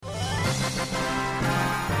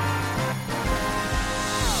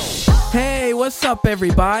Hey, what's up,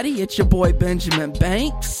 everybody? It's your boy Benjamin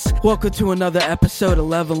Banks. Welcome to another episode of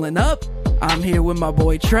Leveling Up. I'm here with my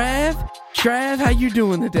boy Trav. Trav, how you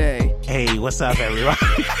doing today? Hey, what's up, everybody?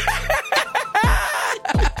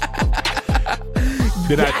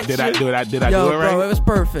 Did I do it right? Bro, it was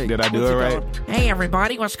perfect. Did I do it right? Hey,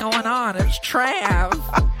 everybody, what's going on? It's Trav.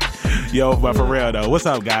 Yo, but for real though, what's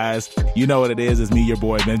up, guys? You know what it is. It's me, your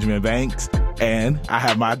boy Benjamin Banks, and I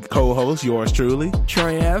have my co-host, yours truly,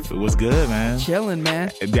 Trav. It was good, man. Chilling,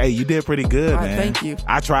 man. Hey, you did pretty good, man. Thank you.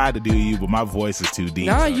 I tried to do you, but my voice is too deep.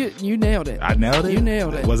 Nah, so. you nailed it. I nailed it? You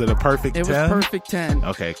nailed it. Was it a perfect 10? It was perfect 10.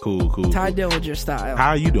 Okay, cool. Ty Dillinger style. How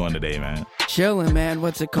are you doing today, man? Chilling, man.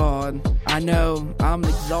 What's it called? I know I'm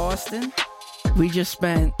exhausted. We just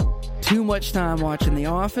spent too much time watching The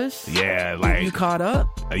Office. Yeah, like you caught up?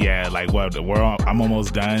 Yeah, like what? I'm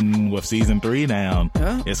almost done with season 3 now.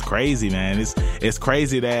 Huh? It's crazy, man. It's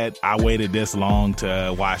crazy that I waited this long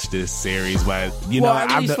to watch this series, but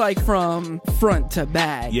at least like from front to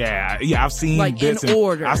back. Yeah, I've seen like bits in and,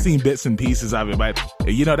 order. I've seen bits and pieces of it, but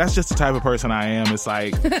that's just the type of person I am. It's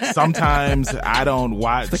like sometimes I don't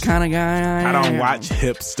watch the kind of guy I don't watch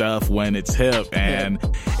hip stuff when it's hip, and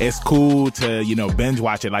it's cool to binge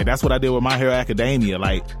watch it. Like that's what I did with My Hero Academia.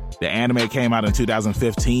 Like the anime came out in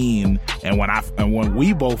 2015, and when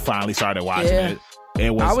we both finally started watching it.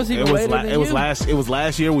 It was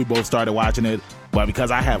last year we both started watching it, but because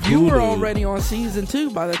I have Hulu, you were already on season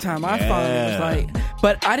 2 by the time I finally was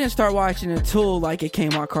but I didn't start watching it until like it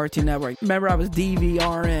came on Cartoon Network. Remember, I was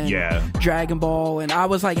DVRing Dragon Ball, and I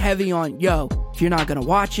was like heavy on if you're not gonna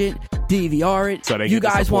watch it, DVR it. So you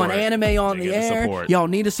guys want anime on the air, y'all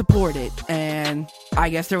need to support it. And I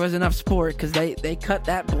guess there was enough support because they cut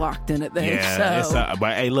that blocked in it there. Yeah,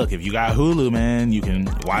 but hey, look, if you got Hulu, man, you can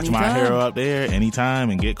watch My Hero up there anytime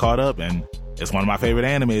and get caught up. And it's one of my favorite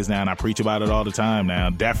animes now, and I preach about it all the time now.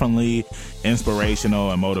 Definitely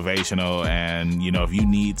inspirational and motivational. And if you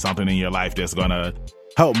need something in your life that's gonna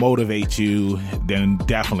help motivate you, then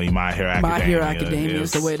definitely My Hero Academia. My Hero Academia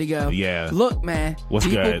is the way to go. Yeah. Look, man.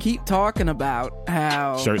 People keep talking about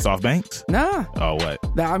how shirts off Banks? Nah. Oh, what?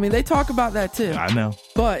 I mean, they talk about that too. I know.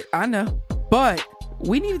 But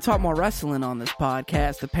we need to talk more wrestling on this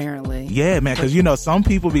podcast, apparently. Yeah, man, because some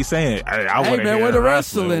people be saying, "Hey, I want to hear where the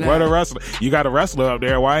wrestling? Where the wrestling? You got a wrestler up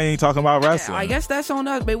there. Why ain't you talking about wrestling?" I guess that's on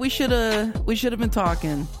us, but we should have been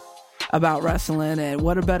talking about wrestling, and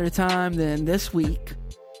what a better time than this week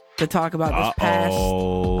to talk about this past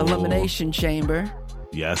Elimination Chamber.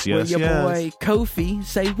 Yes. Where your boy Kofi,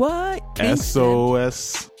 say what? Kingston,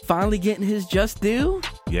 SOS. Finally getting his just due?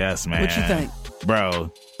 Yes, man. What you think?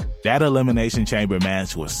 Bro, that Elimination Chamber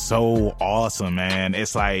match was so awesome, man.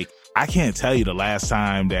 It's like, I can't tell you the last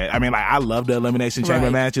time that, I love the Elimination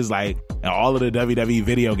Chamber matches, like, and all of the WWE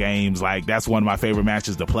video games, like, that's one of my favorite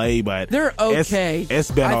matches to play, but they're okay. I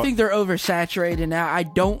think they're oversaturated now. I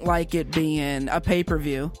don't like it being a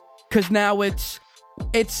pay-per-view, because now it's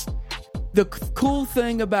the cool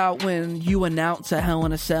thing about when you announce a Hell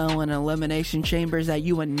in a Cell and an Elimination Chamber is that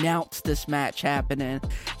you announce this match happening.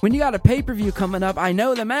 When you got a pay-per-view coming up, I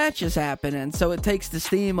know the match is happening, so it takes the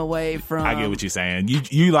steam away from... I get what you're saying.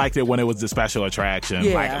 You liked it when it was the special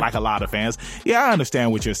attraction, like a lot of fans. Yeah, I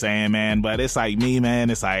understand what you're saying, man, but it's like me,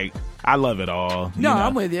 man, it's like, I love it all.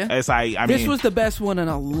 I'm with you. It's like, this was the best one in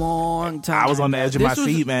a long time. I was on the edge of my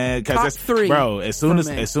seat, man. Top 3. Bro, as soon as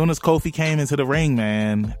Kofi came into the ring,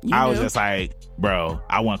 man, I was just like, bro,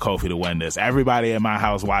 I want Kofi to win this. Everybody in my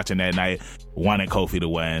house watching that night wanted Kofi to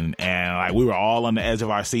win, and like we were all on the edge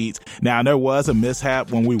of our seats. Now, there was a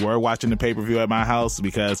mishap when we were watching the pay-per-view at my house,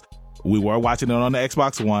 because we were watching it on the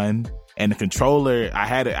Xbox One, and the controller, I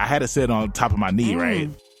had it sit on top of my knee, right?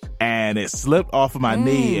 And it slipped off of my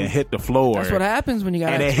knee and hit the floor. That's what happens when you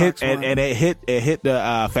got and it hit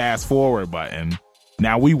the fast forward button.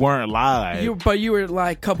 Now, we weren't live. But you were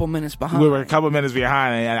like a couple minutes behind. We were a couple minutes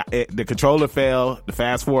behind, and the controller fell. The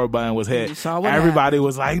fast forward button was hit. Everybody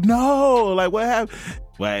was like, no, like what happened?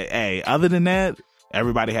 But hey, other than that,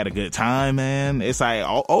 everybody had a good time, man. It's like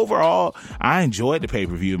overall, I enjoyed the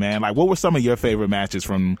pay-per-view, man. Like, what were some of your favorite matches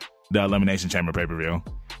from the Elimination Chamber pay-per-view?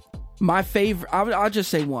 My favorite, I'll just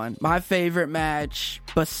say one. My favorite match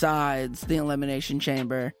besides the Elimination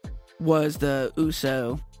Chamber was the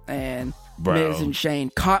Uso and Miz and Shane.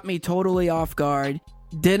 Caught me totally off guard.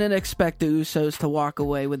 Didn't expect the Usos to walk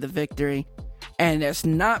away with the victory. And it's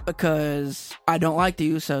not because I don't like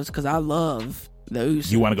the Usos, because I love the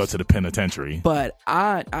Usos. You want to go to the penitentiary. But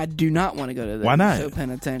I do not want to go to the Uso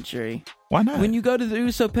penitentiary. Why not? When you go to the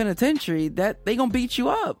Uso penitentiary, that they gonna beat you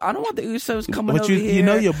up. I don't want the Usos coming over here. You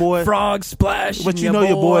know your boy frog splash. But you know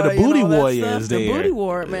your boy, the Booty Warrior is there. The Booty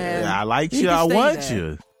Warrior, man. I like you. I want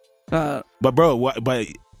you. But bro, but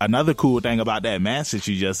another cool thing about that match that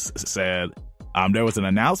you just said, there was an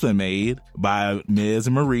announcement made by Miz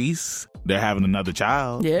and Maurice. They're having another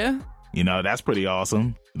child. Yeah. You know, that's pretty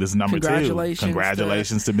awesome. This is number 2.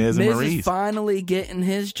 Congratulations to Miz and Maurice. Miz is finally getting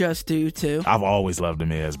his just due, too. I've always loved the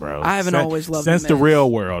Miz, bro. I haven't always loved since the the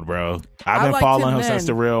Real World, bro. I've been following him since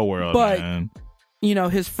the Real World, but, man. You know,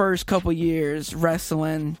 his first couple years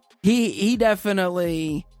wrestling, he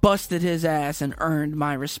definitely busted his ass and earned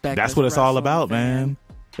my respect. That's what it's all about, man.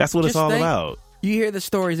 That's what it's all about. You hear the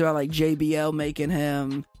stories about, like, JBL making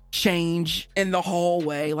him change in the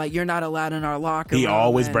hallway, like, you're not allowed in our locker room. He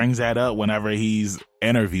always brings that up whenever he's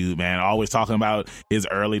interviewed, man. Always talking about his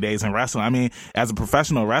early days in wrestling. I mean, as a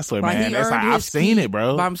professional wrestler, man, it's like I've seen it,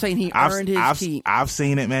 bro. But I'm saying he earned his keep. I've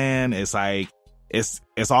seen it, man. It's like it's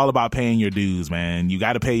all about paying your dues, man. You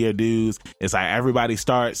got to pay your dues. It's like everybody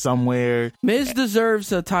starts somewhere. Miz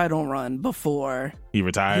deserves a title run before he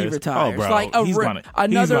retires. Oh, bro, like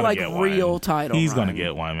another real title. He's gonna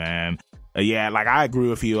get one, man. Yeah, like I agree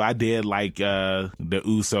with you. I did like the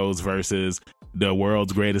Usos versus the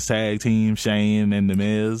world's greatest tag team, Shane and The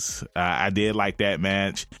Miz. I did like that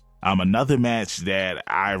match. Another match that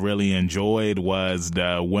I really enjoyed was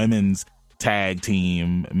the women's tag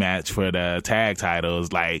team match for the tag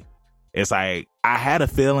titles. Like, it's like I had a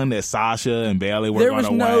feeling that Sasha and Bayley were going to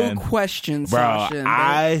win. There was no question, bro. Sasha.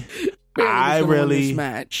 I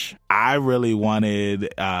really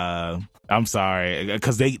wanted. I'm sorry,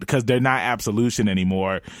 because they're not Absolution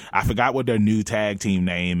anymore. I forgot what their new tag team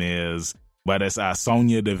name is, but it's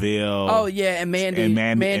Sonya Deville. Oh yeah, and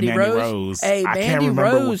Mandy Rose. Hey, Mandy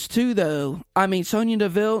Rose too, though. I mean, Sonya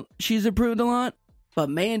Deville, she's improved a lot, but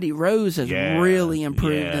Mandy Rose has really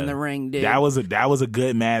improved in the ring, dude. That was a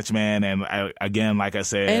good match, man. And again, like I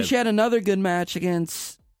said, and she had another good match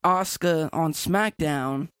against Asuka on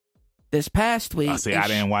SmackDown this past week. See, I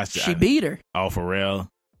didn't watch that. She beat her. Oh, for real?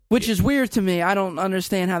 Which is weird to me. I don't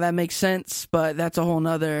understand how that makes sense, but that's a whole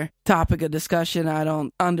nother topic of discussion. I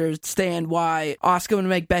don't understand why Asuka would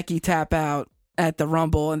make Becky tap out at the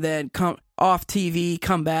Rumble and then come off TV,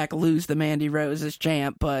 come back, lose the Mandy Rose as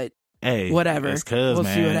champ, but hey, whatever. We'll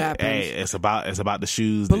see what happens. Hey, it's about the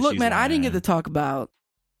shoes. But look, man, I didn't get to talk about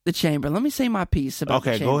the Chamber. Let me say my piece about the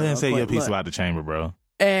Chamber. Okay, go ahead and say your piece about the Chamber, bro.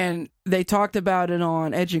 And they talked about it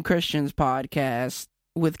on Edge and Christian's podcast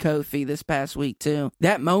with Kofi this past week too.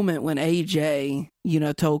 That moment when AJ,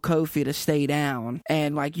 told Kofi to stay down,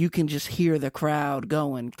 and like you can just hear the crowd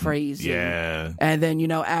going crazy. Yeah. And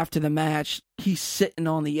then, after the match, he's sitting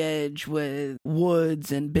on the edge with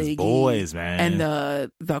Woods and Big boys, man.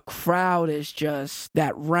 And the crowd is just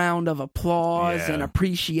that round of applause and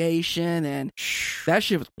appreciation, and that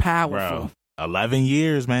shit was powerful. Bro, 11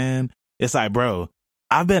 years, man. It's like, bro,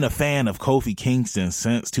 I've been a fan of Kofi Kingston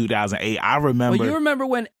since 2008. I remember. Well, you remember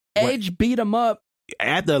when Edge beat him up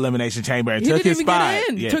at the Elimination Chamber and took his spot.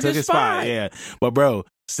 Took his spot. Yeah. But bro,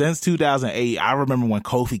 since 2008, I remember when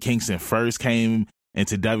Kofi Kingston first came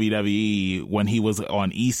into WWE when he was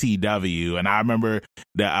on ECW, and I remember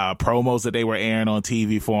the promos that they were airing on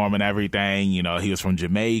TV for him and everything. He was from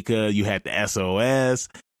Jamaica. You had the SOS.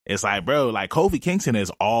 It's like, bro, like Kofi Kingston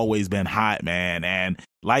has always been hot, man. And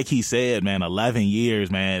like he said, man, 11 years,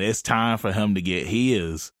 man, it's time for him to get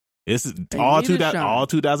his. It's all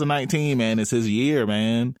 2019, man. It's his year,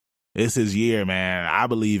 man. It's his year, man. I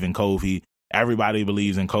believe in Kofi. Everybody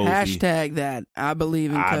believes in Kofi. Hashtag that. I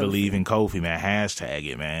believe in Kofi. I believe in Kofi, man. Hashtag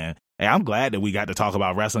it, man. Hey, I'm glad that we got to talk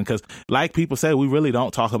about wrestling because, like people say, we really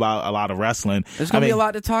don't talk about a lot of wrestling. There's going to be a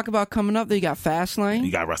lot to talk about coming up. You got Fastlane.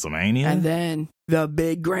 You got WrestleMania. And then the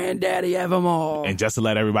big granddaddy of them all. And just to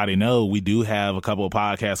let everybody know, we do have a couple of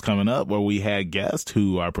podcasts coming up where we had guests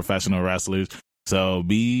who are professional wrestlers. So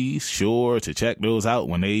be sure to check those out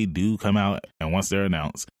when they do come out and once they're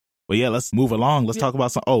announced. But yeah, let's move along. Let's talk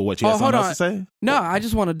about some. Oh, what you have something else to say? No, I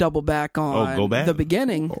just want to double back on go back? The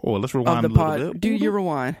beginning. Oh, let's rewind of the a little bit. Do your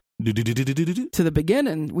rewind. To the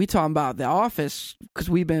beginning, we talking about The Office because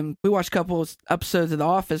we watched a couple episodes of The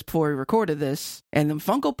Office before we recorded this, and them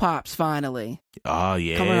Funko Pops finally. Oh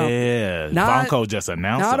yeah, Funko just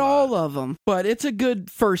announced. Not all of them, but it's a good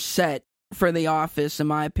first set for The Office, in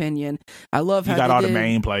my opinion. I love how you got all the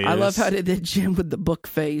main players. I love how they did Jim with the book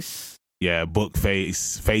face. Yeah, book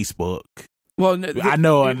face, Facebook. Well, I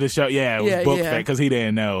know on the show. Yeah, it was book face because he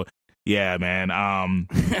didn't know. Yeah, man.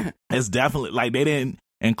 It's definitely like they didn't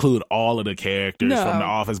include all of the characters from The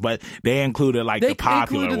Office, but they included the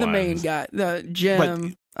popular ones. They included the main guy, the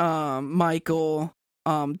Jim, Michael,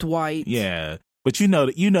 Dwight. Yeah, But you know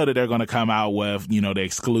that they're going to come out with, the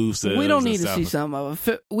exclusives. We don't need to see some of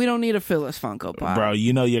it. We don't need a Phyllis Funko Pop. Bro,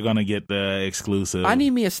 you're going to get the exclusive. I need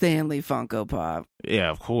me a Stanley Funko Pop. Yeah,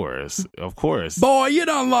 of course. Of course. Boy, you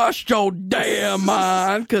done lost your damn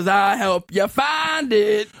mind because I help you find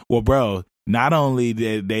it. Well, bro, not only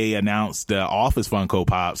did they announce the Office Funko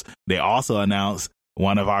Pops, they also announced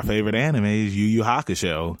one of our favorite animes, Yu Yu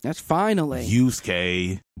Hakusho. That's finally.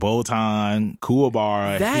 Yusuke, Botan,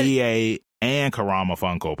 Kuwabara, Hiei, and Kurama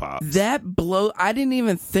Funko Pops. I didn't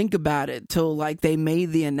even think about it till like they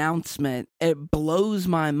made the announcement. It blows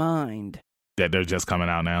my mind. That they're just coming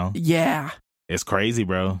out now? Yeah. It's crazy,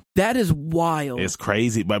 bro. That is wild. It's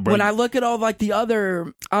crazy. But bro, when I look at all like the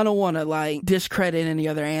other, I don't want to like discredit any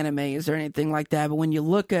other animes or anything like that, but when you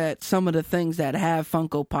look at some of the things that have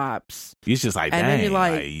Funko Pops, it's just like, and dang, then you're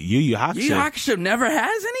like Yu Yu Hakusho. Yu Yu Hakusho never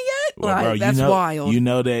has any yet? Well, like, bro, that's wild. You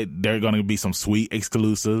know that there are going to be some sweet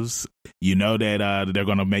exclusives. You know that they're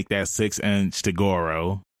going to make that 6-inch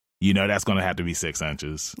Toguro. You know that's going to have to be 6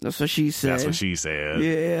 inches. That's what she said. That's what she said.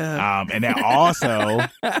 Yeah. And then also,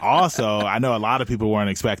 I know a lot of people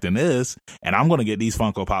weren't expecting this, and I'm going to get these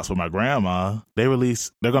Funko Pops for my grandma. They're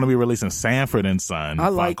going to be releasing Sanford and Son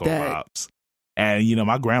Funko Pops. And,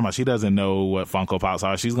 my grandma, she doesn't know what Funko Pops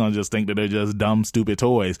are. She's going to just think that they're just dumb, stupid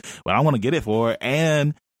toys. But I want to get it for her.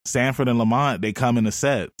 And Sanford and Lamont, they come in a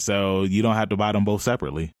set, so you don't have to buy them both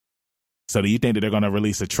separately. So do you think that they're going to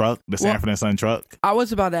release a truck, the Sanford and Son truck? I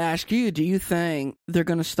was about to ask you, do you think they're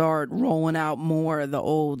going to start rolling out more of the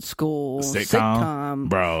old school sitcom?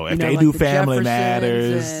 Bro, if they do Family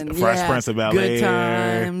Matters, and, Fresh Prince of Bel-Air, Good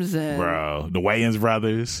Times, and, bro, the Wayans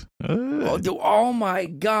brothers. Oh my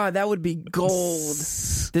God, that would be gold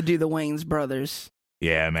to do the Wayans brothers.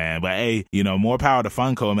 Yeah, man. But hey, more power to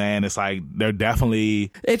Funko, man. It's like they're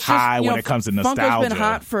definitely high when it comes to nostalgia. Funko's been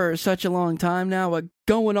hot for such a long time now, but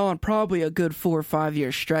going on probably a good 4 or 5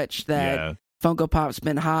 year stretch that Funko Pop's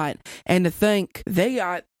been hot. And to think they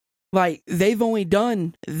got, like, they've only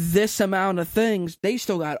done this amount of things. They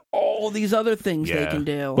still got all these other things they can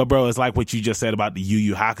do. But bro, it's like what you just said about the Yu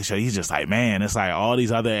Yu Hakusho. He's just like, man, it's like all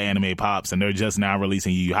these other anime pops and they're just now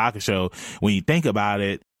releasing Yu Yu Hakusho. When you think about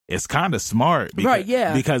it, it's kind of smart.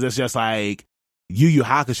 Because it's just like Yu Yu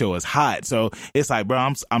Hakusho is hot. So it's like,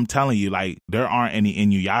 bro, I'm telling you, like, there aren't any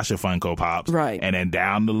Inuyasha Funko Pops. Right. And then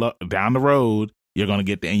down the road, you're going to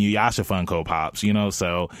get the Inuyasha Funko Pops,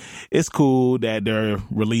 So it's cool that they're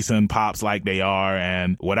releasing pops like they are.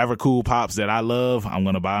 And whatever cool pops that I love, I'm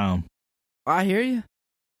going to buy them. I hear you.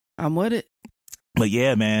 I'm with it. But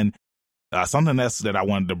yeah, man. Something else that I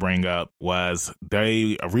wanted to bring up was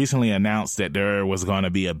they recently announced that there was going to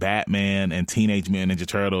be a Batman and Teenage Mutant Ninja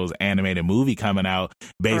Turtles animated movie coming out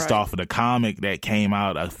based off of the comic that came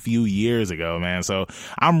out a few years ago, man. So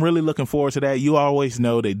I'm really looking forward to that. You always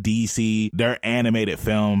know that DC, their animated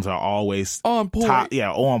films are always on point.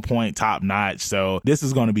 On point, top notch. So this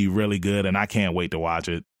is going to be really good, and I can't wait to watch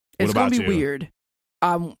it. It's going to be weird.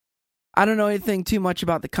 I don't know anything too much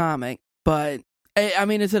about the comic, but I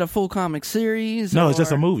mean, is it a full comic series? No, it's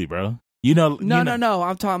just a movie, bro. No.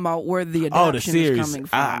 I'm talking about where the adaptation is coming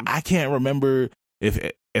from. I can't remember if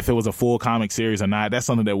it was a full comic series or not. That's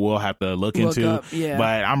something that we'll have to look into. Up, yeah.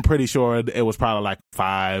 But I'm pretty sure it was probably like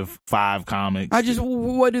five comics.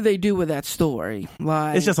 What do they do with that story?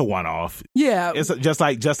 Like, it's just a one-off. Yeah, it's just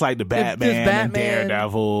like the Batman and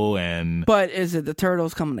Daredevil and. But is it the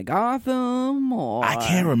Turtles coming to Gotham? Or I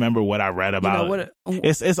can't remember what I read about.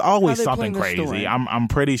 It's always something crazy. I'm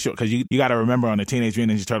pretty sure, because you got to remember on the Teenage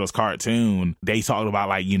Mutant Ninja Turtles cartoon, they talked about,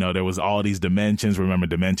 like, there was all these dimensions. Remember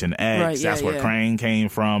Dimension X? Right, that's where Krang came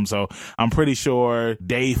from. So I'm pretty sure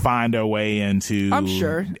they find their way into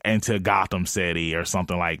Gotham City or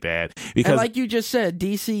something like that. Because, and like you just said,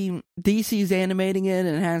 DC's animating it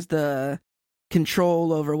and has the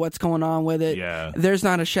control over what's going on with it. Yeah. There's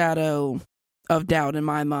not a shadow of doubt in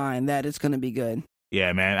my mind that it's going to be good.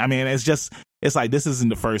 Yeah, man. I mean, it's like this isn't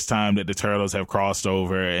the first time that the Turtles have crossed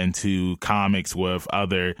over into comics with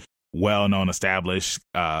other well-known established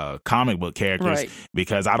comic book characters, right?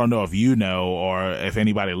 Because I don't know if you know or if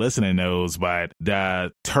anybody listening knows, but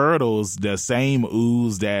the Turtles, the same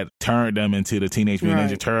ooze that turned them into the Teenage Mutant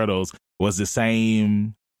Ninja Turtles was the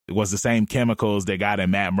same chemicals that got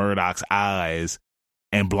in Matt Murdock's eyes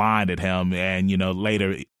and blinded him, and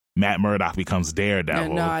later Matt Murdock becomes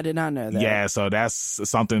Daredevil. No, I did not know that. Yeah, so that's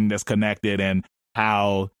something that's connected, and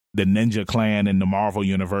how the Ninja Clan in the Marvel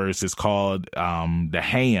universe is called the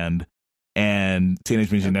Hand, and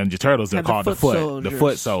Teenage Mutant Ninja Turtles, they're called the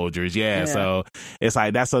Foot Soldiers. Yeah, so it's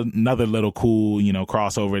like that's another little cool,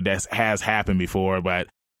 crossover that has happened before, but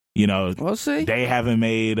we'll see. They haven't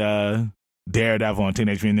made Daredevil and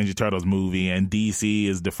Teenage Mutant Ninja Turtles movie, and DC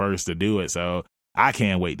is the first to do it. So I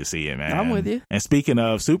can't wait to see it, man. I'm with you. And speaking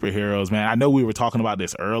of superheroes, man, I know we were talking about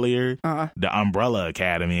this earlier, the Umbrella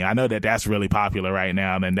Academy. I know that that's really popular right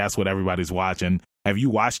now, and that's what everybody's watching. Have you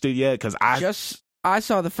watched it yet? Because I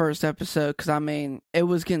saw the first episode because, I mean, it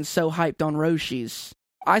was getting so hyped on Roshi's.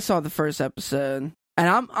 I saw the first episode,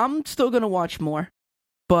 and I'm still going to watch more,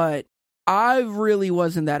 but I really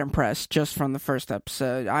wasn't that impressed just from the first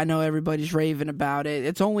episode. I know everybody's raving about it.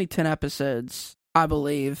 It's only 10 episodes, I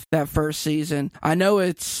believe, that first season. I know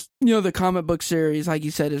it's, the comic book series, like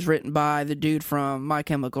you said, is written by the dude from My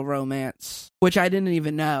Chemical Romance, which I didn't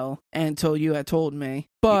even know until you had told me.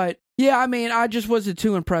 But yeah, I mean, I just wasn't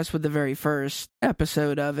too impressed with the very first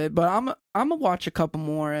episode of it, but I'm gonna watch a couple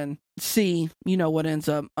more and see, what ends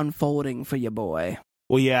up unfolding for your boy.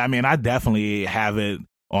 Well, yeah, I mean, I definitely have it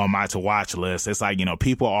on my to watch list. It's like,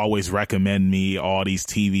 people always recommend me all these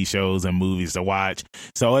TV shows and movies to watch.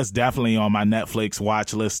 So it's definitely on my Netflix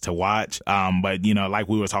watch list to watch. But like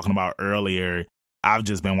we were talking about earlier, I've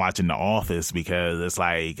just been watching The Office because it's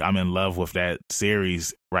like I'm in love with that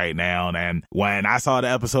series right now. And when I saw the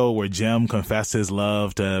episode where Jim confessed his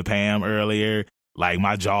love to Pam earlier, like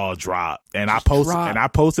my jaw dropped. And I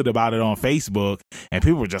posted about it on Facebook, and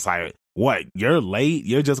people were just like, "What? You're late?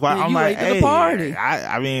 You're just watching?" I'm like, "Hey, the party."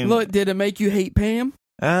 I mean, look, did it make you hate Pam?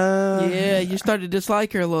 Yeah, you started to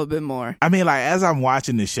dislike her a little bit more. I mean, like, as I'm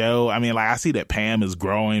watching the show, I mean, like, I see that Pam is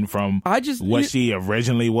growing from what she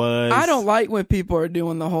originally was. I don't like when people are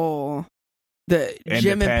doing the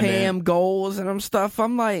Jim and Pam goals and stuff.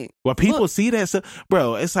 I'm like, well, people see that stuff,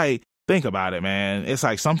 bro. It's like, think about it, man. It's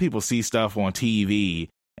like some people see stuff on TV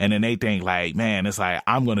and then they think like, man, it's like,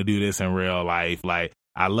 I'm gonna do this in real life. Like,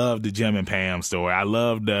 I love the Jim and Pam story. I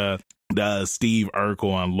love the Steve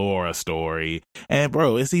Urkel and Laura story. And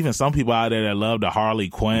bro, it's even some people out there that love the Harley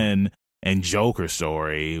Quinn and Joker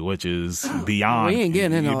story, which is beyond, we ain't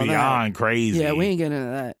getting into beyond crazy. Yeah, we ain't getting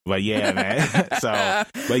into that. But yeah, man.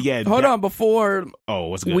 But yeah. Hold on, before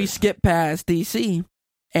what's good? We skip past DC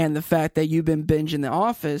and the fact that you've been binging The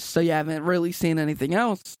Office, so you haven't really seen anything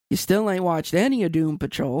else. You still ain't watched any of Doom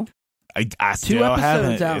Patrol. I still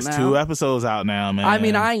haven't. It's 2 episodes out now, man. I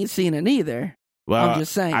mean, I ain't seen it either. Well, I'm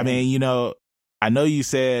just saying. I mean, I know you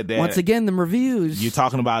said that. Once again, the reviews. You're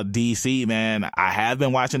talking about DC, man. I have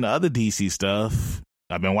been watching the other DC stuff.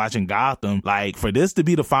 I've been watching Gotham. Like, for this to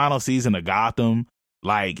be the final season of Gotham,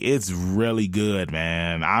 like, it's really good,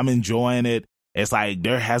 man. I'm enjoying it. It's like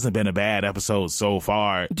there hasn't been a bad episode so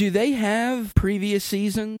far. Do they have previous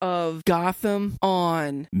seasons of Gotham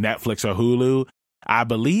on Netflix or Hulu? I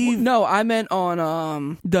believe. No, I meant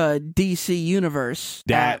on the DC universe.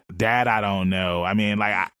 That I don't know. I mean,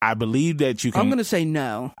 like I believe that you can. I'm gonna say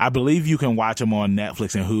no. I believe you can watch them on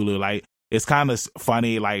Netflix and Hulu. Like, it's kind of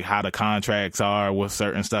funny, like how the contracts are with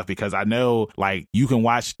certain stuff, because I know like you can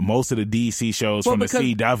watch most of the DC shows from the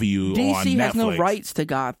CW DC on Netflix. Has no rights to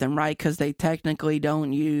Gotham, right? Because they technically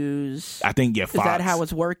don't use. I think Fox. Is that how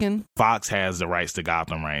it's working? Fox has the rights to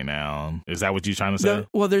Gotham right now. Is that what you're trying to say?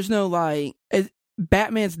 Well, there's no like.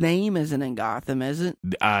 Batman's name isn't in Gotham, is it?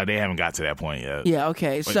 They haven't got to that point yet. Yeah,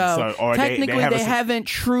 okay. So technically, they haven't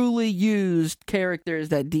truly used characters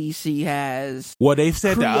that DC has. Well, they've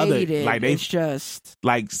said created. The other, like it's just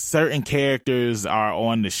like certain characters are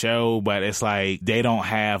on the show, but it's like they don't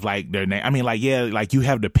have like their name. I mean, like like you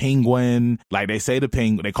have the Penguin. Like they say the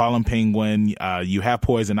Penguin, they call him Penguin. You have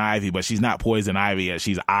Poison Ivy, but she's not Poison Ivy yet.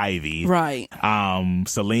 She's Ivy, right?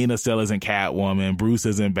 Selena still isn't Catwoman. Bruce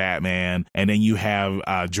isn't Batman, and then you have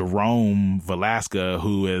Jerome Velasca,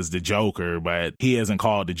 who is the Joker, but he isn't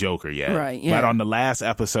called the Joker yet. Right. Yeah. But on the last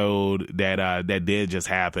episode that did just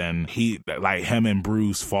happen, him and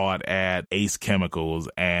Bruce fought at Ace Chemicals,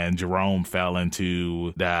 and Jerome fell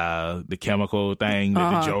into the chemical thing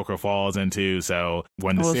that the Joker falls into. So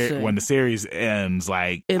when the series ends,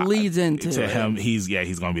 like it leads into him, he's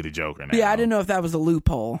gonna be the Joker now. Yeah, I didn't know if that was a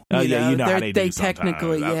loophole. You know how they do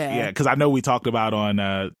technically, yeah, because I know we talked about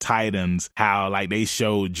on Titans how like they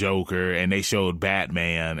showed Joker and they showed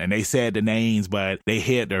Batman and they said the names, but they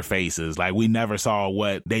hid their faces. Like we never saw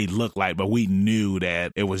what they looked like, but we knew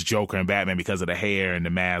that it was Joker and Batman because of the hair and the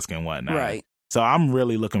mask and whatnot. Right. So I'm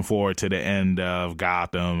really looking forward to the end of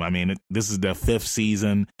Gotham. I mean, this is the 5th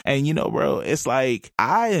season. And, bro, it's like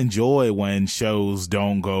I enjoy when shows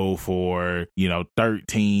don't go for,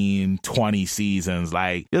 13, 20 seasons.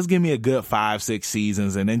 Like, just give me a good 5-6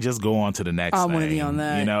 seasons and then just go on to the next thing. I'm with you on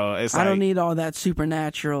that. It's I don't need all that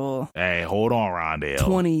supernatural. Hey, hold on, Rondale.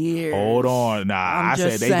 20 years. Hold on. Nah, I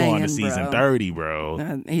said they going to season 30,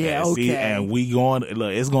 bro. Yeah, okay. And we going,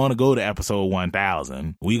 look, it's going to go to episode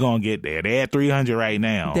 1000. We going to get there. They had 3 300 right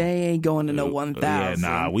now. They ain't going to no 1,000. Yeah,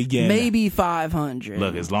 nah, we getting maybe 500.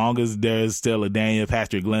 Look, as long as there's still a Daniel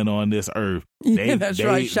Patrick Glenn on this earth, that's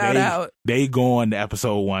right. Shout out. They going to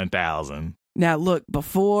episode 1,000. Now, look,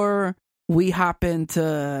 before we hop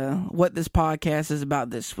into what this podcast is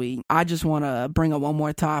about this week, I just want to bring up one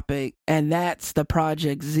more topic, and that's the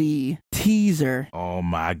Project Z teaser. Oh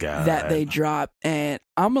my God. That they dropped. And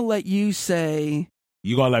I'm going to let you say.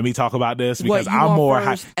 You gonna let me talk about this because I'm more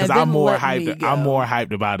hyped. I'm more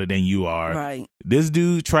hyped about it than you are. Right. This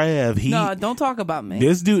dude Trav, no, don't talk about me.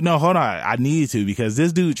 This dude, no, hold on. I need to, because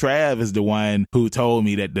this dude Trav is the one who told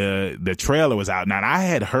me that the trailer was out. Now, I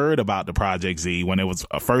had heard about the Project Z when it was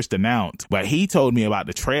first announced, but he told me about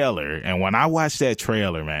the trailer. And when I watched that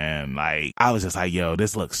trailer, man, like, I was just like, yo,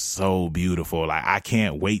 this looks so beautiful. Like, I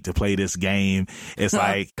can't wait to play this game. It's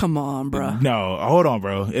like, come on, bro. No, hold on,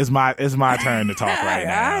 bro. It's my turn to talk right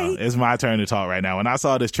now. It's my turn to talk right now. When I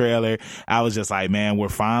saw this trailer, I was just like, man, we're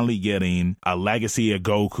finally getting a Legacy of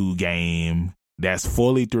Goku game that's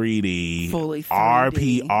fully 3D,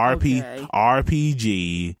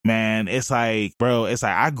 RPG. Man, it's like, bro, it's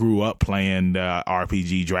like I grew up playing the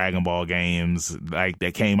RPG Dragon Ball games like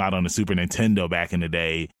that came out on the Super Nintendo back in the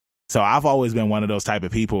day. So I've always been one of those type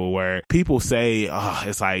of people where people say, oh,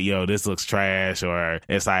 it's like, yo, this looks trash, or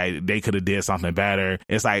it's like they could have did something better.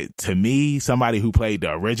 It's like, to me, somebody who played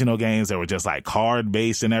the original games that were just like card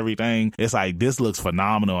based and everything, it's like, this looks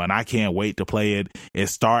phenomenal and I can't wait to play it.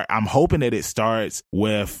 I'm hoping that it starts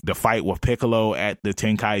with the fight with Piccolo at the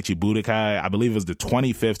Tenkaichi Budokai. I believe it was the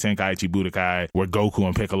 25th Tenkaichi Budokai where Goku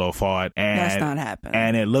and Piccolo fought. And that's not happening.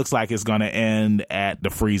 And it looks like it's going to end at the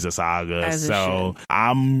Frieza saga. So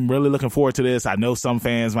I'm really looking forward to this. I know some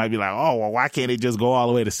fans might be like, oh, well, why can't it just go all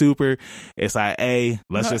the way to Super? It's like, hey,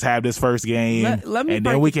 let's just have this first game, and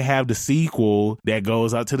then we can have the sequel that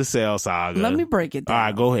goes up to the Cell saga. Let me break it down. All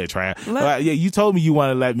right, go ahead, Trav. Yeah, you told me you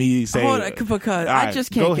want to let me say it. Because I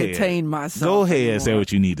just can't contain myself. Go ahead anymore. And say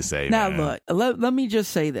what you need to say. Now, man. Look, let me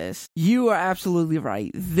just say this. You are absolutely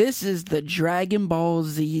right. This is the Dragon Ball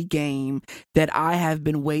Z game that I have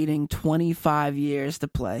been waiting 25 years to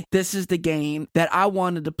play. This is the game that I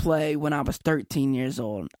wanted to play when I was 13 years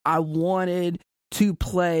old. I wanted to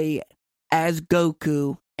play as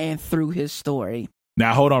Goku and through his story.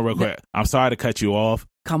 Now, hold on real quick. I'm sorry to cut you off.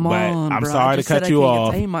 Come on, I'm bro. sorry to cut you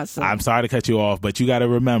off. I'm sorry to cut you off, but you got to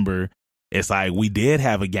remember, it's like we did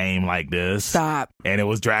have a game like this. Stop. And it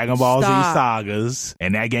was Dragon Ball Z Sagas,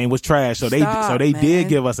 and that game was trash. So they did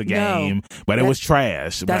give us a game, but it was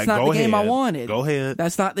trash. That's not the game I wanted. Go ahead.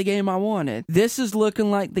 That's not the game I wanted. This is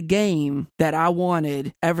looking like the game that I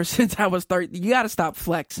wanted ever since I was 13. You got to stop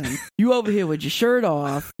flexing. You over here with your shirt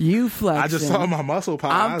off. You flexing. I just saw my muscle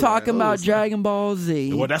pop. I'm talking about Dragon Ball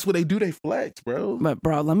Z. Well, that's what they do. They flex, bro. But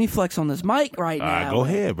bro, let me flex on this mic right now. Go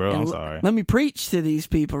ahead, bro. I'm sorry. Let me preach to these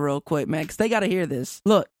people real quick, man, because they got to hear this.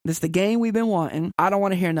 Look, this is the game we've been wanting. I don't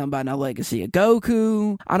want to hear nothing about no Legacy of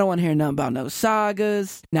Goku. I don't want to hear nothing about no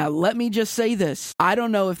sagas. Now, let me just say this. I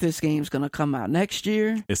don't know if this game's going to come out next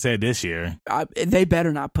year. It said this year. They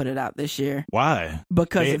better not put it out this year. Why?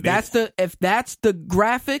 Because if that's the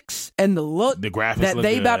graphics and the look that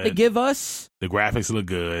they about to give us. The graphics look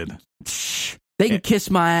good. They can kiss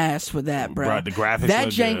my ass for that, bro. The graphics that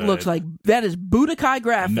look jank good. looks like that is Budokai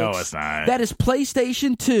graphics. No, it's not. That is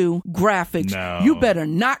PlayStation 2 graphics. No. You better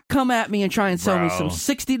not come at me and try and sell me some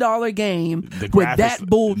 $60 game with that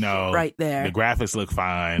bullshit right there. The graphics look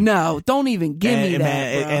fine. No, don't even give me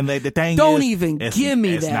that, bro. And the thing don't is, even give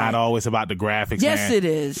me that. It's not always about the graphics, Yes, man. it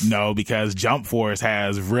is. No, because Jump Force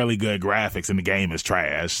has really good graphics and the game is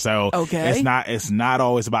trash. So it's not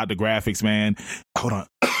always about the graphics, man. Hold on.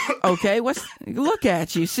 Okay, look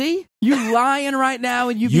at you, see? You lying right now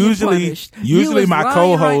and you being punished. Usually my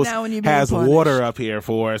co-host has punished. water up here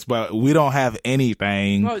for us, but we don't have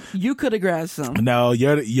anything. Well, you could have grabbed some. No,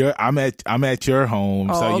 I'm at your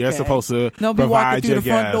home, so you're supposed to be walking through the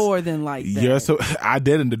front door then like that. I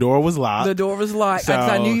didn't. The door was locked. The door was locked. So,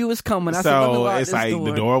 I knew you was coming. I said, let me lock it's this like door.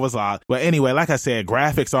 The door was locked. But anyway, like I said,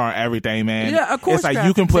 graphics aren't everything, man. Yeah, of course. It's like graphics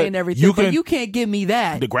you can put ain't everything, but you can't give me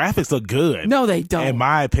that. The graphics look good. No, they don't. In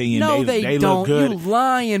my opinion, they don't. Look good. You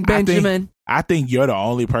lying, Benjamin. I think you're the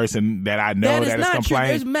only person that I know that is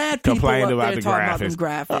complaining about the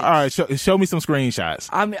graphics. All right, show me some screenshots.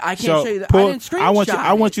 I can't show you that. I didn't screenshot.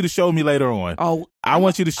 I want you to show me later on. Oh, I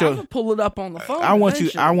want you to show. I'm gonna pull it up on the phone. I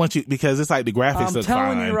want you because it's like the graphics look fine.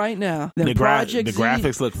 I'm telling you right now, the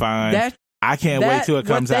graphics look fine. I can't wait till it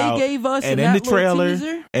comes out. What they gave us and in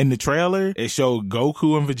the trailer, it showed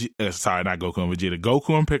Goku and Vegeta. Sorry, not Goku and Vegeta.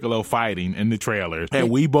 Goku and Piccolo fighting in the trailer, and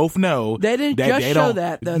we both know they didn't just show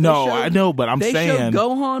that. Though. No, I know, but I'm saying they showed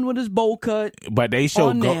Gohan with his bowl cut. But they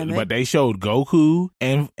showed Goku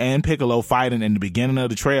and Piccolo fighting in the beginning of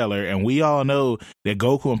the trailer, and we all know that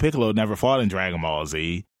Goku and Piccolo never fought in Dragon Ball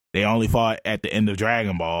Z. They only fought at the end of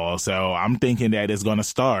Dragon Ball, so I'm thinking that it's going to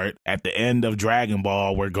start at the end of Dragon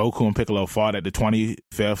Ball, where Goku and Piccolo fought at the 25th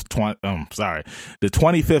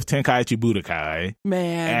Tenkaichi Budokai.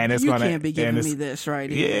 Man, and you can't be giving me this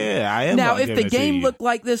right here. Yeah, I am. Now, if the game looked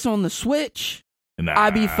like this on the Switch,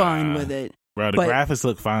 I'd be fine with it. Bro, the graphics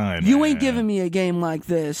look fine. You ain't giving me a game like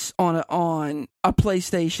this on a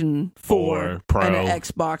PlayStation 4 Pro and an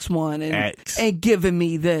Xbox One X. and giving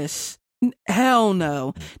me this. Hell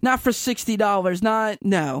no. Not for $60.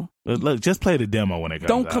 No. Look, just play the demo when it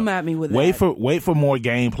comes out. Don't come at me with wait that. Wait for more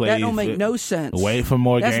gameplay. That don't make no sense. Wait for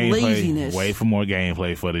more That's gameplay. Laziness. Wait for more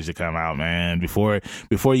gameplay footage to come out, man. Before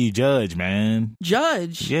you judge, man.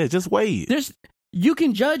 Judge? Yeah, just wait. You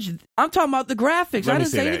can judge. I'm talking about the graphics. I didn't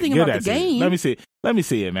say anything about the game. Let me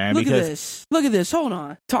see it, man. Look at this. Hold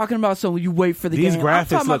on. Talking about something you wait for the these game.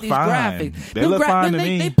 Graphics I'm talking look about these fine. graphics. They look fine to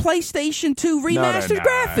me. They PlayStation 2 remastered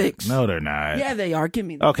graphics. No, they're not. Yeah, they are. Give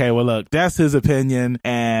me that. Okay, well, look, that's his opinion,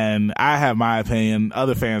 and I have my opinion.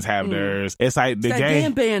 Other fans have theirs. It's like the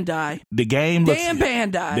game. Damn Bandai. The game looks. Damn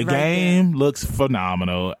Bandai. The game looks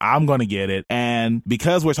phenomenal. I'm gonna get it, and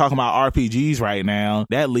because we're talking about RPGs right now,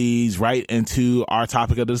 that leads right into our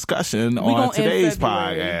topic of discussion on today's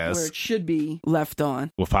podcast, where it should be left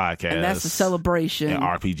on. With podcast. And that's the celebration and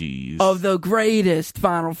RPGs of the greatest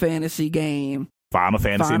Final Fantasy game. Final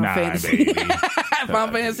Fantasy 9, baby.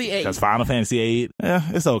 Final Fantasy 8. Because Final Fantasy 8,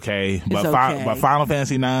 it's okay. But Final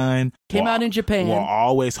Fantasy 9 came out in Japan. Will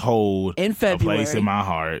always hold in February. A place in my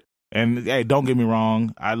heart. And hey, don't get me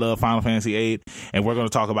wrong, I love Final Fantasy 8, and we're going to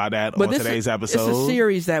talk about that on today's episode. It's a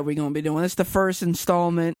series that we're going to be doing. It's the first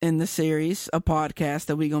installment in the series, a podcast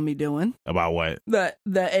that we're going to be doing. About what?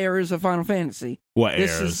 The eras of Final Fantasy. What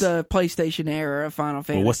eras? This is the PlayStation era of Final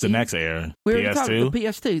Fantasy. Well, what's the next era? PS2? The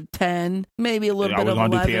PS2. 10, maybe a little bit of 11. Are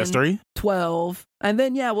we going to do PS3? 12. And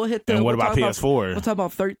then, we'll hit the... And what about PS4? We'll talk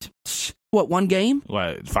about 13. What, one game?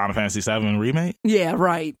 What, Final Fantasy 7 Remake? Yeah,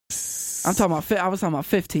 right. I was talking about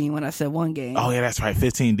 15 when I said one game. Oh yeah, that's right.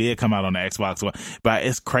 15 did come out on the Xbox One, but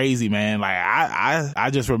it's crazy, man. Like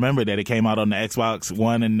I just remember that it came out on the Xbox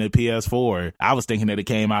One and the PS4. I was thinking that it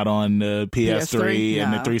came out on the PS3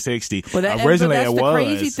 and the 360. Well, originally, it was.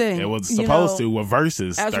 Crazy thing. It was supposed to with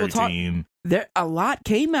Versus 13. A lot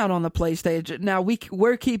came out on the PlayStation. Now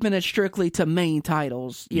we're keeping it strictly to main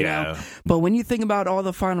titles, you know. But when you think about all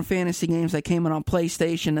the Final Fantasy games that came out on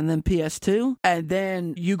PlayStation and then PS2, and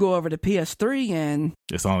then you go over to PS3 and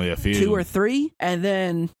it's only a few, 2 or 3, and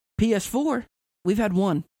then PS4, we've had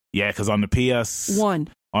one. Yeah, because on the PS1,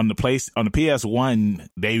 on the PS1,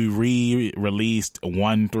 they re-released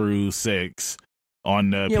 1 through 6.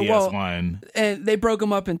 On the PS1. And they broke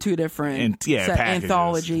them up in 2 different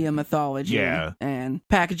anthology and mythology and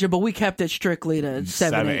packaging, but we kept it strictly to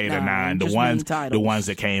 7, 8, and 9. The ones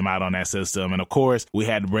that came out on that system. And of course, we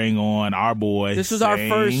had to bring on our boy. This was our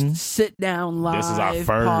first sit-down live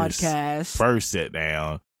podcast. First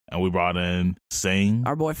sit-down. And we brought in Sing.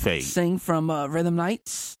 Our boy Fate. Sing from Rhythm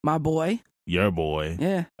Nights. My boy. Your boy.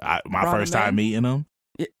 Yeah. My first time meeting him.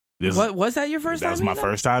 What was that your first time? That was my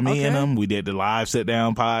first time meeting him. We did the live sit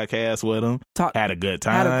down podcast with him. Had a good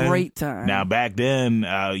time. Had a great time. Now back then,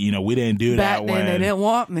 we didn't do that one. Back then they didn't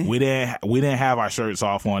want me. We didn't have our shirts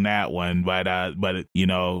off on that one, but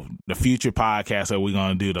the future podcast that we're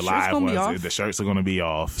gonna do, the live ones, the shirts are gonna be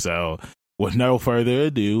off. So with no further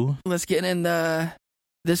ado, let's get in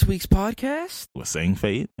this week's podcast. We'll sing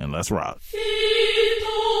Fate and let's rock.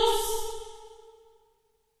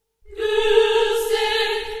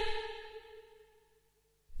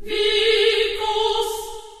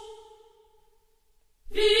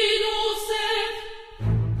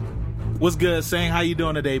 What's good, Sing? How you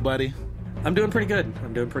doing today, buddy? I'm doing pretty good.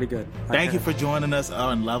 Thank you for joining us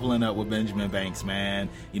on Leveling Up with Benjamin Banks, man.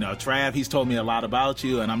 Trav, he's told me a lot about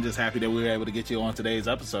you, and I'm just happy that we were able to get you on today's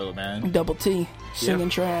episode, man. Double T, singing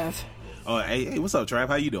Trav. Oh, hey, what's up, Trav?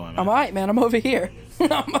 How you doing, man? I'm all right, man. I'm over here.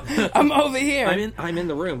 I'm over here. I'm in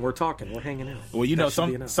the room. We're talking. We're hanging out. Well,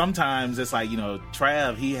 sometimes it's like,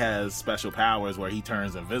 Trav, he has special powers where he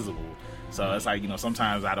turns invisible. So it's like,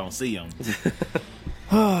 sometimes I don't see him.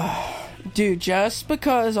 Dude, just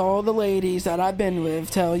because all the ladies that I've been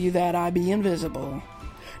with tell you that I be invisible,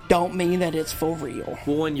 don't mean that it's for real.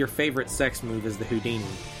 Well, when your favorite sex move is the Houdini,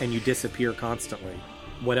 and you disappear constantly,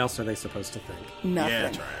 what else are they supposed to think? Nothing.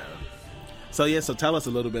 Yeah, Trav. So tell us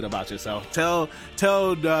a little bit about yourself. Tell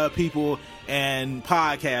the people in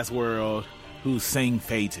podcast world who Sing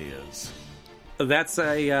Fate is. That's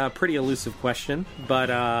a pretty elusive question, but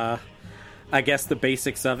I guess the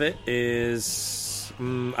basics of it is, I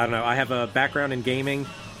don't know, I have a background in gaming.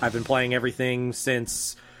 I've been playing everything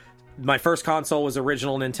since my first console was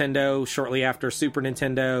original Nintendo, shortly after Super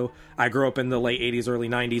Nintendo. I grew up in the late 80s, early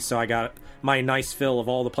 90s, so I got my nice fill of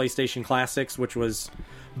all the PlayStation classics, which was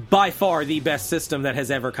by far the best system that has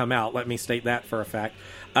ever come out. Let me state that for a fact.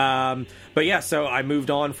 But yeah, so I moved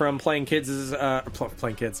on from playing kids as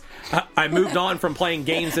playing kids. I moved on from playing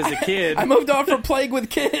games as a kid. I moved on from playing with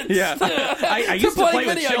kids. Yeah, I used to play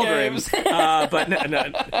with children.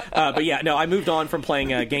 But yeah, no, I moved on from playing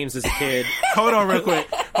games as a kid. Hold on, real quick.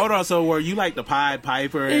 Hold on. So were you like the Pied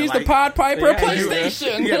Piper? He's the Pied Piper of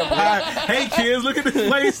PlayStation. Yeah, the Pied. Hey kids, look at this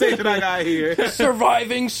PlayStation I got here.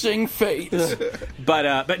 Surviving Sing Fate.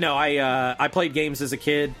 But no, I played games as a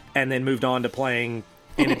kid and then moved on to playing,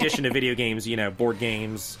 in addition to video games, board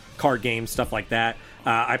games, card games, stuff like that.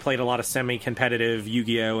 I played a lot of semi-competitive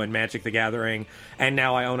Yu-Gi-Oh! And Magic the Gathering, and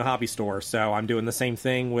now I own a hobby store, so I'm doing the same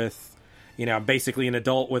thing with, basically an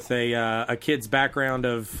adult with a kid's background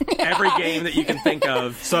of every game that you can think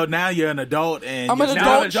of. So now you're an adult, and I'm an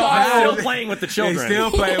adult child. I'm still playing with the children. You're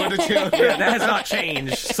still playing with the children. Yeah, that has not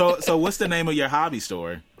changed. So what's the name of your hobby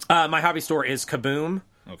store? My hobby store is Kaboom.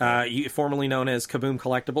 Okay. Formerly known as Kaboom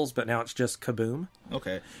Collectibles, but now it's just Kaboom.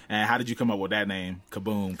 Okay. And how did you come up with that name,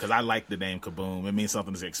 Kaboom? Because I like the name Kaboom. It means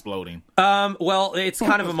something's exploding. Well, it's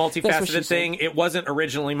kind of a multifaceted thing. It wasn't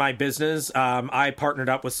originally my business. I partnered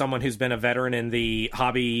up with someone who's been a veteran in the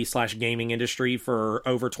hobby/gaming industry for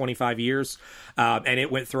over 25 years. And it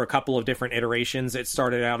went through a couple of different iterations. It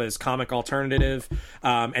started out as Comic Alternative,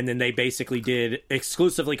 and then they basically did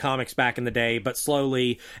exclusively comics back in the day, but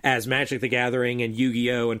slowly, as Magic the Gathering and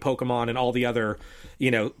Yu-Gi-Oh! And Pokemon and all the other,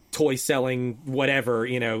 toy selling, whatever,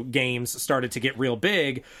 games started to get real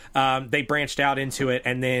big, they branched out into it,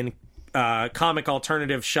 and then Comic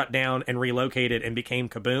Alternative shut down and relocated and became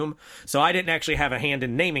Kaboom. So I didn't actually have a hand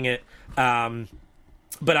in naming it,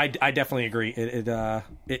 but I definitely agree.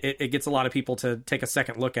 It gets a lot of people to take a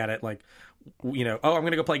second look at it, like, I'm going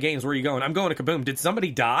to go play games. Where are you going? I'm going to Kaboom. Did somebody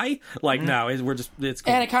die? Like, no, it's cool.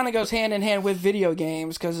 And it kind of goes hand in hand with video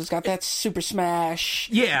games because it's got that Super Smash,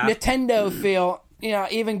 Nintendo feel.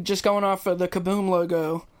 Even just going off of the Kaboom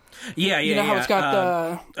logo. Yeah. You know how it's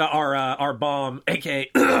got our bomb, aka.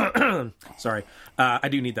 Sorry, I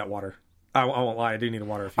do need that water. I won't lie. I do need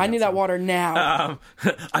water. I need that water now.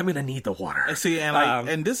 I'm gonna need the water. See, and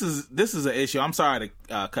and this is an issue. I'm sorry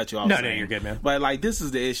to cut you off. No, you're good, man. But this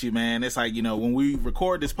is the issue, man. It's like, when we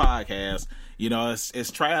record this podcast,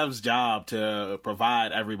 it's Trav's job to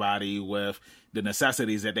provide everybody with the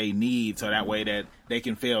necessities that they need, so that way that they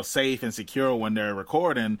can feel safe and secure when they're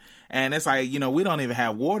recording. And it's like, we don't even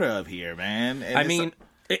have water up here, man. And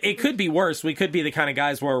it could be worse. We could be the kind of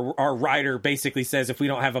guys where our writer basically says if we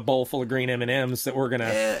don't have a bowl full of green M&Ms that we're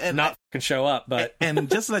gonna not fucking show up. But and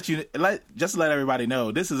just to let everybody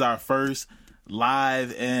know, this is our first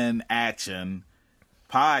live in action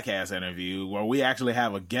podcast interview where we actually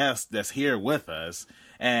have a guest that's here with us.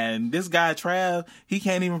 And this guy Trav, he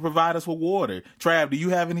can't even provide us with water. Trav, do you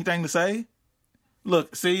have anything to say?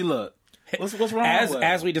 Look. What's wrong with him?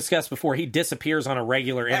 As we discussed before, he disappears on a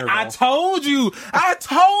regular interval. I told you.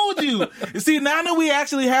 See, now that we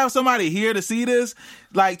actually have somebody here to see this,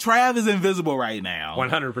 like, Trav is invisible right now.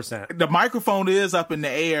 100%. The microphone is up in the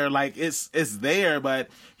air, like it's there, but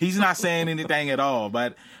he's not saying anything at all.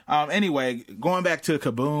 But anyway, going back to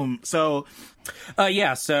Kaboom. So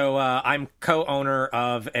I'm co-owner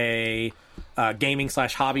of a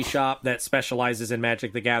gaming/hobby shop that specializes in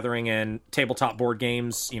Magic the Gathering and tabletop board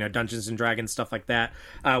games, Dungeons and Dragons, stuff like that.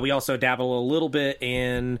 We also dabble a little bit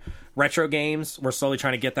in retro games. We're slowly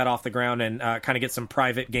trying to get that off the ground and kind of get some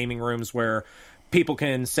private gaming rooms where people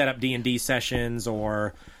can set up D&D sessions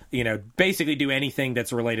or, basically do anything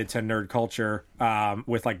that's related to nerd culture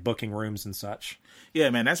with like booking rooms and such. Yeah,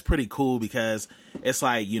 man, that's pretty cool because it's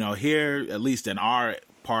like, here, at least in our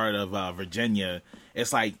part of Virginia,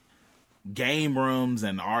 it's like game rooms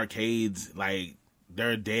and arcades, like,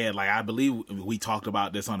 they're dead. Like, I believe we talked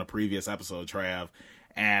about this on a previous episode, Trav,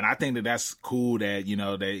 and I think that that's cool that,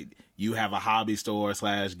 that you have a hobby store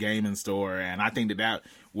 / gaming store, and I think that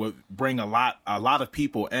would bring a lot of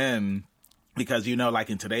people in because,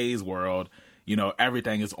 like in today's world,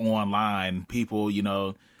 everything is online. People,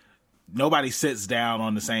 nobody sits down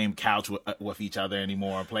on the same couch with each other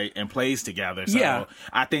anymore and plays together. So yeah.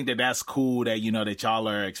 I think that that's cool that, that y'all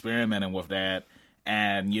are experimenting with that.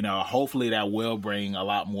 And, hopefully that will bring a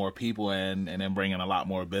lot more people in and then bring in a lot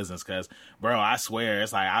more business. Because, bro, I swear,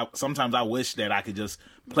 it's like sometimes I wish that I could just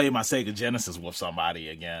play my Sega Genesis with somebody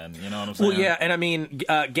again. You know what I'm saying? Well, yeah, and I mean,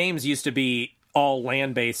 games used to be all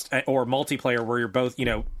LAN-based or multiplayer where you're both,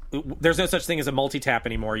 there's no such thing as a multi-tap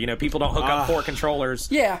anymore. People don't hook up 4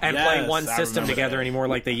 controllers and play one system together anymore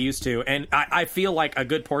like they used to. And I feel like a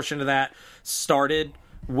good portion of that started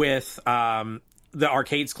with the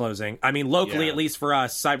arcades closing. I mean, locally, at least for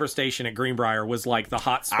us, Cyberstation at Greenbrier was like the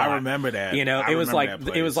hot spot. I remember that. It was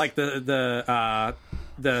like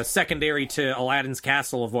the secondary to Aladdin's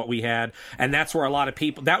Castle of what we had, and that's where a lot of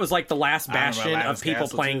people. That was like the last bastion of people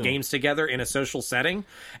playing games together in a social setting,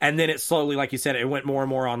 and then it slowly, like you said, it went more and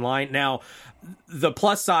more online. Now, the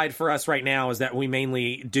plus side for us right now is that we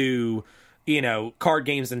mainly do card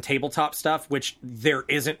games and tabletop stuff, which there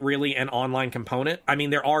isn't really an online component. I mean,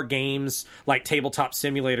 there are games like Tabletop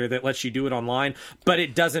Simulator that lets you do it online, but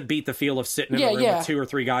it doesn't beat the feel of sitting in a room with 2 or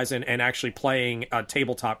 3 guys and actually playing a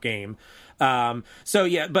tabletop game. But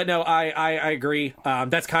no, I agree.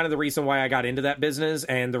 That's kind of the reason why I got into that business,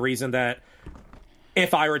 and the reason that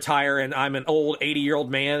if I retire and I'm an old 80-year-old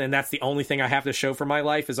man and that's the only thing I have to show for my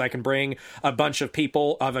life is I can bring a bunch of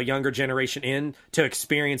people of a younger generation in to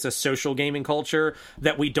experience a social gaming culture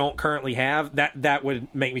that we don't currently have, that would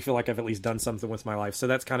make me feel like I've at least done something with my life. So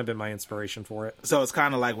that's kind of been my inspiration for it. So it's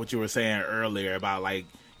kind of like what you were saying earlier about like,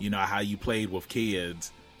 how you played with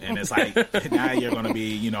kids. And it's like, now you're going to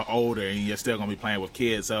be, older and you're still going to be playing with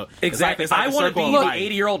kids. So exactly. It's like I want to be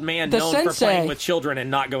the 80-year-old man known for playing with children and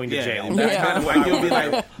not going to jail. That's kind of like, you'll be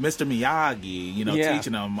like Mr. Miyagi,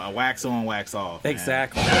 teaching them wax on, wax off. Man.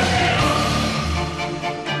 Exactly.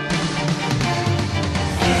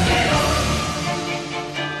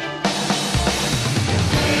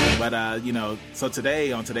 But, so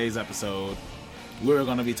today, on today's episode, we're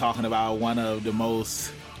going to be talking about one of the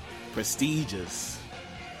most prestigious,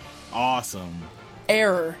 awesome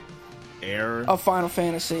error of Final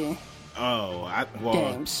Fantasy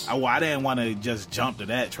games. I didn't want to just jump to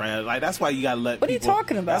that, Trav. Like, that's why you gotta let what are you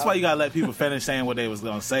talking about? That's why you gotta let people finish saying what they was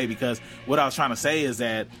gonna say, because what I was trying to say is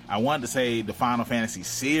that I wanted to say the Final Fantasy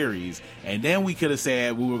series, and then we could have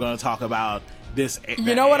said we were gonna talk about this.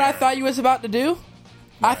 You know what I thought you was about to do?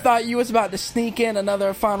 I thought you was about to sneak in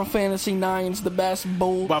another Final Fantasy IX's the best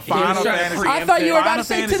bull. But Final Fantasy, I thought you were about to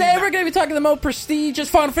say today we're going to be talking the most prestigious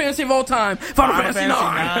Final Fantasy of all time, Final Fantasy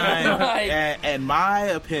IX. In my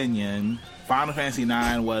opinion, Final Fantasy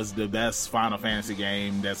IX was the best Final Fantasy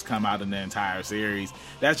game that's come out in the entire series.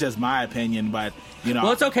 That's just my opinion, but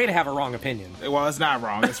well, it's okay to have a wrong opinion. Well, it's not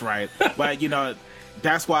wrong. It's right, but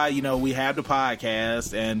that's why we have the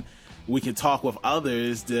podcast and we can talk with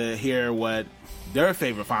others to hear what their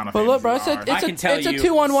favorite Final Fantasy. But look, bro, it's a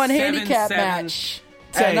 2-on-1 handicap match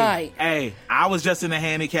tonight. Hey, I was just in a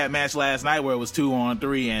handicap match last night where it was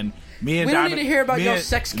 2-on-3, and me and we Diamond, don't need to hear about your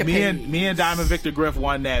sexcapade. Me and Diamond Victor Griff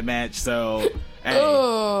won that match. So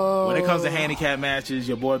when it comes to handicap matches,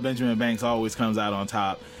 your boy Benjamin Banks always comes out on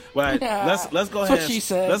top. But let's go ahead.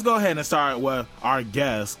 Let's go ahead and start with our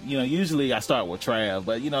guest. Usually I start with Trav,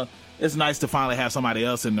 but it's nice to finally have somebody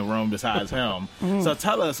else in the room besides him. So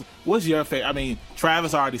tell us, what's your favorite? I mean,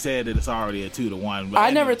 Travis already said that it's already a 2-1. I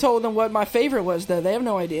never told them what my favorite was, though. They have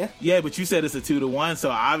no idea. Yeah, but you said it's a 2-1, so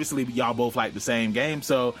obviously y'all both like the same game.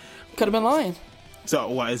 So could have been lying. So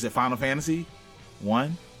what is it? Final Fantasy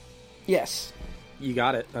 1? Yes. You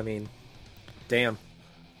got it. I mean, damn.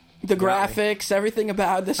 The graphics, everything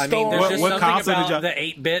about the story. I mean, there's just something about the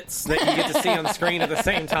 8 bits that you get to see on the screen at the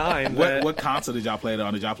same time. What console did y'all play it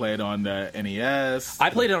on? Did y'all play it on the NES?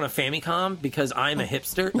 I played it on a Famicom because I'm a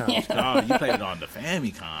hipster. No, Oh, you played it on the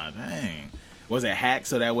Famicom. Dang. Was it hacked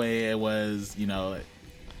so that way it was,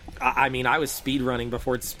 I mean, I was speedrunning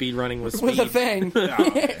before speedrunning was speed. Was a thing.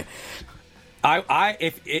 If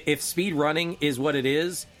speedrunning is what it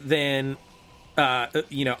is, then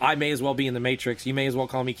I may as well be in the Matrix. You may as well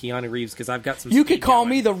call me Keanu Reeves because I've got some. You could call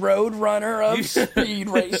me the Road Runner of speed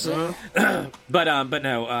racing. But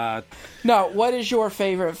no. No, what is your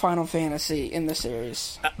favorite Final Fantasy in the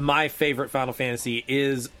series? My favorite Final Fantasy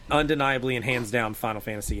is undeniably and hands down Final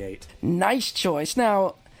Fantasy VIII. Nice choice.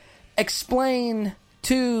 Now, explain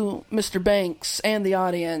to Mr. Banks and the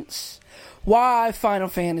audience why Final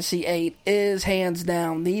Fantasy VIII is hands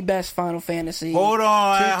down the best Final Fantasy. Hold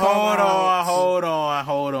on.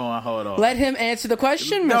 Let him answer the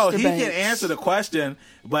question, Mr. No, Banks. he can answer the question,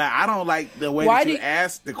 but I don't like the way that you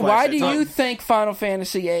ask the question. Why do you think Final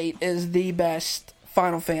Fantasy VIII is the best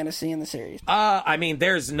Final Fantasy in the series? I mean,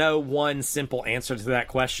 there's no one simple answer to that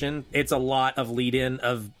question. It's a lot of lead-in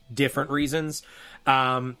of different reasons.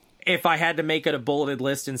 if I had to make it a bulleted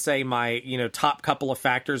list and say my, top couple of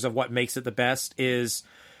factors of what makes it the best is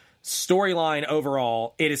storyline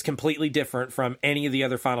overall, it is completely different from any of the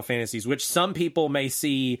other Final Fantasies, which some people may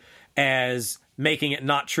see as making it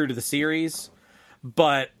not true to the series.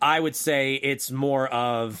 But I would say it's more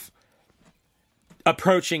of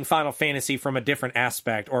approaching Final Fantasy from a different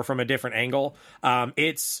aspect or from a different angle.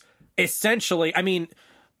 It's essentially,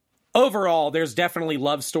 overall, there's definitely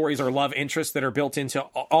love stories or love interests that are built into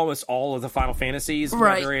almost all of the Final Fantasies,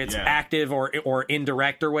 whether it's active or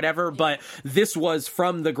indirect or whatever. But this was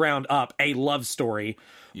from the ground up a love story.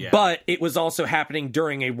 Yeah. But it was also happening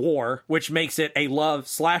during a war, which makes it a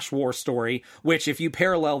love/war story, which if you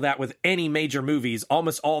parallel that with any major movies,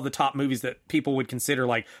 almost all the top movies that people would consider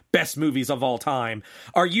like best movies of all time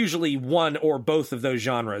are usually one or both of those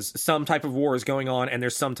genres. Some type of war is going on and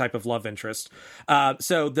there's some type of love interest.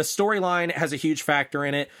 So the storyline has a huge factor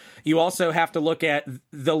in it. You also have to look at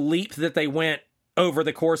the leap that they went over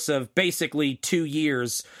the course of basically 2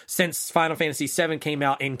 years since Final Fantasy VII came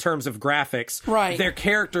out in terms of graphics. Right. Their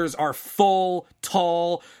characters are full,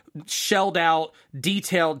 tall, shelled out,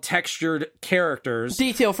 detailed, textured characters.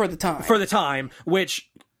 Detail for the time. For the time,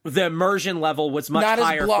 which the immersion level was much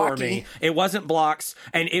higher for me. It wasn't blocks,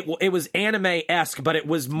 and it was anime-esque, but it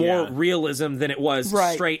was more realism than it was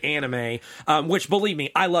straight anime, which, believe me,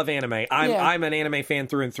 I love anime. I'm an anime fan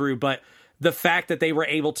through and through, but the fact that they were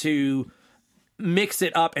able to mix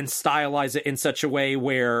it up and stylize it in such a way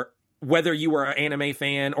where whether you were an anime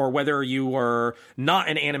fan or whether you were not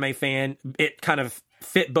an anime fan, it kind of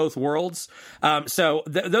fit both worlds. So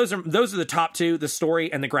those are the top two, the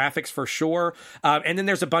story and the graphics for sure. And then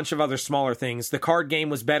there's a bunch of other smaller things. The card game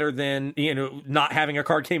was better than, not having a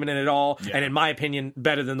card game in it at all. Yeah. And in my opinion,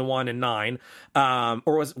 better than the one in 9. Or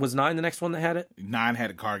was 9 the next one that had it? 9 had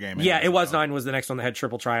a card game in it. Yeah, it was 9 was the next one that had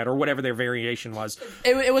Triple Triad or whatever their variation was.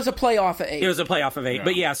 It was a playoff of 8. It was a playoff of 8. Yeah.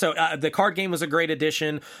 But yeah, so the card game was a great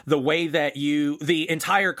addition. The way that the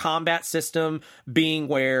entire combat system being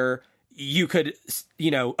where you could,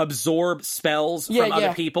 absorb spells from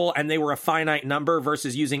other people, and they were a finite number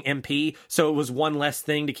versus using MP, so it was one less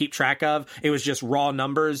thing to keep track of. It was just raw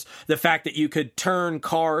numbers. The fact that you could turn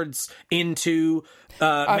cards into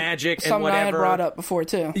magic and whatever. Something I had brought up before,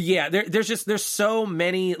 too. Yeah, there's so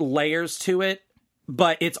many layers to it,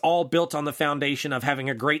 but it's all built on the foundation of having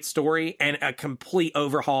a great story and a complete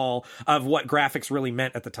overhaul of what graphics really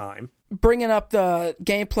meant at the time. Bringing up the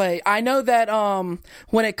gameplay, I know that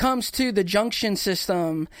when it comes to the junction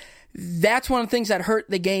system, that's one of the things that hurt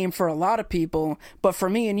the game for a lot of people. But for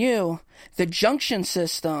me and you, the junction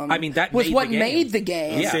system that was what made the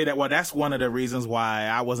game. Yeah. Say that. Well, that's one of the reasons why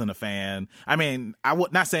I wasn't a fan.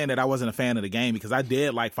 Not saying that I wasn't a fan of the game, because I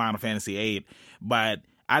did like Final Fantasy VIII, but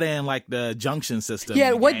I didn't like the junction system.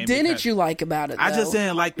 Yeah, what didn't you like about it, though? I just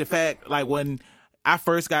didn't like the fact, like, when I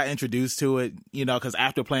first got introduced to it, because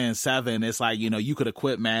after playing 7, it's like, you could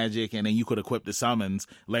equip magic and then you could equip the summons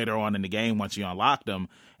later on in the game once you unlocked them.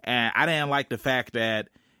 And I didn't like the fact that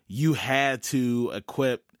you had to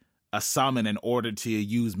equip a summon in order to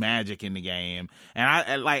use magic in the game. And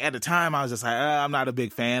at the time, I was just like, I'm not a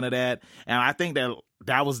big fan of that. And I think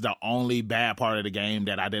that was the only bad part of the game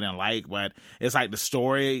that I didn't like. But it's like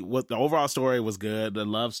the overall story was good. The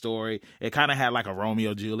love story, it kind of had like a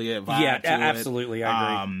Romeo Juliet vibe. Yeah, to absolutely. It.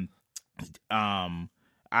 I agree.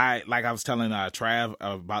 I was telling Trav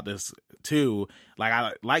about this too. Like,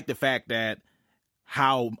 I like the fact that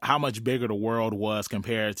how much bigger the world was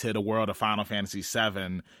compared to the world of Final Fantasy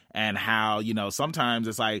VII, and how, sometimes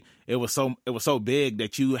it's like it was so big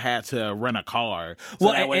that you had to rent a car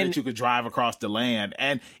that you could drive across the land.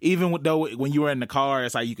 And even when you were in the car,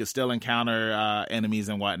 it's like you could still encounter enemies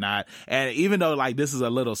and whatnot. And even though like this is a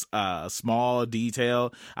little small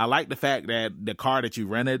detail, I like the fact that the car that you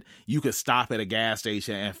rented, you could stop at a gas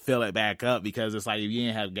station and fill it back up, because it's like if you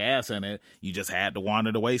didn't have gas in it, you just had to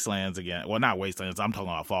wander the wastelands again. Well, not wastelands. I'm talking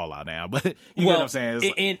about Fallout now, but you know what I'm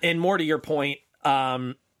saying. And more to your point,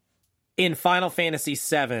 in Final Fantasy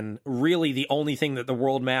VII, really the only thing that the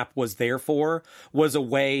world map was there for was a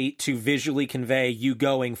way to visually convey you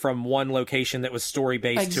going from one location that was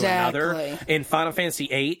story-based to another. In Final Fantasy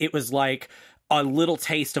VIII, it was like a little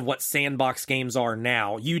taste of what sandbox games are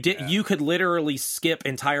now. You could literally skip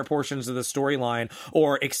entire portions of the storyline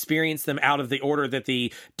or experience them out of the order that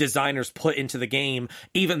the designers put into the game,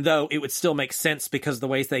 even though it would still make sense because of the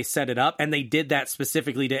ways they set it up. And they did that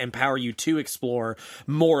specifically to empower you to explore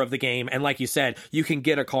more of the game. And like you said, you can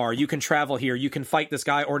get a car, you can travel here, you can fight this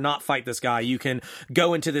guy or not fight this guy. You can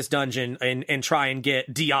go into this dungeon and try and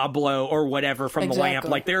get Diablo or whatever from the lamp.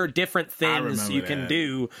 Like, there are different things you can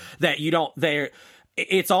do that you don't there.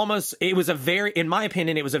 it was a very, in my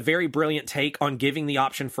opinion, it was a very brilliant take on giving the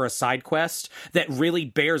option for a side quest that really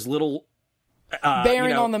bears little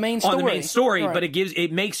bearing on the main story, right. But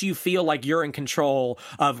it makes you feel like you're in control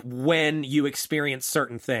of when you experience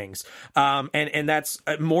certain things. And that's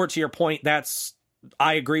more to your point.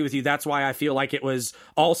 I agree with you. That's why I feel like it was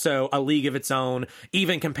also a league of its own,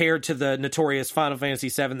 even compared to the notorious Final Fantasy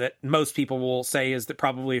VII that most people will say is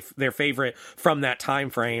probably their favorite from that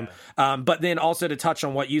time frame. But then also to touch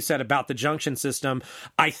on what you said about the junction system,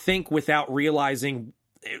 I think without realizing,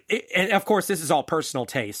 and of course this is all personal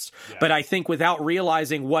taste, but I think without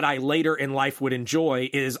realizing what I later in life would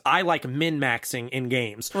enjoy is I like min-maxing in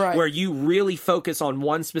games, where you really focus on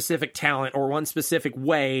one specific talent or one specific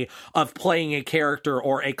way of playing a character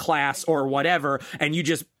or a class or whatever, and you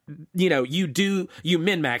just you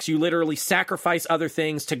min-max. You literally sacrifice other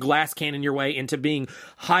things to glass cannon your way into being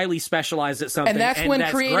highly specialized at something, and that's when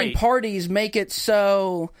creating parties make it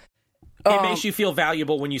so... It makes you feel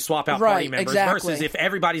valuable when you swap out party members versus if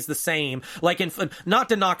everybody's the same. Like not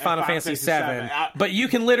to knock Final Fantasy VII, but you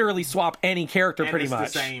can literally swap any character pretty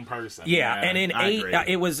much. The same person. Yeah, and in 8,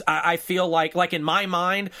 it was. I feel like in my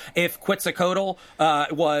mind, if Quetzalcoatl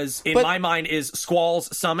my mind is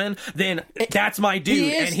Squall's summon, then that's my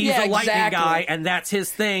dude, and he's a lightning guy, and that's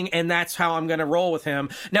his thing, and that's how I'm going to roll with him.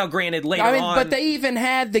 Now, granted, later on, but they even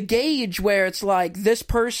had the gauge where it's like this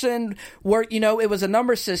person it was a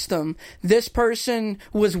number system. This person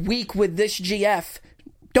was weak with this GF.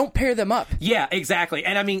 Don't pair them up. Yeah, exactly.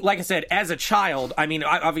 And I mean, like I said, as a child, I mean,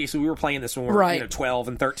 obviously we were playing this when we were 12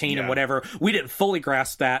 and 13 and whatever. We didn't fully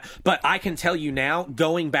grasp that. But I can tell you now,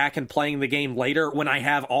 going back and playing the game later, when I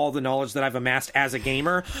have all the knowledge that I've amassed as a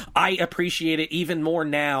gamer, I appreciate it even more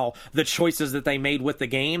now, the choices that they made with the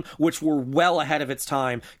game, which were well ahead of its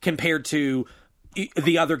time compared to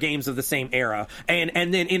the other games of the same era.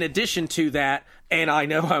 And then in addition to that, and I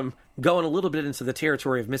know I'm going a little bit into the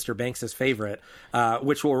territory of Mr. Banks' favorite,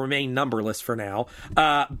 which will remain numberless for now.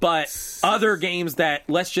 But other games that,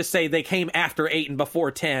 let's just say they came after 8 and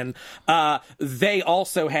before 10, they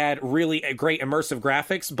also had really great immersive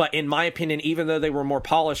graphics. But in my opinion, even though they were more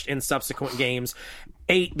polished in subsequent games,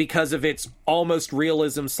 8, because of its almost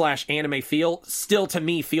realism / anime feel, still to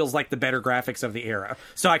me feels like the better graphics of the era.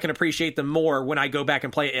 So I can appreciate them more when I go back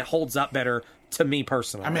and play it. It holds up better to me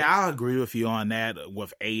personally. I mean, I'll agree with you on that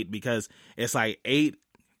with 8, because it's like 8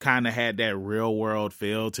 kind of had that real world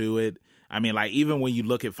feel to it. I mean, like, even when you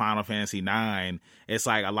look at Final Fantasy 9, it's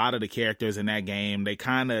like a lot of the characters in that game, they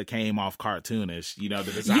kind of came off cartoonish,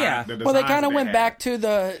 the design. Yeah, well, they kind of went back to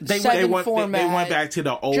the 7 format. They went back to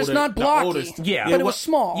the older, just not blocky, but it was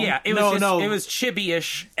small. Yeah, it was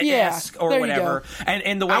chibi-ish-esque or whatever.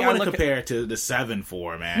 And the way I want to compare it to the 7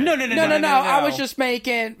 format. No. I was just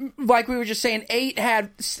making, like we were just saying, 8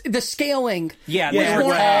 had the scaling was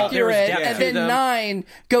more accurate, and then 9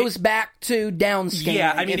 goes back to downscaling.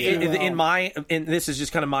 Yeah, I mean, and this is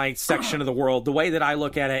just kind of my section of the world, the way that I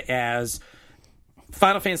look at it as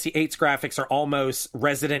Final Fantasy VIII's graphics are almost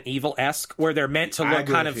Resident Evil-esque, where they're meant to look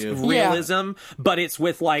kind of realism, but it's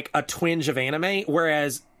with like a twinge of anime,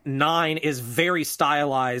 whereas 9 is very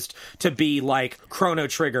stylized to be like Chrono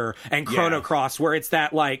Trigger and Chrono Cross, where it's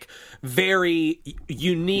that like very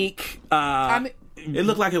unique it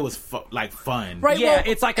looked like it was fun. Right, yeah, well,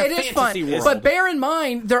 it's like a fantasy world. But bear in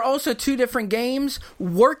mind, they're also 2 different games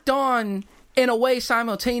worked on in a way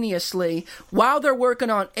simultaneously. While they're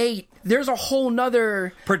working on 8, there's a whole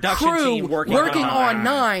nother production crew team working on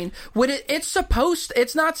 9.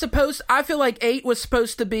 It's not supposed, I feel like 8 was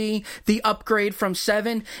supposed to be the upgrade from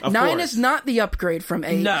 7. 9 is not the upgrade from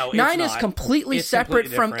 8. No, 9 is completely separate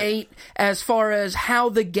from 8 as far as how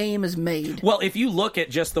the game is made. Well, if you look at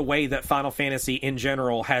just the way that Final Fantasy in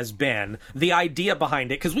general has been, the idea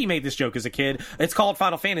behind it, because we made this joke as a kid, it's called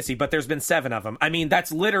Final Fantasy, but there's been 7 of them. I mean,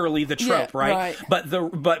 that's literally the trope, right?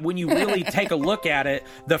 But when you really take a look at it,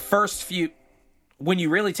 the first few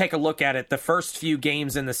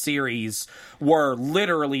games in the series were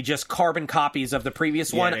literally just carbon copies of the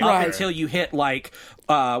previous one up until you hit like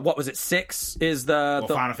what was it, 6 is the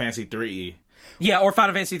Final Fantasy 3. Yeah, or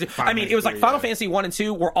Final Fantasy 3. I mean, it was like Final Fantasy 1 and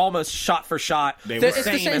 2 were almost shot for shot the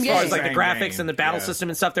same as far as like the graphics and the battle system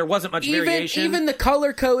and stuff. There wasn't much variation. Even the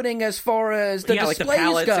color coding as far as the displays like the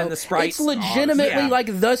palettes go, and the sprites. It's legitimately like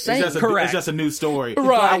the same. Correct. It's just a new story.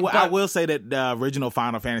 Right. I will say that the original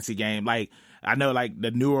Final Fantasy game, like, I know, like,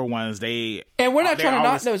 the newer ones, and we're not trying to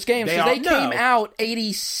knock those games, because they came out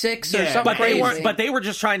 86 or something crazy. But they were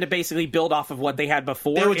just trying to basically build off of what they had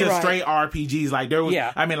before. They were just straight RPGs. Like, there was,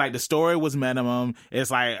 I mean, like, the story was minimum.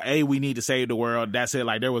 It's like, hey, we need to save the world. That's it.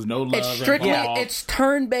 Like, there was no love. It's strictly, it's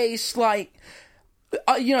turn-based, like,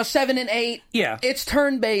 7 and 8. Yeah. It's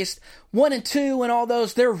turn-based. 1 and 2 and all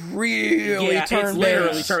those, they're really turn-based. It's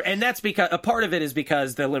literally and that's because a part of it is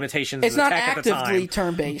because the limitations of the tech at the time. It's not actively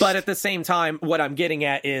turn-based. But at the same time, what I'm getting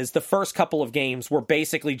at is the first couple of games were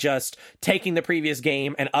basically just taking the previous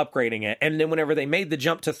game and upgrading it. And then whenever they made the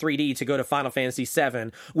jump to 3D to go to Final Fantasy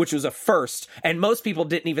VII, which was a first, and most people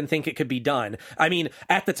didn't even think it could be done. I mean,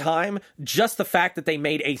 at the time, just the fact that they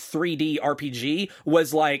made a 3D RPG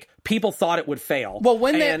was like, people thought it would fail. Well,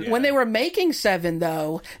 when they were making 7,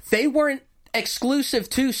 though, they weren't exclusive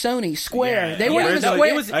to Sony Square. Yeah. They weren't even Square.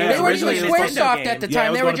 They weren't even SquareSoft at the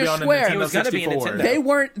time. They were just Square. It was going to be a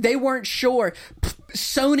Nintendo. They weren't sure.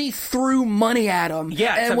 Sony threw money at them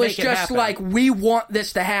and was just like, we want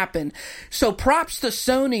this to happen. So props to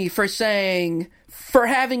Sony for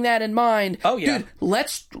having that in mind. Oh yeah, dude,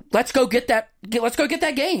 let's go get that. Let's go get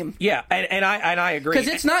that game. Yeah, and I agree, because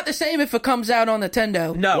it's not the same if it comes out on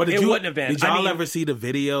Nintendo. No, it wouldn't have been. Did y'all ever see the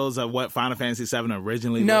videos of what Final Fantasy VII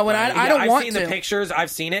originally? No, and I don't want to. I've seen the pictures.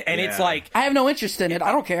 I've seen it, and it's like I have no interest in it.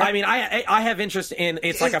 I don't care. I mean, I have interest in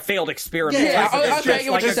it's like a failed experiment. Yeah,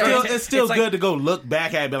 it's still good to go look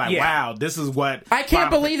back at it and be like, wow, this is what I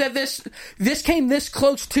can't believe that this came this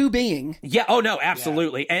close to being. Yeah. Oh no,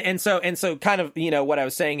 absolutely. Yeah. And so kind of what I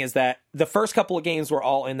was saying is that the first couple of games were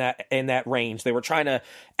all in that range. They were trying to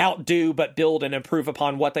outdo but build and improve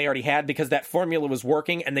upon what they already had because that formula was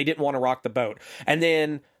working and they didn't want to rock the boat. And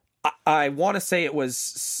then I want to say it was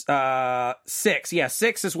 6. Yeah,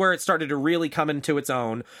 6 is where it started to really come into its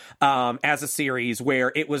own as a series,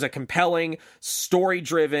 where it was a compelling,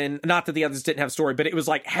 story-driven. Not that the others didn't have story, but it was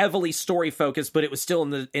like heavily story-focused. But it was still in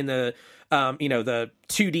the the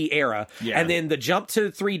 2D era. Yeah. And then the jump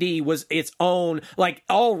to 3D was its own, like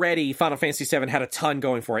already Final Fantasy VII had a ton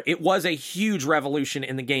going for it. It was a huge revolution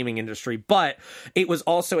in the gaming industry, but it was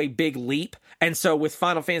also a big leap. And so with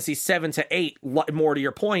Final Fantasy 7 to 8, more to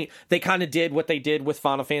your point, they kind of did what they did with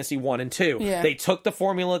Final Fantasy 1 and 2. Yeah. They took the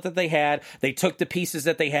formula that they had, they took the pieces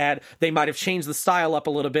that they had, they might have changed the style up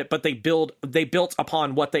a little bit, but they built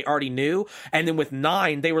upon what they already knew. And then with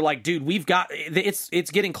 9, they were like, dude, we've got,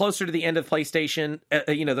 it's getting closer to the end of PlayStation,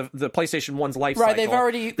 the PlayStation 1's life cycle.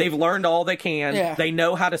 Right, they've learned all they can. Yeah. They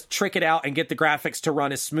know how to trick it out and get the graphics to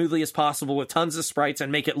run as smoothly as possible with tons of sprites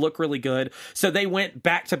and make it look really good. So they went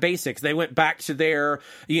back to basics. They went back to their,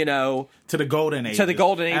 to the golden ages. To the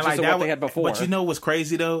golden ages of what they had before. But what's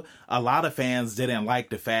crazy though? A lot of fans didn't like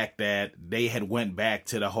the fact that they had went back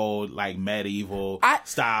to the whole like medieval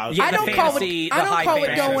styles. I don't call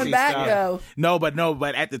it going back though. No, but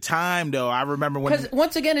at the time though, I remember when, because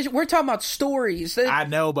once again, we're talking about stories. I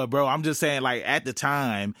know, but bro, I'm just saying, like at the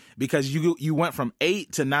time, because you went from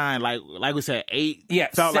 8 to 9, like we said, 8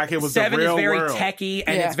 felt like it was 7 the real is very world. techy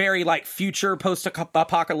and it's very like future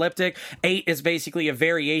post-apocalyptic. 8 is basically a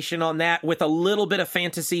variation on that with a little bit of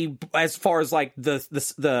fantasy as far as like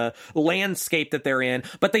the landscape that they're in,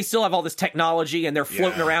 but they still have all this technology and they're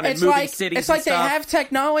floating around and moving cities. It's like they have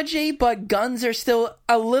technology, but guns are still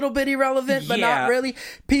a little bit irrelevant, but not really.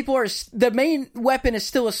 The main weapon is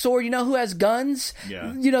still a sword. You know who has guns?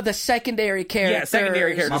 Yeah. The secondary characters. Yeah,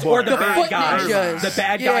 secondary characters. Or the bad guys. Ninjas. The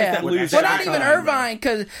bad guys that lose. Well, not even Irvine,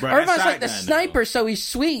 because Irvine's like the sniper, so he's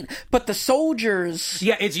sweet. But the soldiers.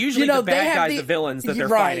 Yeah, it's usually the bad guys, the villains that they're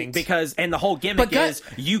fighting. And the whole gimmick is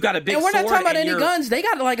you got a big sword. And we're not talking about any guns. They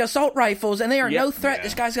got like assault rifles, and they are no threat. Yeah.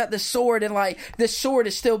 This guy's got this sword, and like this sword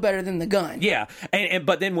is still better than the gun. Yeah,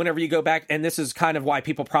 but then whenever you go back, and this is kind of why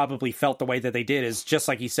people probably felt the way that they did, is just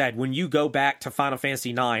like he said, when you go back to Final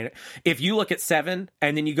Fantasy 9, if you look at 7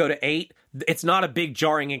 and then you go to 8, it's not a big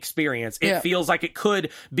jarring experience. It feels like it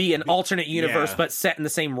could be an alternate universe, but set in the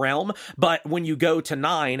same realm. But when you go to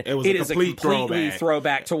 9, it is a completely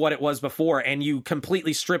throwback to what it was before, and you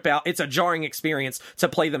completely strip out. It's a jarring experience to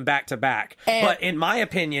play them back to back. But in my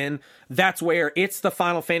opinion, that's where it's the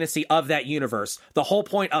Final Fantasy of that universe. The whole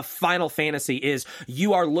point of Final Fantasy is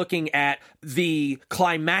you are looking at the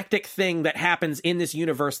climactic thing that happens in this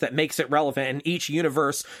universe that makes it relevant. And each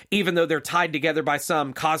universe, even though they're tied together by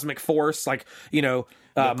some cosmic force, like,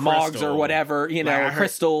 Mogs or whatever,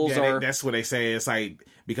 crystals that's what they say. It's like,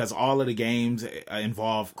 because all of the games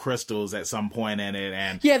involve crystals at some point in it,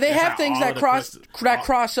 and they have things that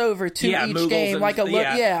cross over to each game, like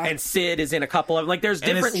and Sid is in a couple of, like, there's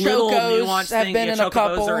different little nuanced things.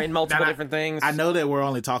 Chocobos are in multiple different things. I know that we're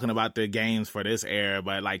only talking about the games for this era,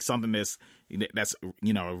 but like something that's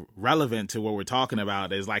relevant to what we're talking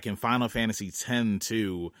about is like in Final Fantasy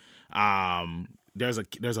X-2, there's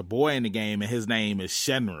a boy in the game and his name is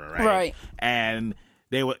Shenra, right? And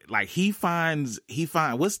they were like, he finds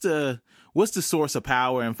what's the source of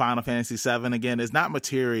power in Final Fantasy VII again? It's not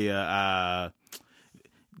materia.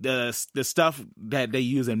 the stuff that they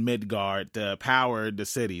use in Midgard to power the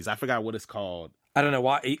cities. I forgot what it's called. I don't know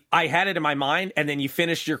why. I had it in my mind, and then you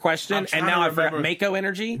finished your question, and now I forgot. Mako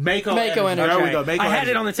Energy? Mako Energy. There we go. I had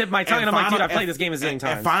it on the tip of my tongue, and I'm like, dude, I played this game a zillion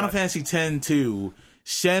times. In Final Fantasy X-2,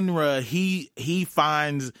 Shenra, he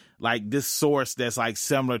finds like this source that's like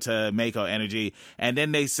similar to Mako Energy, and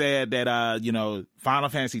then they said that Final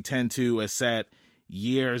Fantasy X-2 is set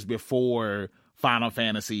years before Final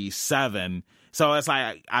Fantasy VII. So it's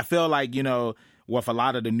like, I feel like, with a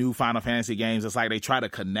lot of the new Final Fantasy games, it's like they try to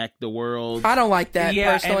connect the world. I don't like that,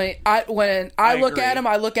 personally. When I look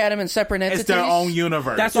at them in separate entities. It's their own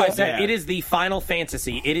universe. That's what I said. Yeah. It is the Final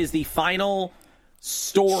Fantasy. It is the final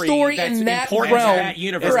story that's in that important realm. to that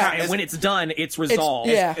universe. And when it's done, it's resolved.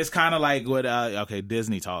 It's kind of like what,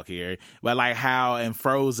 Disney talk here, but like how in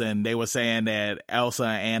Frozen, they were saying that Elsa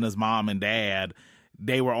and Anna's mom and dad,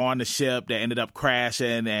 they were on the ship that ended up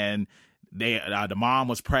crashing, and the mom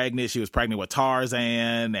was pregnant. She was pregnant with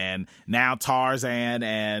Tarzan, and now Tarzan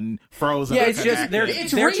and Frozen. Yeah, it's just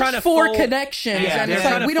they're trying to fold connections, and it's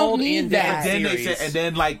like we don't need that. And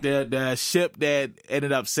then like the ship that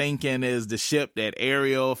ended up sinking is the ship that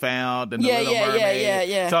Ariel found in the Little Mermaid.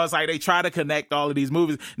 Yeah. So it's like they try to connect all of these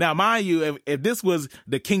movies. Now, mind you, if this was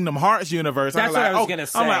the Kingdom Hearts universe, that's what I was gonna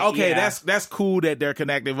say. I'm like, okay, that's cool that they're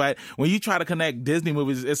connected, but when you try to connect Disney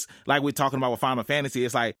movies, it's like we're talking about with Final Fantasy.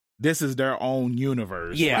 It's like, this is their own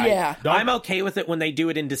universe. Yeah. I'm okay with it when they do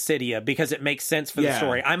it in Dissidia because it makes sense for the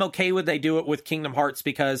story. I'm okay with they do it with Kingdom Hearts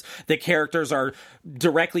because the characters are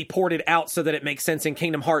directly ported out so that it makes sense in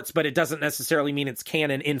Kingdom Hearts, but it doesn't necessarily mean it's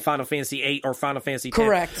canon in Final Fantasy VIII or Final Fantasy X.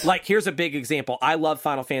 Correct. Like, here's a big example. I love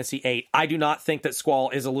Final Fantasy VIII. I do not think that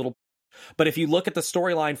Squall is a little... But if you look at the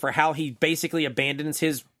storyline for how he basically abandons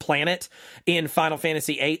his planet in Final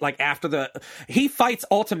Fantasy VIII, like after he fights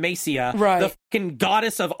Ultimacia, the fucking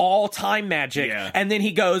goddess of all time magic, and then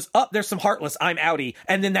he goes, there's some Heartless, I'm outie,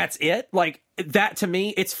 and then that's it. Like, that to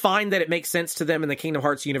me, it's fine that it makes sense to them in the Kingdom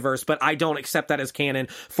Hearts universe, but I don't accept that as canon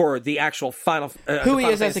for the actual Final who he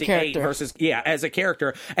is as a character versus as a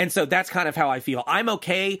character. And so that's kind of how I feel. I'm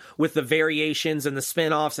okay with the variations and the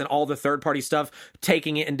spin-offs and all the third-party stuff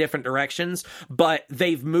taking it in different directions, but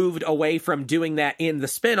they've moved away from doing that in the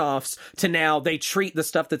spin-offs to now they treat the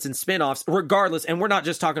stuff that's in spin-offs regardless. And we're not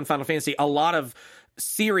just talking Final Fantasy. A lot of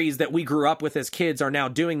series that we grew up with as kids are now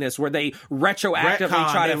doing this where they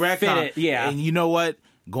retroactively try to fit it. Yeah. And you know what?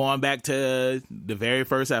 Going back to the very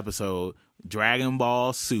first episode, Dragon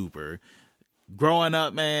Ball Super. Growing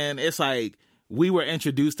up, man, it's like we were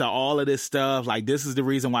introduced to all of this stuff. Like, this is the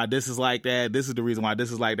reason why this is like that. This is the reason why this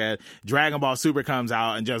is like that. Dragon Ball Super comes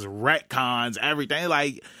out and just retcons everything.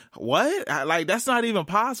 Like, what? Like, that's not even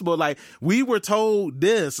possible. Like, we were told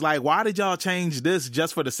this. Like, why did y'all change this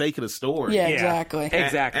just for the sake of the story? Yeah, exactly.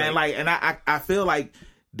 Exactly. And I feel like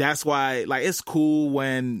that's why, like, it's cool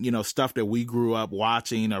when, stuff that we grew up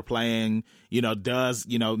watching or playing, does,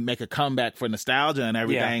 make a comeback for nostalgia and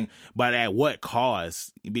everything, but at what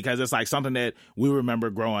cost? Because it's like something that we remember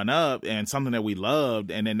growing up and something that we loved,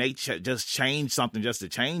 and then they just change something just to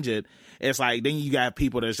change it. It's like, then you got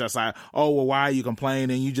people that's just like, oh, well, why are you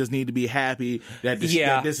complaining? You just need to be happy that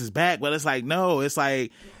this is back. But it's like, no, it's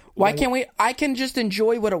like, why can't we? I can just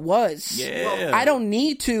enjoy what it was. Yeah. I don't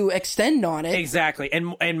need to extend on it. Exactly.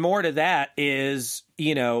 And more to that is,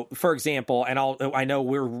 for example, and I know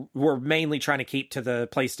we're mainly trying to keep to the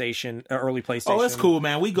PlayStation, early PlayStation. Oh, it's cool,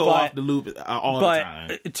 man. We go off the loop all the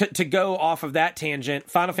time. But to go off of that tangent,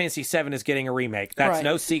 Final Fantasy VII is getting a remake. That's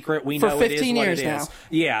no secret. We know it is what it is. For 15 years now.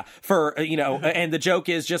 Yeah. For, and the joke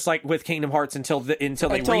is just like with Kingdom Hearts until they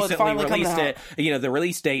recently released it, the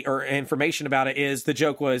release date or information about it is the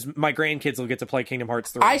joke was my grandkids will get to play Kingdom Hearts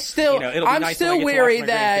 3. I'm still weary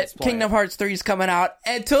that Kingdom Hearts 3 is coming out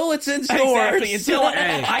until it's in stores. Exactly. Until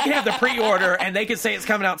I can have the pre-order and they can say it's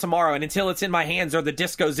coming out tomorrow, and until it's in my hands or the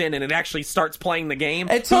disc goes in and it actually starts playing the game,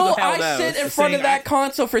 until I sit in front of that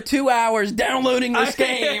console for 2 hours downloading this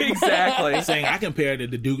game. Exactly. Saying I compared it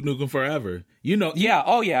to Duke Nukem Forever. Yeah.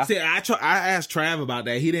 Oh yeah. See, I asked Trav about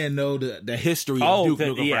that. He didn't know the history of Duke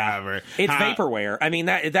Nukem Forever. It's vaporware. I mean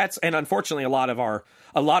that's and unfortunately a lot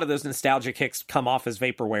of those nostalgia kicks come off as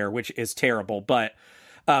vaporware, which is terrible. But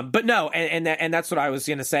no, and that's what I was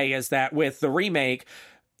going to say is that with the remake,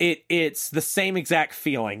 it's the same exact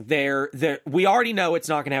feeling. We already know it's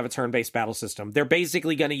not going to have a turn-based battle system. They're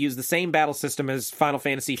basically going to use the same battle system as Final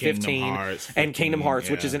Fantasy 15 and Kingdom Hearts,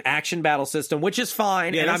 which is an action battle system, which is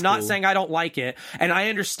fine. And I'm not saying I don't like it. And I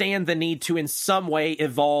understand the need to in some way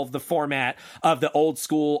evolve the format of the old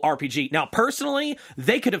school RPG. Now, personally,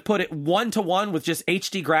 they could have put it 1-to-1 with just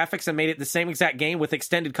HD graphics and made it the same exact game with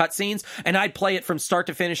extended cutscenes, and I'd play it from start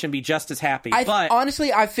to finish and be just as happy. But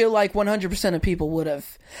honestly, I feel like 100% of people would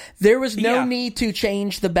have. There was no need to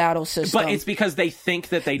change the battle system. But it's because they think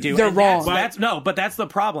that they do. They're wrong. But that's the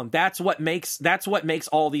problem. That's what makes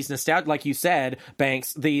all these nostalgia, like you said,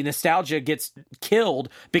 Banks, the nostalgia gets killed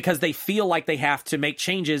because they feel like they have to make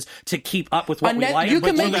changes to keep up with what we like. You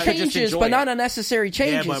can make changes, but not unnecessary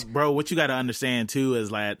changes. Yeah, but bro, what you got to understand too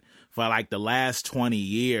is that for like the last 20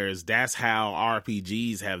 years, that's how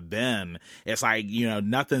RPGs have been. It's like,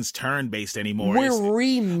 nothing's turn-based anymore. We're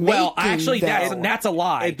remaking. Well, actually, that's a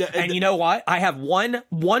lie. And you know what? I have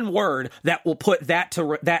one word that will put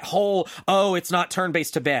that whole, it's not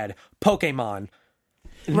turn-based to bed. Pokemon.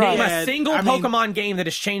 Right. Name a single Pokemon game that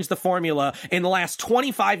has changed the formula in the last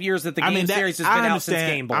 25 years that the game series has been out since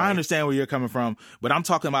Game Boy. I understand where you're coming from, but I'm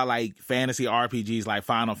talking about like fantasy RPGs like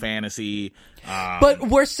Final Fantasy. But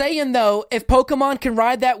we're saying, though, if Pokemon can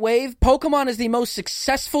ride that wave, Pokemon is the most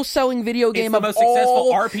successful selling video game of all time. It's the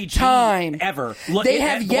most successful RPG ever. They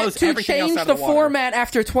have yet to change the format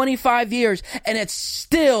after 25 years, and it's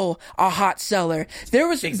still a hot seller.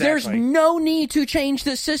 There's no need to change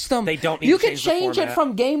the system. They don't need to change it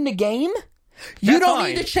from game to game. You don't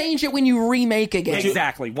need to change it when you remake a game.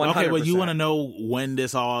 Exactly, 100%. Okay, but you want to know when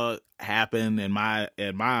this all happened? In my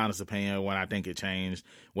honest opinion, when I think it changed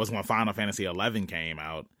was when Final Fantasy 11 came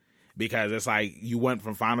out. Because it's like you went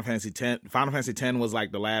from Final Fantasy 10. Final Fantasy 10 was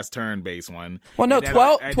like the last turn-based one. Well, no,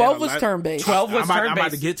 12 was turn-based. 12 was turn-based. I'm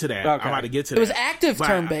about to get to that. Okay. I'm about to get to that. It was active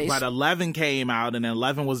turn-based. But 11 came out, and then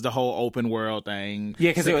 11 was the whole open world thing.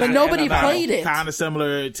 Yeah, because but nobody played it. Kind of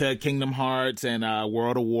similar to Kingdom Hearts and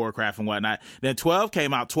World of Warcraft and whatnot. Then 12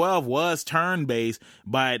 came out. 12 was turn-based,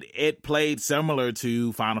 but it played similar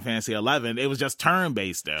to Final Fantasy 11. It was just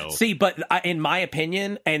turn-based, though. See, but in my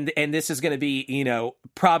opinion, and this is going to be,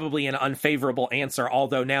 probably an unfavorable answer,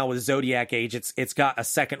 although now with Zodiac Age it's got a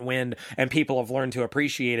second wind and people have learned to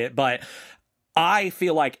appreciate it, but I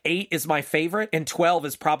feel like 8 is my favorite and 12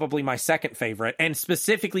 is probably my second favorite, and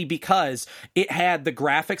specifically because it had the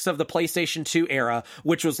graphics of the PlayStation 2 era,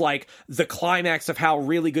 which was like the climax of how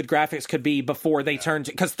really good graphics could be before they turned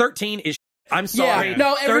to, because 13 is I'm sorry. Yeah,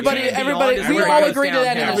 no, everybody, we all agree to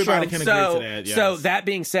that. Everybody can agree to that. Yes. So that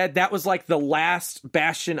being said, that was like the last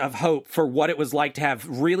bastion of hope for what it was like to have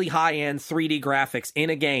really high-end 3D graphics in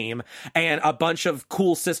a game and a bunch of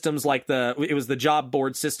cool systems like it was the job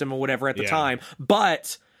board system or whatever at the time,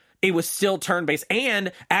 but it was still turn-based,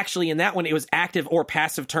 and actually in that one it was active or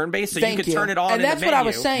passive turn-based, so you could turn it on. And that's what I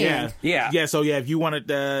was saying. Yeah. So if you wanted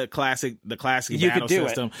the classic battle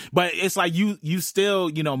system, but it's like you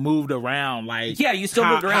still moved around you still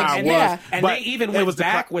moved around, and they even went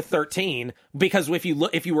back with 13 because if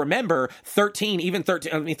you remember 13, even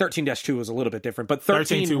 13, I mean 13-2 was a little bit different, but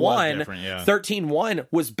 13.1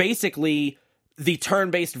 was basically the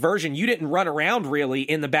turn-based version. You didn't run around really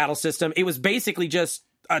in the battle system. It was basically just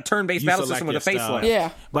a turn-based battle system with a facelift. Yeah.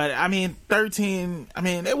 But, 13,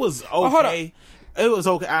 it was okay. It was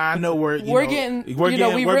okay. I know we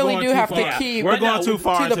really do have to keep. We're going too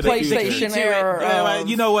far to the PlayStation era.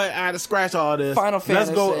 You know what? I had to scratch all this. Final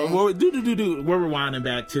Fantasy. Let's go. We're rewinding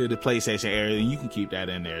back to the PlayStation era, and you can keep that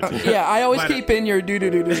in there too. Yeah, I always keep in your For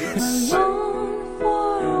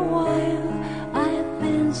a while, I've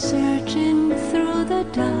been searching through the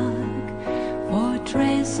dark for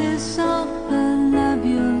traces of the love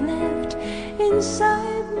you left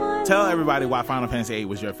inside my. Tell everybody why Final Fantasy VIII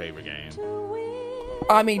was your favorite game.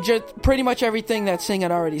 I mean, just pretty much everything that Sing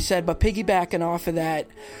had already said, but piggybacking off of that,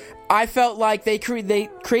 I felt like they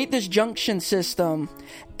create this junction system,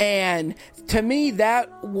 and to me,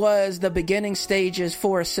 that was the beginning stages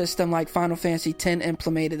for a system like Final Fantasy X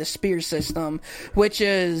implemented, the spear system,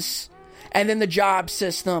 and then the job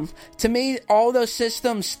system. To me, all those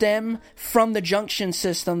systems stem from the junction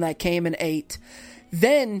system that came in 8.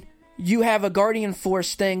 Then you have a Guardian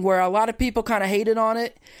Force thing where a lot of people kind of hated on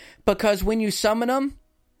it because when you summon them,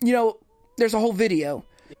 there's a whole video.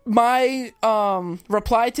 My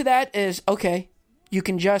reply to that is, okay, you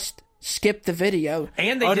can just skip the video.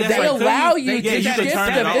 And they allow you to skip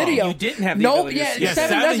the video. You didn't have the ability to skip.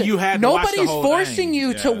 7 doesn't. You had to Nobody's watch the whole forcing thing.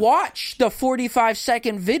 you to watch the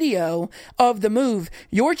 45-second video of the move.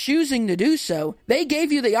 You're choosing to do so. They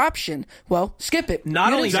gave you the option. Well, skip it.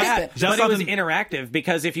 Not only that, just but it was interactive,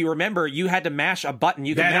 because if you remember, you had to mash a button.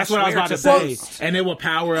 You could mash that's what I was about to say. And it will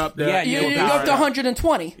power up the... You go up to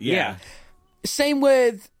 120. Yeah. Same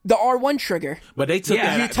with the R1 trigger. But they took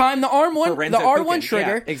If you time the R1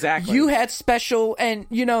 trigger, yeah, exactly. you had special, and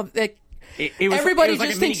everybody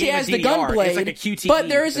just thinks he has the gun blade, like a QTE but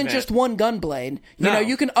there isn't event. just one gun blade.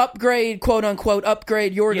 You can upgrade, quote unquote,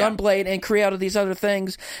 your gun blade and create out of these other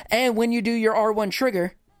things. And when you do your R1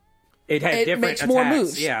 trigger, it makes attacks. more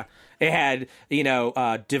moves. Yeah. It had,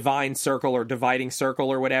 Divine Circle or Dividing Circle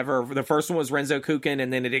or whatever. The first one was Renzo Kuken,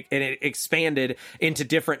 and then it expanded into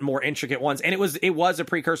different, more intricate ones. And it was a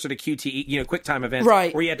precursor to QTE, quick time events,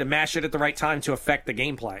 right, where you had to mash it at the right time to affect the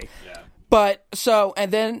gameplay. Yeah. But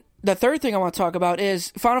and then the third thing I want to talk about is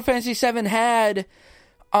Final Fantasy VII had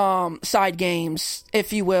side games,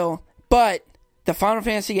 if you will, but the Final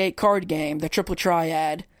Fantasy VIII card game, the Triple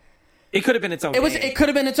Triad. It could have been its own game. It could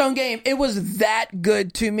have been its own game. It was that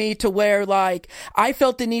good to me to where, I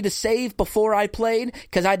felt the need to save before I played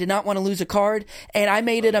because I did not want to lose a card, and I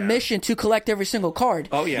made it a mission to collect every single card.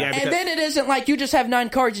 Oh, yeah. And then it isn't like you just have 9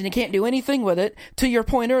 cards and you can't do anything with it. To your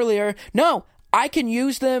point earlier, no, I can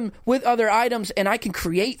use them with other items, and I can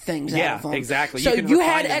create things out of them. Yeah, exactly. So you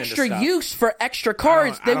had extra use for extra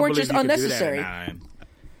cards. They weren't just unnecessary.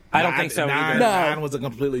 I don't think so either. 9 was a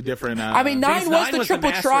completely different... 9 was the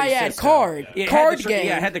Triple Triad card game.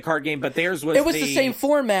 Yeah, it had the card game, but theirs was It was the same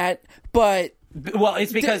format, but... Well,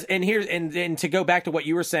 it's because, and to go back to what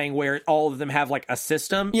you were saying, where all of them have, a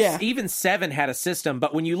system, even 7 had a system,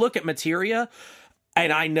 but when you look at Materia...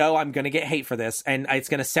 And I know I'm going to get hate for this, and it's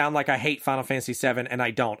going to sound like I hate Final Fantasy VII, and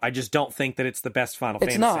I don't. I just don't think that it's the best Final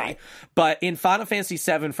Fantasy. Not. But in Final Fantasy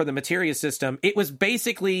VII for the Materia system, it was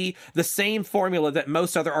basically the same formula that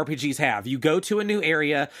most other RPGs have. You go to a new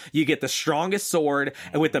area, you get the strongest sword,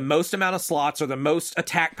 and with the most amount of slots or the most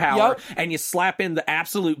attack power, and you slap in the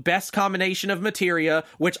absolute best combination of materia,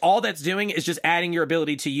 which all that's doing is just adding your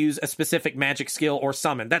ability to use a specific magic skill or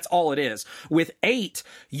summon. That's all it is. With 8,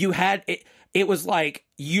 you had... It was like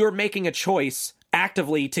you're making a choice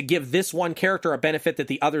actively to give this one character a benefit that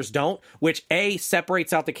the others don't, which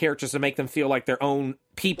separates out the characters to make them feel like their own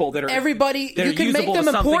people that are everybody. You can make them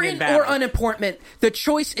important or unimportant. The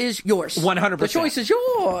choice is yours. 100%. The choice is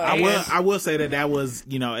yours. I will say that was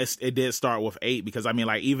it did start with 8 because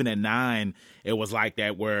even in 9 it was like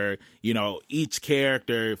that where each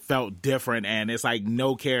character felt different and it's like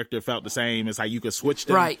no character felt the same. It's like you could switch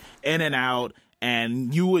them in and out.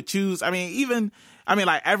 And you would choose,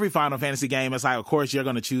 every Final Fantasy game, it's like, of course, you're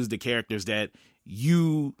going to choose the characters that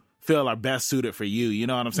you feel are best suited for you. You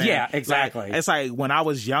know what I'm saying? Yeah, exactly. It's like when I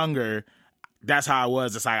was younger, that's how I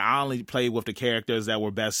was. It's like I only played with the characters that were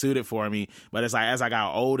best suited for me. But it's like as I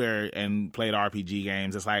got older and played RPG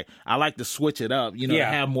games, it's like I like to switch it up, to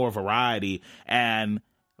have more variety. And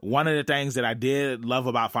one of the things that I did love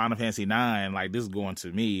about Final Fantasy IX, this is going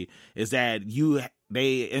to me, is that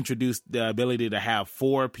they introduced the ability to have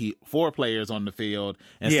 4 players on the field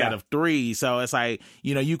instead of 3. So it's like,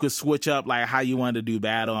 you could switch up how you wanted to do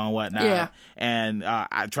battle and whatnot. Yeah. And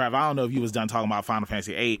Trav, I don't know if you was done talking about Final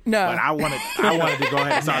Fantasy VIII. No. But I wanted to go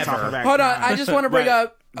ahead and start talking about it. Hold on, I just want to bring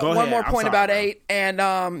up one more point about bro. 8, and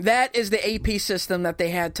that is the AP system that they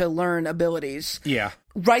had to learn abilities. Yeah.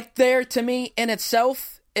 Right there, to me, in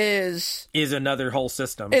itself, is another whole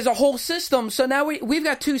system. Is a whole system. So now we've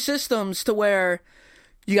got 2 systems to where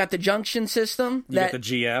you got the junction system. You got the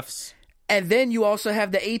GFs. And then you also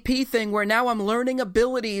have the AP thing where now I'm learning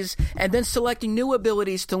abilities and then selecting new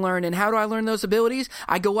abilities to learn. And how do I learn those abilities?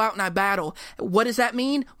 I go out and I battle. What does that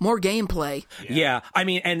mean? More gameplay. Yeah.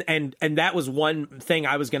 And that was one thing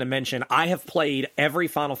I was going to mention. I have played every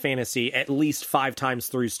Final Fantasy at least 5 times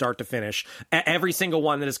through start to finish. Every single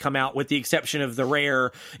one that has come out with the exception of the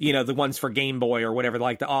rare, the ones for Game Boy or whatever,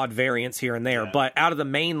 like the odd variants here and there. Yeah. But out of the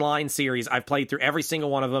mainline series, I've played through every single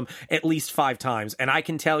one of them at least 5 times. And I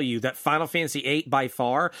can tell you that Final Fantasy VIII by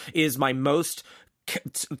far is my most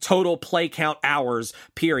total play count hours,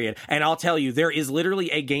 period. And I'll tell you, there is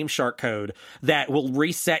literally a Game Shark code that will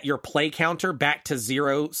reset your play counter back to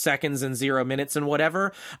 0 seconds and 0 minutes and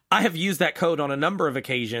whatever. I have used that code on a number of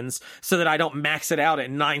occasions so that I don't max it out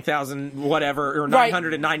at 9,000 whatever or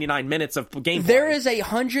 999 minutes of gameplay. There is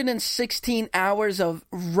 116 hours of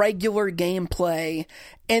regular gameplay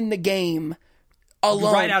in the game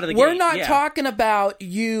alone. Right out of the We're gate, not yeah. talking about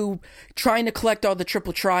you trying to collect all the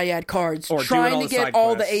triple triad cards, Or doing trying all to the get side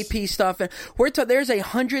all quests. the AP stuff. And there's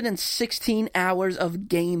 116 hours of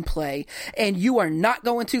gameplay, and you are not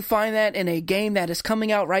going to find that in a game that is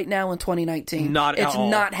coming out right now in 2019. Not at it's all.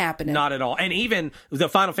 not happening. Not at all. And even the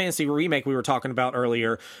Final Fantasy remake we were talking about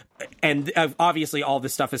earlier, and obviously all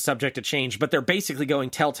this stuff is subject to change, but they're basically going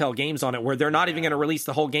Telltale Games on it, where they're not even going to release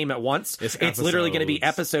the whole game at once. It's literally going to be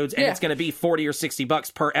episodes, and it's going to be $40 or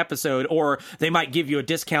 $60 per episode, or they might give you a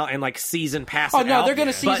discount and like season pass. Oh no, they're going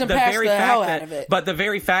to season pass the hell out of it. But the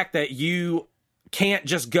very fact that you can't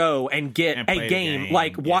just go and get a game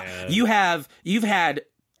like what you've had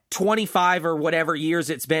 25 or whatever years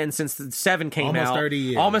it's been since the 7 came out. 30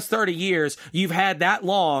 years. Almost 30 years. You've had that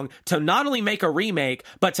long to not only make a remake,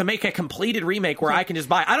 but to make a completed remake where I can just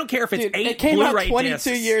buy. I don't care if it's 8 it came Blu-ray out 22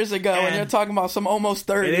 discs. years ago, and you're talking about some almost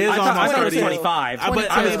 30. It is I thought almost it was 30. 25.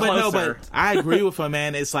 But I agree with him,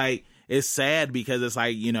 man. It's like, it's sad because it's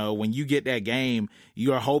like, when you get that game,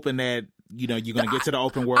 you are hoping that, you're going to get to the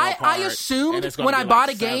open world part. I assumed and when I bought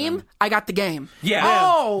a game, I got the game. Yeah.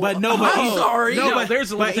 Oh, I'm sorry.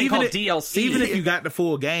 There's a little thing called DLC. Even if you got the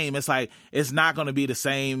full game, it's like, it's not going to be the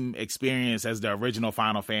same experience as the original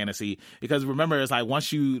Final Fantasy. Because remember, it's like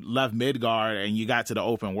once you left Midgard and you got to the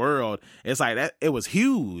open world, it's like that, it was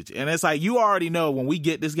huge. And it's like, you already know when we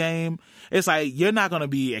get this game, it's like, you're not going to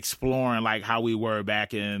be exploring like how we were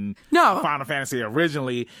back in Final Fantasy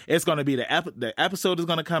originally. It's going to be the episode is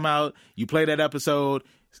going to come out. You play that episode.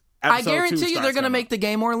 I guarantee you they're going to make the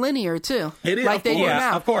game more linear, too. It is. Like they do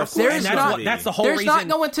now. Of course. That's the whole reason. There's not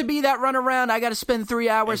going to be that run around, I got to spend 3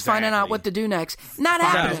 hours finding out what to do next. Not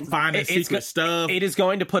happening. Finding secret stuff. It is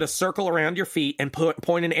going to put a circle around your feet and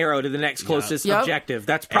point an arrow to the next closest objective.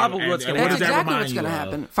 That's probably what's going to happen. That's exactly what's going to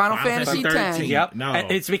happen. Final Fantasy 10. Yep. No,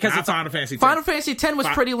 it's because it's Final Fantasy 10. Final Fantasy 10 was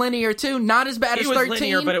pretty linear, too. Not as bad as 13.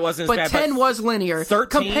 Linear, but it wasn't as bad. But 10 was linear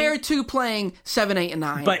 13, compared to playing 7, 8, and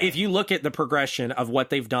 9. But if you look at the progression of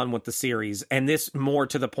what they've done with the series, and this more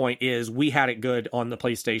to the point is we had it good on the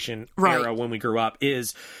PlayStation era when we grew up,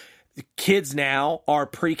 is kids now are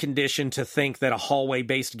preconditioned to think that a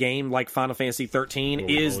hallway-based game like Final Fantasy 13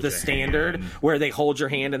 is the standard, where they hold your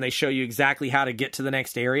hand and they show you exactly how to get to the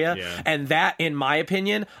next area. Yeah. And that, in my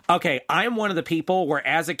opinion, okay, I am one of the people where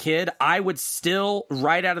as a kid, I would still,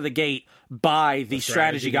 right out of the gate, buy the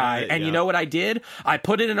strategy guide. And you know what I did? I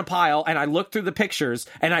put it in a pile and I looked through the pictures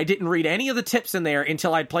and I didn't read any of the tips in there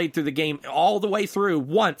until I'd played through the game all the way through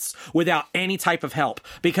once without any type of help.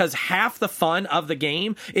 Because half the fun of the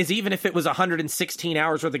game is, even if it was 116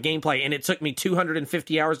 hours worth of gameplay and it took me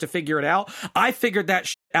 250 hours to figure it out, I figured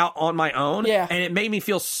that out on my own. Yeah. And it made me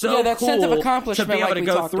feel so that cool sense of accomplishment to be able to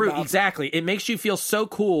go through. About. Exactly. It makes you feel so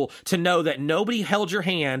cool to know that nobody held your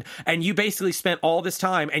hand and you basically spent all this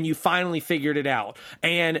time and you finally figured it out.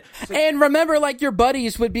 And remember, like, your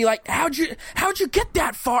buddies would be like, how'd you get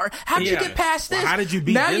that far? How'd you get past this? How did you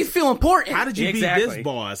beat now this? You feel important. How did you beat this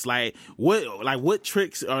boss? Like what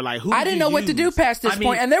tricks, or like who? I didn't know what to do past this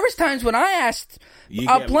point. And there was times when I asked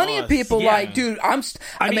plenty of people, like, dude,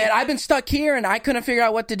 I've been stuck here and I couldn't figure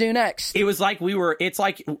out what to do next. It was like it's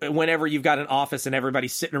like whenever you've got an office and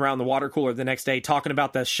everybody's sitting around the water cooler the next day talking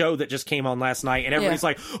about the show that just came on last night, and everybody's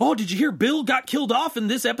like, oh, did you hear Bill got killed off in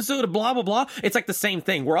this episode of blah, blah, blah? It's like the same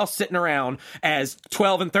thing. We're all sitting around as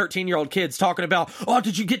 12 and 13-year-old kids talking about, oh,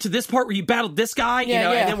 did you get to this part where you battled this guy?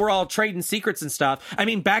 And then we're all trading secrets and stuff. I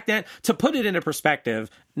mean, back then, to put it into perspective,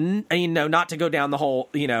 not to go down the whole,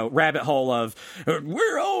 rabbit hole of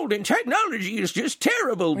we're old and technology is just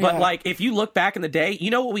terrible. But like, if you look back in the day, you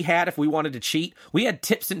know what we had if we wanted to cheat? We had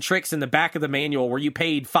tips and tricks in the back of the manual where you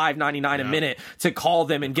paid $5.99 a minute to call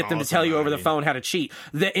them and get them to tell you over the phone how to cheat.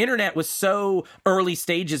 The internet was so early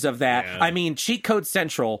stages of that. Yeah. I mean, Cheat Code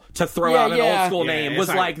Central, to throw out an old school name, was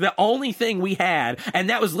like the only thing we had. And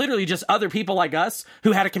that was literally just other people like us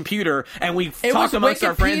who had a computer, and we talked amongst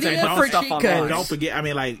our friends and put stuff on there. Don't forget, I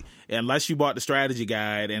mean, like, unless you bought the strategy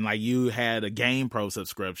guide and like you had a Game Pro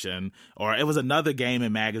subscription, or it was another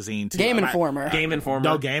gaming magazine too. Game Informer.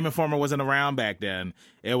 No, Game Informer wasn't around back then.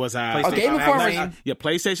 It was Game Informer.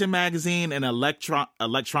 PlayStation Magazine and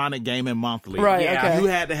Electronic Gaming Monthly. Right. Yeah. Okay. You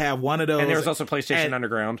had to have one of those. And there was also PlayStation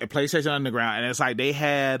Underground. PlayStation Underground, and it's like they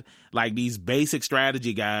had like these basic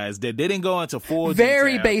strategy guides that didn't go into full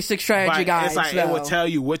very detail. Basic strategy guides. It's like it would tell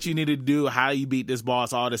you what you need to do, how you beat this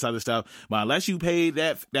boss, all this other stuff. But unless you paid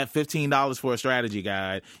that $50 $15 for a strategy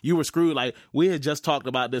guide, you were screwed. Like, we had just talked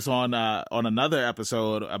about this on another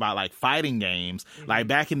episode about like fighting games. Like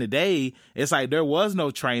back in the day, it's like there was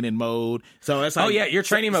no training mode. So it's like, your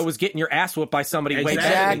training mode was getting your ass whooped by somebody way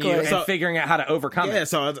better than you and figuring out how to overcome it. Yeah,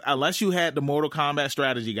 so unless you had the Mortal Kombat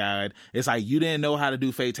strategy guide, it's like you didn't know how to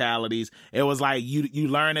do fatalities. It was like you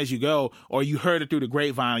learn as you go, or you heard it through the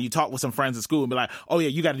grapevine. You talk with some friends at school and be like, oh yeah,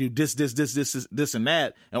 you got to do this and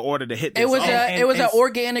that in order to hit this. It was an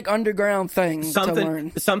organic underground thing to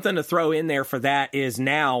learn. Something to throw in there for that is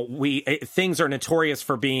now things are notorious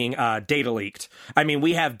for being data leaked. I mean,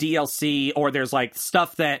 we have DLC, or there's like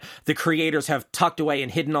stuff that the creators have tucked away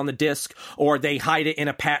and hidden on the disk, or they hide it in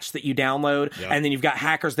a patch that you download, and then you've got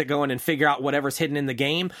hackers that go in and figure out whatever's hidden in the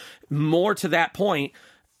game. More to that point,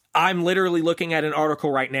 I'm literally looking at an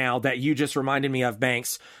article right now that you just reminded me of,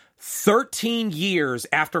 Banks. 13 years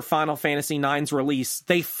after Final Fantasy IX's release,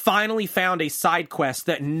 they finally found a side quest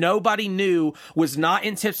that nobody knew was not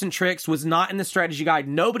in tips and tricks, was not in the strategy guide.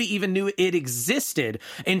 Nobody even knew it existed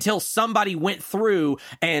until somebody went through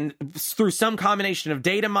and through some combination of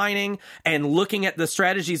data mining and looking at the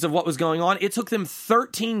strategies of what was going on. It took them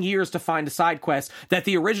 13 years to find a side quest that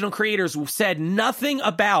the original creators said nothing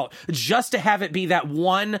about, just to have it be that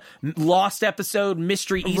one lost episode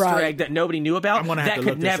mystery Easter egg that nobody knew about. That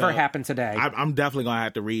could never happen today. I'm definitely gonna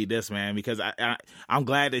have to read this, man, because I'm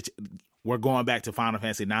glad that we're going back to Final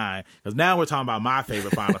Fantasy IX, because now we're talking about my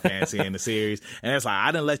favorite Final Fantasy in the series, and it's like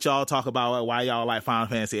I didn't let y'all talk about why y'all like Final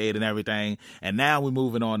Fantasy VIII and everything, and now we're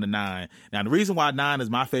moving on to 9. Now the reason why 9 is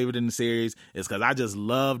my favorite in the series is because I just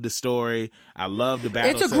love the story. I love the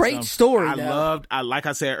battle system. It's a great story. Like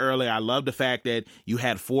I said earlier, I love the fact that you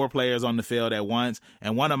had 4 players on the field at once,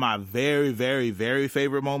 and one of my very, very, very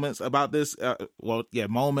favorite moments about this,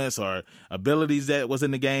 moments or abilities that was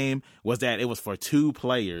in the game was that it was for 2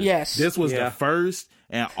 players. Yes. This was the first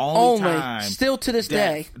and only time, still to this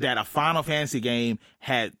day, that a Final Fantasy game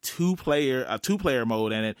had a 2-player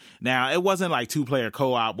mode in it. Now, it wasn't like 2-player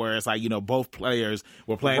co-op where it's like, both players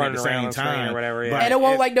were playing at the same time or whatever. Yeah. And it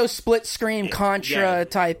won't like no split screen Contra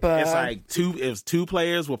type. It's like 2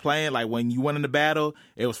 players were playing. Like when you went into battle,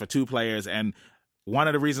 it was for 2 players. And one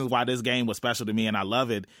of the reasons why this game was special to me and I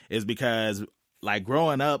love it is because, like,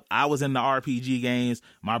 growing up, I was in the RPG games.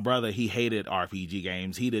 My brother, he hated RPG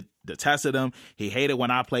games. He detested them. He hated when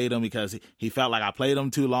I played them because he felt like I played them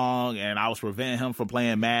too long and I was preventing him from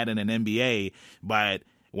playing Madden and NBA. But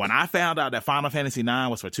when I found out that Final Fantasy IX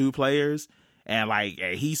was for 2 players, and like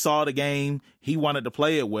he saw the game, he wanted to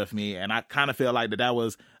play it with me, and I kind of feel like that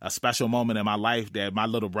was a special moment in my life that my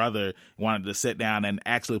little brother wanted to sit down and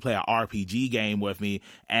actually play an RPG game with me.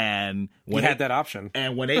 And when he had that option,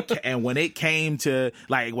 and when it came to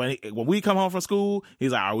like when we come home from school,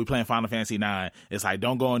 he's like, "Are we playing Final Fantasy IX?" It's like,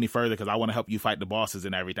 "Don't go any further because I want to help you fight the bosses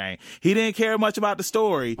and everything." He didn't care much about the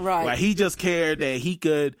story, right? Like he just cared that he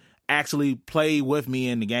could actually play with me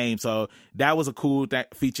in the game. So that was a cool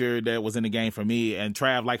feature that was in the game for me. And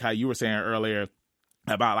Trav, like how you were saying earlier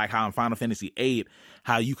about like how in Final Fantasy VIII,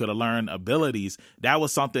 how you could learn abilities, that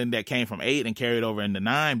was something that came from 8 and carried over into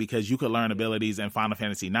 9 because you could learn abilities in Final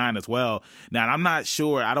Fantasy 9 as well. Now, I'm not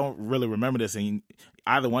sure, I don't really remember this, and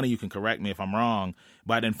either one of you can correct me if I'm wrong,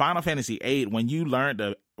 but in Final Fantasy 8, when you learned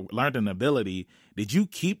an ability, did you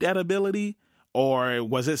keep that ability? Or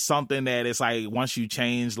was it something that it's like once you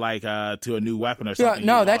change like to a new weapon or something?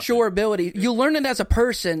 No, that's your ability. You learn it as a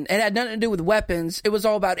person. It had nothing to do with weapons. It was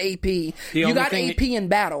all about AP. You got AP in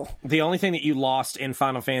battle. The only thing that you lost in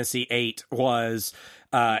Final Fantasy VIII was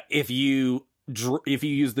if you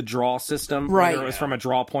use the draw system, right? Whether it was from a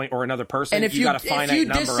draw point or another person, and if you got a finite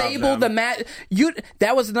number disable of them.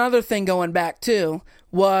 that was another thing going back too.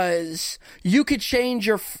 Was you could change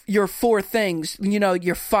your 4 things,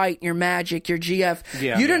 your fight, your magic, your GF.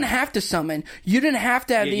 Yeah, you didn't have to summon. You didn't have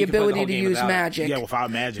to have the ability to use magic. Yeah,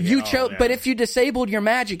 without magic. But if you disabled your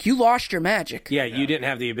magic, you lost your magic. Yeah, you didn't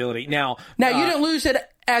have the ability. Now you didn't lose it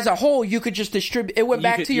as a whole. You could just distribute. It went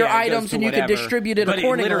back to your items, and you could distribute it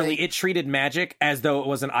accordingly. But it treated magic as though it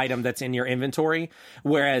was an item that's in your inventory.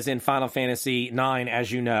 Whereas in Final Fantasy IX,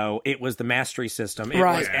 as you know, it was the mastery system. It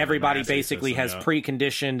was everybody basically has preconditioned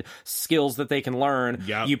skills that they can learn.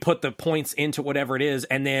 Yep. You put the points into whatever it is,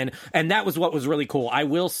 and that was what was really cool. I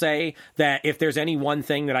will say that if there's any one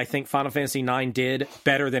thing that I think Final Fantasy IX did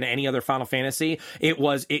better than any other Final Fantasy,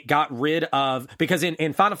 it got rid of, because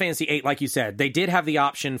in Final Fantasy VIII, like you said, they did have the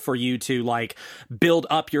option option for you to like build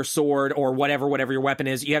up your sword or whatever your weapon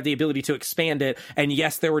is. You have the ability to expand it. And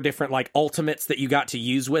yes, there were different like ultimates that you got to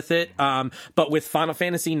use with it. But with Final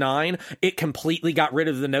Fantasy IX, it completely got rid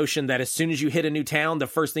of the notion that as soon as you hit a new town, the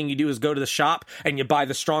first thing you do is go to the shop and you buy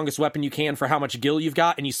the strongest weapon you can for how much gil you've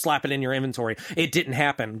got and you slap it in your inventory. It didn't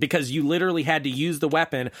happen because you literally had to use the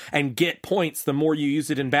weapon and get points the more you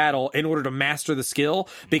use it in battle in order to master the skill,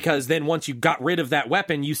 because then once you got rid of that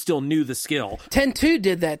weapon, you still knew the skill. 10-2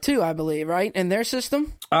 did that too, I believe, right? In their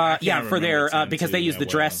system? Yeah, for their because they use the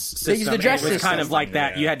dress system. They use the dress system. It was kind of like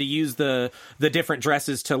that. You had to use the different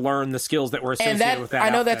dresses to learn the skills that were associated with that. I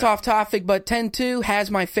know outfit. that's off topic, but 10-2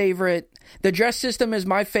 has my favorite. The dress system is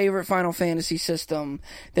my favorite Final Fantasy system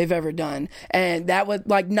they've ever done. And that was,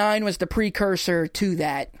 like, 9 was the precursor to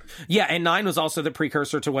that. Yeah, and 9 was also the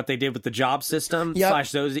precursor to what they did with the job system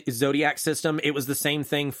 / Zodiac system. It was the same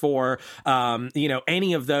thing for,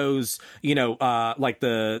 any of those, like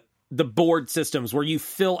the board systems where you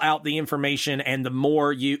fill out the information, and the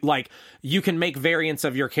more you can make variants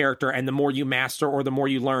of your character, and the more you master or the more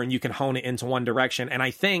you learn, you can hone it into one direction. And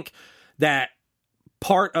I think that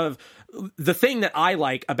part of the thing that I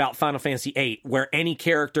like about Final Fantasy VIII, where any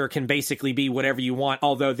character can basically be whatever you want,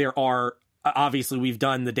 although there are, obviously we've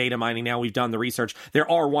done the data mining now, we've done the research, there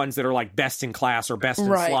are ones that are like best in class or best in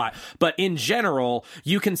slot, but in general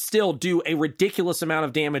you can still do a ridiculous amount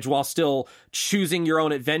of damage while still choosing your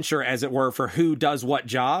own adventure, as it were, for who does what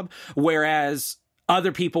job, whereas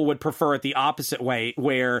other people would prefer it the opposite way,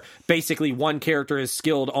 where basically one character is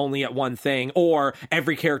skilled only at one thing, or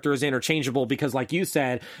every character is interchangeable because, like you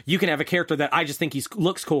said, you can have a character that I just think he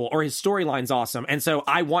looks cool or his storyline's awesome, and so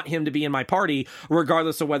I want him to be in my party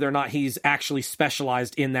regardless of whether or not he's actually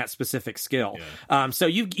specialized in that specific skill. Yeah. So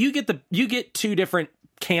you get two different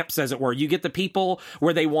camps, as it were. You get the people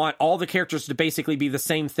where they want all the characters to basically be the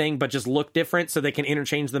same thing but just look different so they can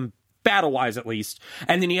interchange them battle-wise at least.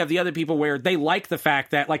 And then you have the other people where they like the fact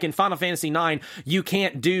that, like in Final Fantasy IX, you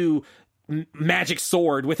can't do magic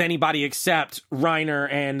sword with anybody except Steiner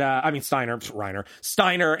and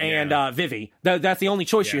Vivi. That's the only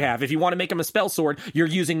choice you have. If you want to make them a spell sword, you're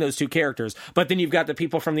using those two characters. But then you've got the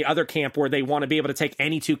people from the other camp where they want to be able to take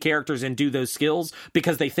any two characters and do those skills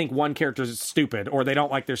because they think one character is stupid or they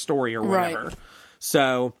don't like their story or whatever. Right.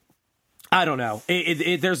 So I don't know.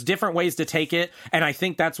 There's different ways to take it, and I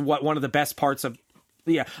think that's what one of the best parts of.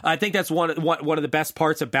 Yeah, I think that's one of the best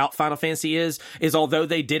parts about Final Fantasy is although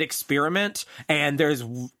they did experiment, and there's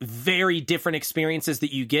very different experiences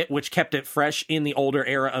that you get, which kept it fresh in the older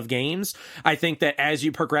era of games. I think that as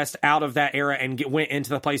you progressed out of that era and went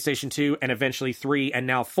into the PlayStation 2 and eventually 3 and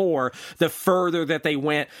now 4, the further that they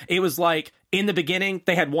went, it was like, in the beginning,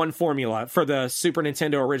 they had one formula for the Super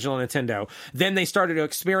Nintendo, original Nintendo. Then they started to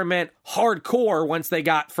experiment hardcore once they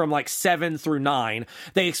got from like 7 through 9.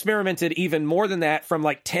 They experimented even more than that from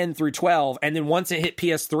like 10 through 12. And then once it hit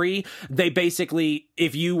PS3, they basically,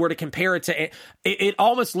 if you were to compare it to it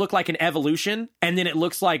almost looked like an evolution. And then it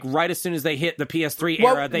looks like right as soon as they hit the PS3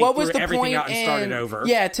 era, they threw everything out and started over.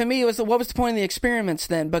 Yeah, to me, what was the point of the experiments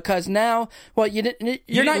then? Because now,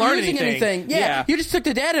 you're not using anything. Yeah, you just took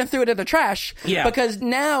the data and threw it in the trash. Yeah, because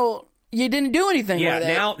now you didn't do anything with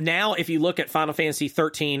it. Now, if you look at Final Fantasy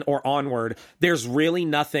 13 or onward, there's really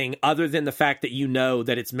nothing other than the fact that you know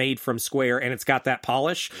that it's made from Square and it's got that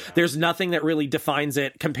polish. Yeah. There's nothing that really defines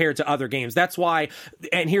it compared to other games. That's why,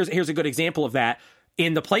 and here's a good example of that.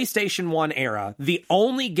 In the PlayStation 1 era, the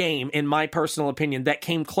only game, in my personal opinion, that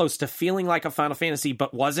came close to feeling like a Final Fantasy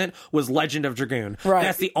but wasn't was Legend of Dragoon. Right.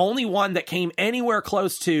 That's the only one that came anywhere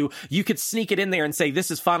close to, you could sneak it in there and say, this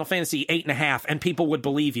is Final Fantasy 8.5, and people would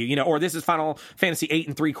believe you, or this is Final Fantasy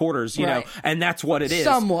 8 3/4, you know, and that's what it is.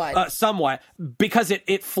 Somewhat, because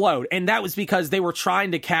it flowed. And that was because they were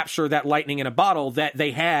trying to capture that lightning in a bottle that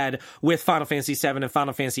they had with Final Fantasy 7 and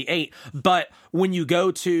Final Fantasy 8. But when you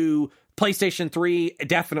go to PlayStation 3,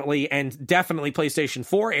 definitely PlayStation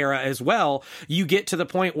 4 era as well, you get to the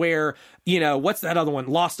point where, what's that other one?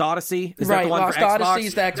 Lost Odyssey? Is that the one Lost for Xbox? Odyssey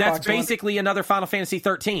is the Xbox That's basically another Final Fantasy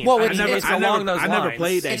 13. Well, it's along those lines. I never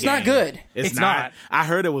played that It's game. not good. It's not. I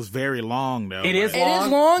heard it was very long, though. It is long. It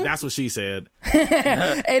is long. That's what she said.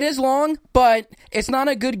 It is long, but it's not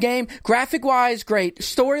a good game. Graphic-wise, great.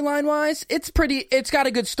 Storyline-wise, it's got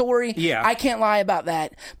a good story. Yeah. I can't lie about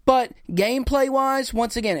that. But gameplay-wise,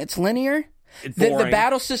 once again, it's linear. The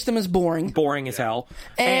battle system is boring. Boring as hell.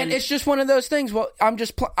 And it's just one of those things. Well,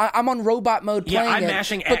 I'm on robot mode playing it. Yeah, I'm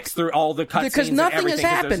mashing X through all the cutscenes because nothing is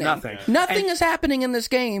happening. Nothing is happening in this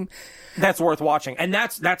game. That's worth watching. And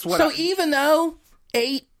that's what. So even though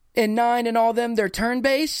 8 and 9 and all them, they're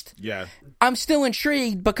turn-based, yeah, I'm still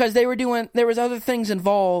intrigued because there was other things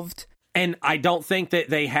involved And I don't think that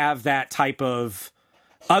they have that type of,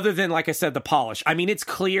 other than, like I said, the polish. I mean, it's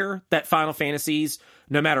clear that Final Fantasies,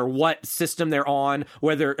 no matter what system they're on,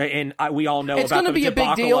 whether, and we all know about the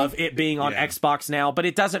debacle of it being on Xbox now, but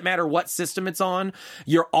it doesn't matter what system it's on,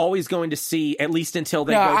 you're always going to see, at least until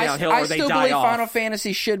they go downhill or they die off. I still believe Final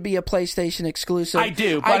Fantasy should be a PlayStation exclusive. I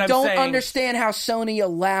do, but I don't understand how Sony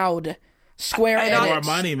allowed Square Enix. More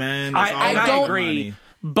money, man. I don't agree.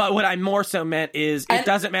 But what I more so meant is it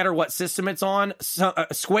doesn't matter what system it's on.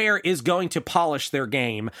 Square is going to polish their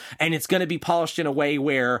game, and it's going to be polished in a way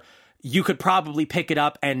where you could probably pick it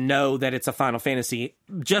up and know that it's a Final Fantasy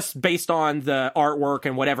just based on the artwork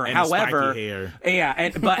and whatever. And however,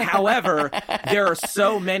 however, there are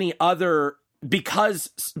so many other,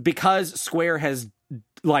 because Square has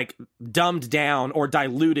like dumbed down or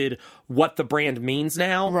diluted what the brand means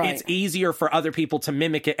now, it's easier for other people to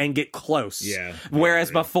mimic it and get close. Yeah.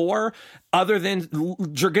 Whereas before, other than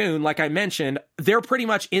Dragoon, like I mentioned, there pretty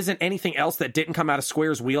much isn't anything else that didn't come out of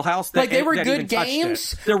Square's wheelhouse. That, like they were good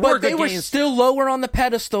games, but they were still lower on the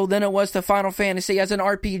pedestal than it was to Final Fantasy as an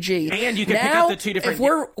RPG. And you can pick up the two different.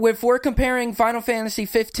 If we're comparing Final Fantasy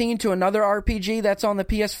 15 to another RPG that's on the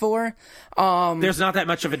PS4, there's not that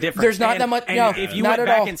much of a difference. There's not that much. And no, if you not went at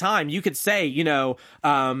back all. in time, you could say, you know,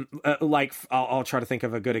 like I'll try to think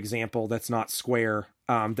of a good example that's not Square,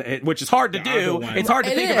 which is hard to do. It's hard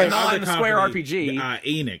to think of a non-Square RPG.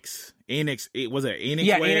 Enix, was it Enix?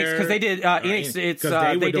 Yeah, Enix, because they did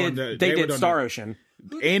Enix. They did Star Ocean.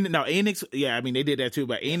 Enix. Yeah, I mean they did that too,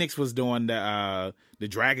 but Enix was doing the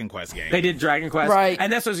Dragon Quest game. They did Dragon Quest, right?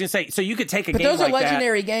 And that's what I was gonna say. So you could take a game like that. But those are like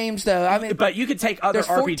legendary games, though. I mean, but you could take other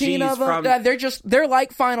RPGs of them. from. They're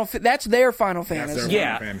like That's their Final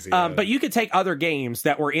Fantasy. But you could take other games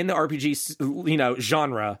that were in the RPG,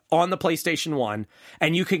 genre on the PlayStation 1,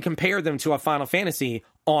 and you can compare them to a Final Fantasy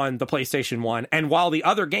on the PlayStation 1, and while the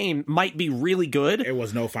other game might be really good, it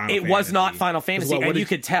was no Final Fantasy. It was not Final Fantasy, and you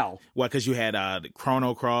could tell. What, because you had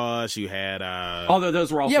Chrono Cross, you had... Although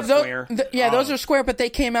those were also Square. Those are Square, but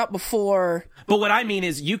they came out before... But what I mean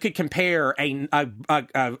is you could compare an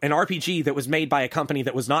RPG that was made by a company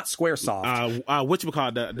that was not Squaresoft.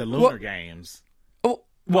 Whatchamacallit, the Lunar games.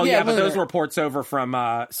 Well, but those were ports over from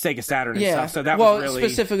Sega Saturn and stuff, so that was really...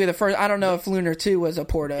 specifically the first... I don't know if Lunar 2 was a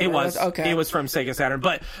port over. It was. Okay. It was from Sega Saturn,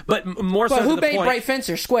 but more so who to the made point... Bright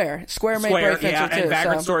Fencer? Square. Square made Bright Fencer, too. And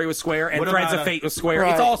Vagrant Story was Square, and Threads of Fate was Square.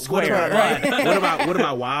 Right. It's all Square. What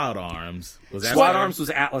about Wild Arms? Wild Arms was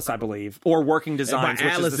Atlas, I believe, or Working Designs,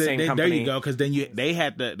 which is the same company. There you go, because then they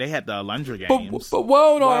had the Alundra games. But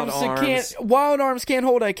Wild Arms can't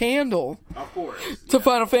hold a candle. Of course. To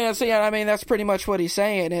Final Fantasy, and I mean that's pretty much what he's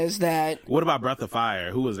saying is that. What about Breath of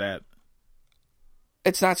Fire? Who was that?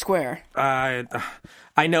 It's not Square.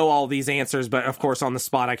 I know all these answers, but of course on the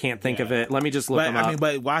spot I can't think of it. Let me just look them up.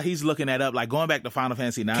 But while he's looking that up, like going back to Final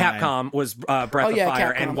Fantasy 9, Capcom was Breath of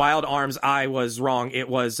Fire, Capcom. And Wild Arms. I was wrong. It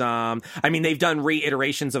was. They've done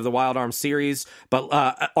reiterations of the Wild Arms series, but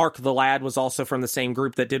Arc the Lad was also from the same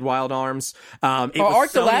group that did Wild Arms. Arc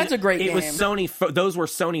the Lad's a great game. It was Sony. Those were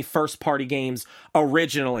Sony first party games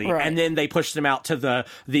originally, and then they pushed them out to the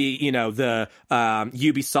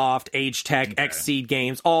Ubisoft, Age Tech, Xseed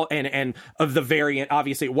games, all and of the variant.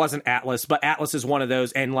 Obviously, it wasn't Atlas, but Atlas is one of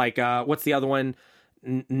those. And like, what's the other one?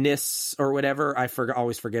 NIS or whatever. I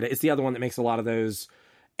always forget it. It's the other one that makes a lot of those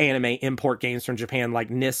anime import games from Japan, like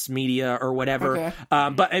NIS Media or whatever. Okay.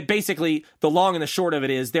 But basically, the long and the short of it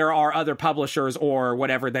is there are other publishers or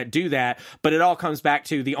whatever that do that. But it all comes back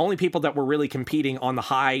to the only people that were really competing on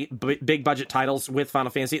the big budget titles with Final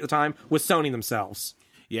Fantasy at the time was Sony themselves.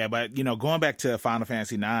 Yeah, but, going back to Final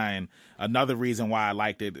Fantasy 9, another reason why I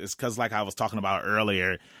liked it is because, like I was talking about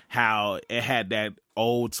earlier, how it had that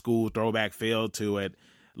old school throwback feel to it,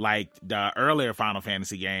 like the earlier Final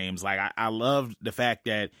Fantasy games. Like, I loved the fact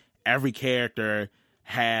that every character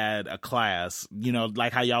had a class,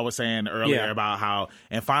 like how y'all was saying earlier about how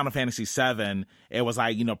in Final Fantasy 7 it was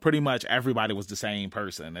like, pretty much everybody was the same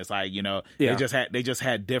person. It's like, they just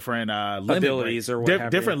had different abilities or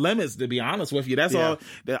different limits, to be honest with you. That's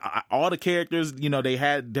all the characters, they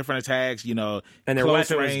had different attacks, and their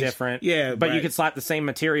weapon was different. Yeah, but you could slap the same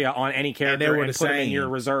materia on any character and put them in your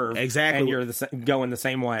reserve. Exactly. And you're going the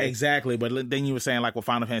same way. Exactly. But then you were saying like with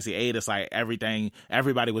Final Fantasy 8, it's like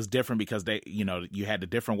everybody was different because they, you had the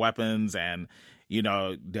different weapons and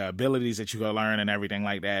the abilities that you could learn and everything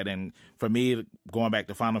like that. And for me, going back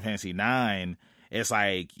to Final Fantasy 9, it's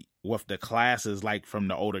like with the classes, like from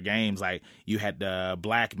the older games, like you had the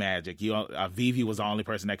black magic. Vivi was the only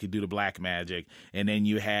person that could do the black magic, and then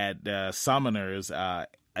you had the summoners,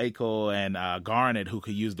 Eiko and Garnet, who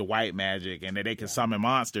could use the white magic and that they could summon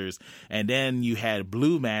monsters. And then you had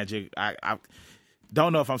blue magic. I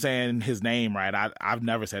don't know if I'm saying his name right. I've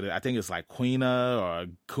never said it. I think it's like Quina or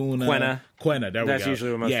Kuna. Quina. There we go. That's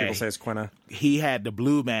usually what most people say is Quina. He had the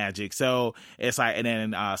blue magic. So it's like, and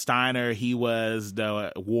then Steiner, he was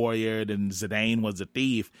the warrior, and Zidane was the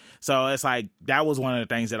thief. So it's like, that was one of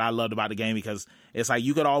the things that I loved about the game, because it's like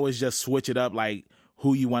you could always just switch it up, like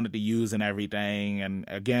who you wanted to use and everything. And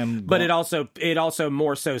again, but it also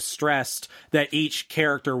more so stressed that each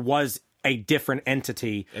character was a different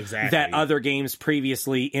entity that other games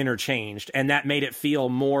previously interchanged, and that made it feel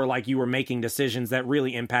more like you were making decisions that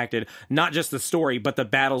really impacted not just the story but the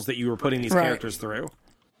battles that you were putting these characters through.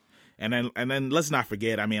 And then let's not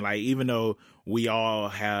forget, I mean, like, even though we all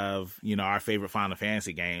have, you know, our favorite Final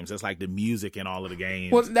Fantasy games, it's like the music in all of the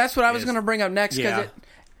games. Well, that's what I was going to bring up next, because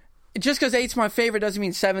just because 8's my favorite doesn't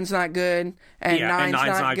mean 7's not good, and 9's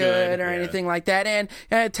not good or anything like that, and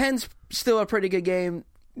 10's still a pretty good game.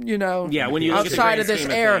 You know, when you outside of this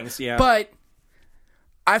era, things, but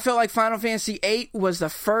I felt like Final Fantasy VIII was the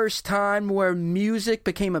first time where music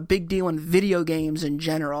became a big deal in video games in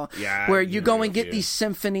general. Where you go and get these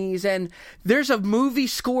symphonies, and there's a movie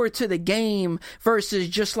score to the game versus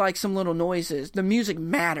just like some little noises. The music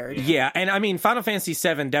mattered. Yeah, and I mean, Final Fantasy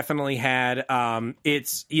VII definitely had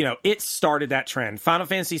it started that trend. Final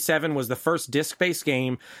Fantasy VII was the first disc-based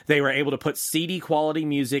game. They were able to put CD quality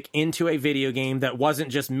music into a video game that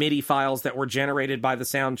wasn't just MIDI files that were generated by the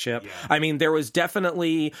sound chip. I mean, there was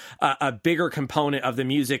definitely a bigger component of the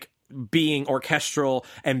music being orchestral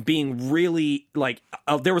and being really like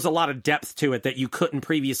there was a lot of depth to it that you couldn't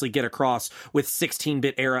previously get across with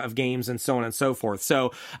 16-bit era of games and so on and so forth.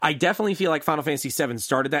 So I definitely feel like Final Fantasy VII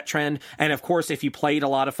started that trend. And of course, if you played a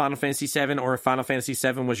lot of Final Fantasy VII, or if Final Fantasy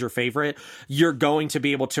VII was your favorite, you're going to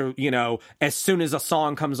be able to, you know, as soon as a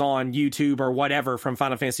song comes on YouTube or whatever from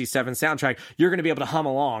Final Fantasy VII soundtrack, you're going to be able to hum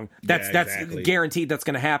along. That's guaranteed that's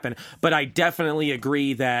going to happen. But I definitely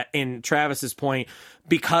agree that, in Travis's point,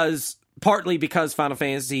 partly because Final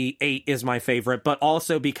Fantasy VIII is my favorite, but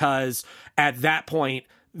also because at that point,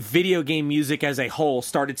 video game music as a whole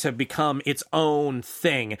started to become its own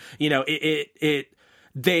thing. You know,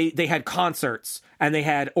 they had concerts and they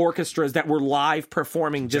had orchestras that were live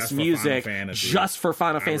performing just music just for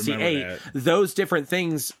Final Fantasy VIII. Those different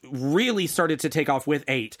things really started to take off with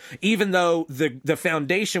 8, even though the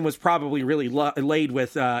foundation was probably really laid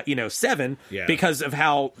with 7 because of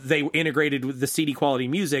how they integrated with the CD quality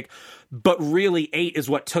music. But really, 8 is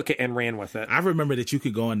what took it and ran with it. I remember that you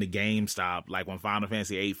could go into GameStop, like when Final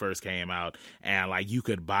Fantasy VIII first came out, and like you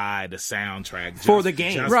could buy the soundtrack for the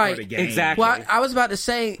game. Right, for the game. Exactly. Well, I was about to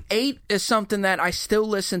say 8 is something that I still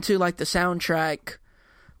listen to, like the soundtrack.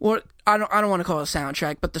 Well, I don't want to call it a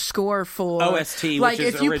soundtrack, but the score for OST, like which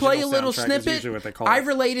is if you play a little snippet, I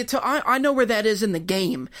related to. I know where that is in the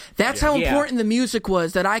game. That's how important the music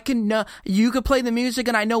was. That I can you could play the music,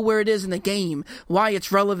 and I know where it is in the game, why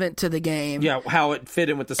it's relevant to the game. Yeah, how it fit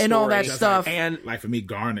in with the story and all that stuff. And like for me,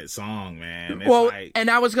 Garnet's song, man. It's and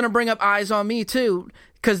I was gonna bring up Eyes on Me too,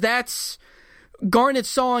 because that's. Garnet's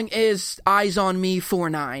song is Eyes on Me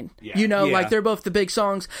 4-9. Like they're both the big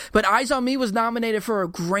songs. But Eyes on Me was nominated for a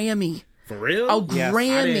Grammy. For real? A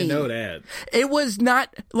Grammy. I didn't know that. It was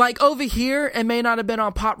not, like over here, it may not have been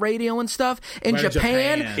on pop radio and stuff. In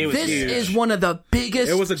Japan, this is one of the biggest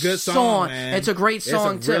It was a good song, man. It's a great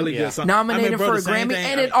song, it's a really good song. Nominated for a Grammy.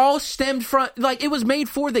 And it all stemmed from, like, it was made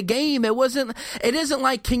for the game. It isn't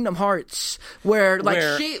like Kingdom Hearts, where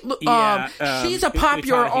she's a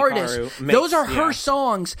popular artist. Those are her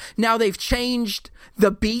songs. Now they've changed the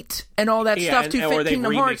beat and all that stuff to fit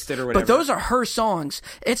Kingdom Hearts. But those are her songs.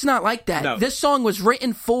 It's not like that. No. This song was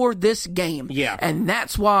written for this game. Yeah. And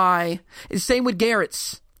that's why, same with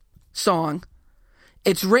Garrett's song.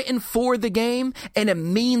 It's written for the game, and it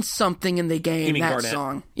means something in the game, you mean that Garnet?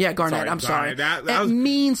 Song. Yeah, Garnet, I'm sorry. It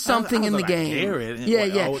means something in the game. Garrett.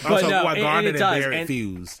 Yeah. But no, Garnet it does. and Barrett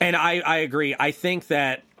fused. And I agree. I think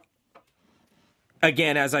that,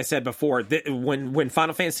 again, as I said before, when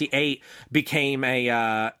Final Fantasy VIII became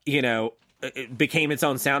it became its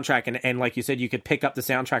own soundtrack, and like you said, you could pick up the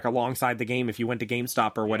soundtrack alongside the game if you went to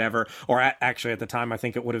GameStop or whatever, or actually at the time I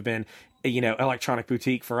think it would have been Electronic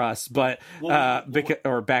Boutique for us, but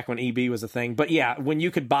or back when EB was a thing. But yeah, when you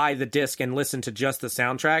could buy the disc and listen to just the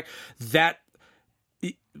soundtrack, that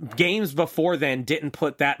games before then didn't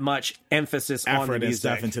put that much emphasis on the music and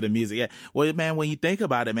stuff into the music. Yeah, well, man, when you think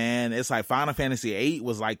about it, man, it's like Final Fantasy VIII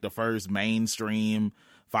was like the first mainstream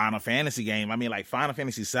Final Fantasy game. I mean, like Final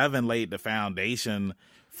Fantasy VII laid the foundation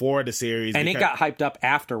for the series, and it got hyped up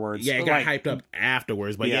afterwards. Yeah, it got hyped up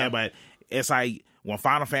afterwards. But but it's like when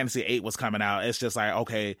Final Fantasy VIII was coming out, it's just like,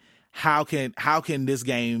 okay, how can this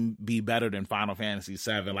game be better than Final Fantasy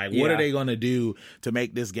VII? Like, what are they going to do to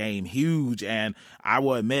make this game huge? And I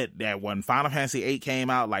will admit that when Final Fantasy VIII came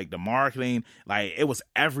out, like, the marketing, like, it was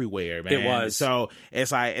everywhere, man. It was. So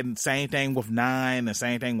it's like, and same thing with 9, the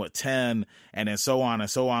same thing with 10, and then so on and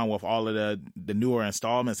so on with all of the newer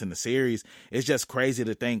installments in the series. It's just crazy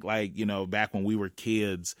to think, like, you know, back when we were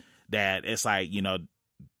kids, that it's like, you know,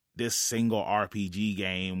 this single RPG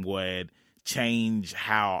game would change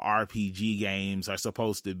how RPG games are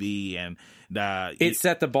supposed to be, and it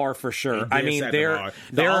set the bar for sure. I mean, the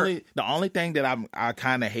only thing that I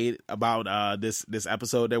kind of hate about this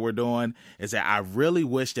episode that we're doing is that I really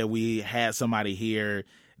wish that we had somebody here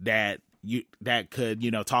that could,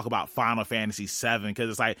 you know, talk about Final Fantasy VII, because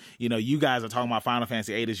it's like, you know, you guys are talking about Final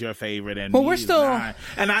Fantasy VIII is your favorite, and we're still 9.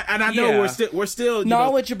 and I know we're still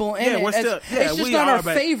knowledgeable in it. We're still, it's just not our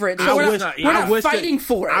favorite. So we're not fighting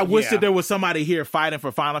for it. I wish that there was somebody here fighting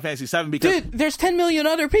for Final Fantasy VII, because dude, there's 10 million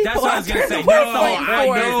other people. That's what I was going to say.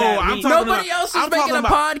 Nobody else is making a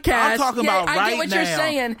podcast. I'm talking about right now. I get what you're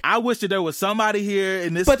saying. I wish that there was somebody here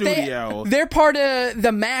in this studio. They're part of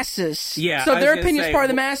the masses. Yeah, so their opinion's part of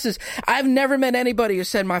the masses. I've never met anybody who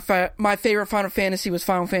said my favorite Final Fantasy was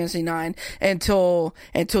Final Fantasy IX until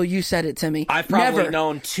you said it to me. I've probably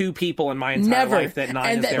known 2 people in my entire life that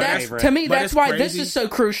 9 is their favorite. To me, that's why this is so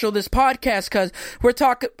crucial, this podcast, because we're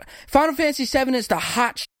talking Final Fantasy VII is the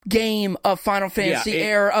hot game of Final Fantasy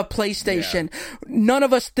era of PlayStation. None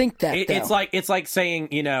of us think that. It's like saying,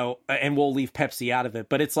 you know, and we'll leave Pepsi out of it,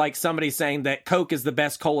 but it's like somebody saying that Coke is the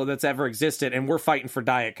best cola that's ever existed, and we're fighting for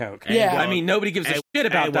Diet Coke. Yeah, I mean, nobody gives a shit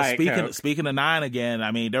about Diet Coke. Speaking of 9 again, I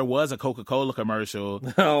mean, there was a Coca-Cola commercial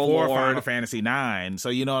for Final Fantasy IX, so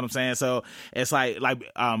you know what I'm saying. So it's like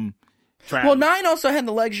well, 9 also had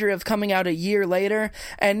the luxury of coming out a year later,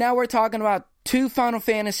 and now we're talking about 2 Final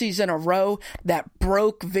Fantasies in a row that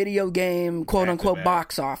broke video game quote-unquote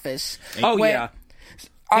box office. Oh, yeah.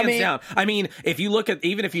 Hands down. I mean, if you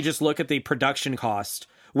just look at the production cost,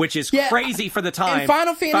 which is crazy for the time. In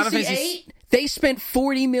Final Fantasy VIII, they spent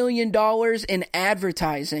 $40 million in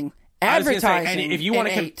advertising. And if you want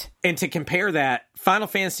to compare that, Final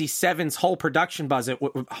Fantasy VII's whole production budget.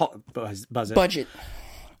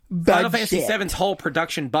 Final Fantasy VII's whole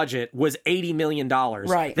production budget was $80 million.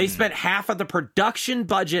 Right. They spent half of the production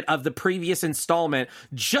budget of the previous installment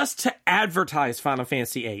just to advertise Final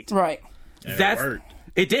Fantasy VIII. Right. It worked.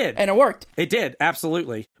 It did. And it worked. It did,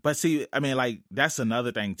 absolutely. But see, I mean, like, that's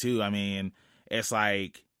another thing, too. I mean, it's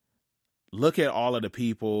like, look at all of the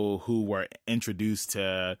people who were introduced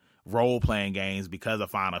to role-playing games because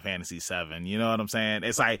of Final Fantasy VII. You know what I'm saying?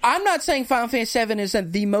 It's like, I'm not saying Final Fantasy VII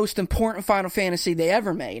isn't the most important Final Fantasy they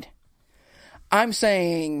ever made. I'm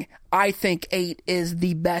saying I think 8 is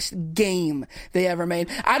the best game they ever made.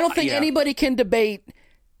 I don't think anybody can debate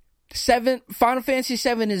Final Fantasy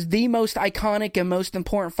VII is the most iconic and most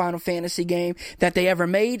important Final Fantasy game that they ever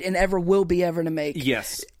made and ever will be ever to make.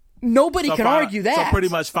 Yes. Nobody can argue that. So pretty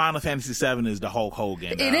much Final Fantasy VII is the Hulk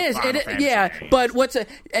Hogan. It is. But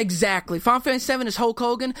exactly. Final Fantasy VII is Hulk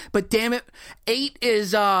Hogan, but damn it, 8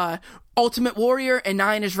 is Ultimate Warrior and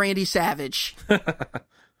 9 is Randy Savage.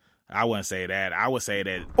 I wouldn't say that. I would say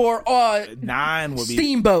that. Or 9 would be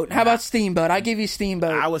Steamboat. How about Steamboat? I give you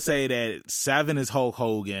Steamboat. I would say that 7 is Hulk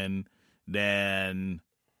Hogan, then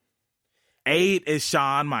 8 is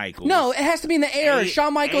Shawn Michaels. No, it has to be in the era.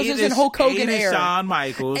 Shawn Michaels is in Hulk Hogan era. Shawn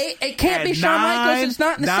Michaels. It can't be Shawn Michaels. It's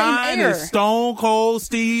not in the same era. 9 is Stone Cold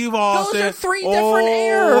Steve Austin. Those are 3 different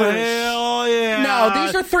eras. Hell yeah. No,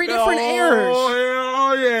 these are 3 different eras.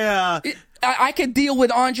 Oh, hell yeah. I could deal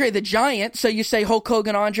with Andre the Giant, so you say Hulk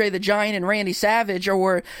Hogan, Andre the Giant, and Randy Savage,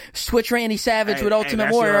 or switch Randy Savage with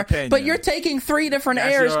Ultimate Warrior. But you're taking 3 different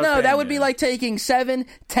eras. No, that would be like taking 7,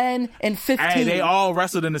 10, and 15. Hey, they all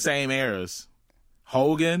wrestled in the same eras.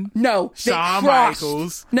 Hogan. No, Shawn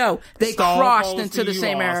Michaels. No, they crossed into the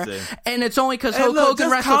same era. And it's only because Hulk Hogan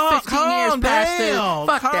wrestled 15 years past it.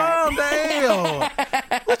 Fuck that. Calm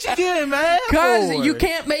down. What you getting, man? Because you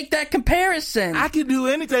can't make that comparison. I can do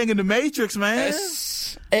anything in the Matrix, man.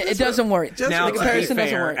 It doesn't work. Now, the comparison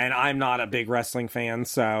doesn't work. And I'm not a big wrestling fan,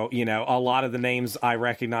 so you know a lot of the names I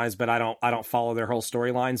recognize, but I don't follow their whole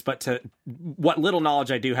storylines. But to what little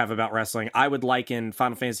knowledge I do have about wrestling, I would liken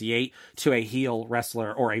Final Fantasy VIII to a heel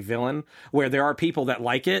wrestler or a villain, where there are people that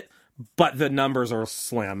like it, but the numbers are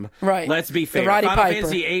slim. Right. Let's be fair. Final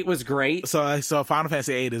Fantasy VIII was great. So Final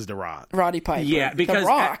Fantasy VIII is The Rock. Roddy Piper. Yeah, because The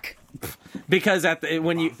Rock. Because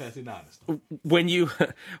when you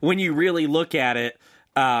really look at it,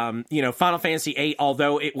 Final Fantasy VIII,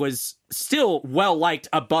 although it was still well liked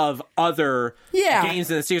above other games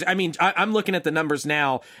in the series. I mean, I'm looking at the numbers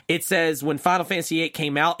now. It says when Final Fantasy VIII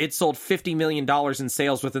came out, it sold $50 million in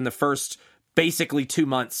sales within the first basically 2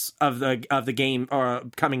 months of the game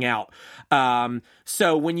coming out.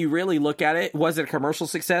 So when you really look at it, was it a commercial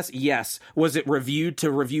success? Yes. Was it reviewed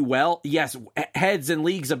to review well? Yes. Heads and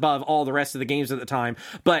leagues above all the rest of the games at the time.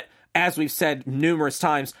 But as we've said numerous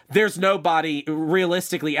times, there's nobody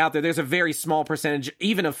realistically out there. There's a very small percentage,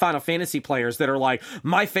 even of Final Fantasy players, that are like,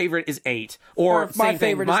 my favorite is 8. Or my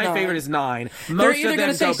favorite is 9. They're Most either of them going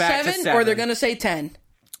to say go back to 7. or they're going to say 10.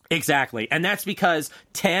 Exactly. And that's because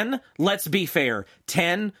 10, let's be fair,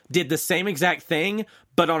 10 did the same exact thing,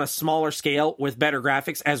 but on a smaller scale with better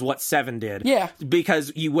graphics as what 7 did. Yeah.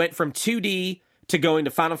 Because you went from 2D to going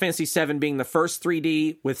to Final Fantasy VII being the first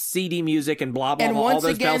 3D with CD music and blah, blah, and blah, once all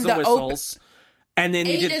those again, bells and whistles. And then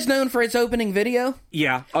 8 is known for its opening video.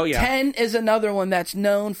 Yeah. Oh, yeah. 10 is another one that's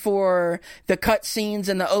known for the cutscenes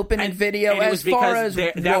and the opening video. And as far as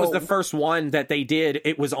that was the first one that they did.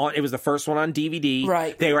 It was the first one on DVD.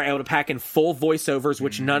 Right. They were able to pack in full voiceovers,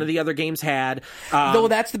 which none of the other games had. Though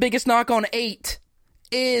that's the biggest knock on 8.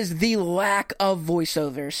 Is the lack of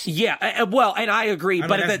voiceovers. Yeah, well, and I agree,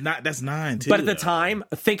 that's 9 too. But at the time,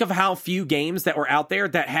 think of how few games that were out there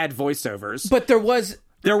that had voiceovers. But there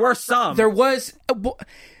were some.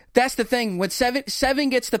 That's the thing. When 7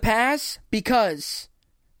 gets the pass because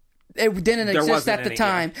it didn't exist at the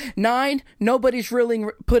time. Yeah. 9, nobody's really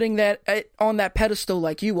putting that on that pedestal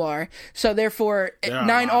like you are. So therefore,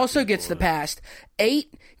 9 also gets the pass.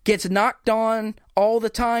 8 gets knocked on all the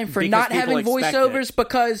time for because not having voiceovers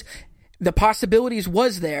because the possibilities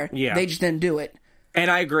was there. Yeah. They just didn't do it. And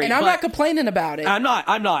I agree. And I'm not complaining about it. I'm not.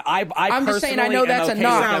 I'm just saying I know that's a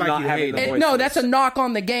knock. No, that's a knock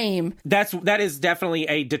on the game. That is definitely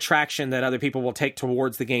a detraction that other people will take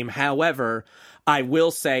towards the game. However, I will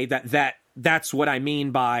say that's what I mean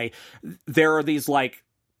by there are these like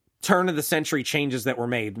turn of the century changes that were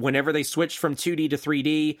made. Whenever they switched from 2D to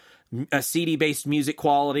 3D, a CD-based music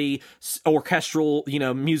quality, orchestral,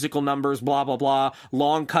 musical numbers, blah, blah, blah,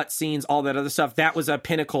 long cut scenes, all that other stuff. That was a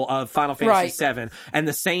pinnacle of Final Fantasy VII. And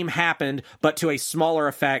the same happened, but to a smaller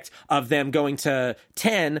effect of them going to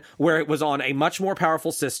 10, where it was on a much more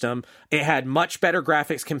powerful system. It had much better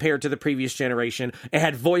graphics compared to the previous generation. It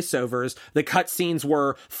had voiceovers. The cutscenes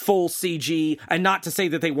were full CG, and not to say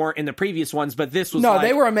that they weren't in the previous ones, but this was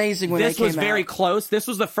they were amazing when they came out. This was very close. This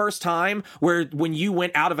was the first time where when you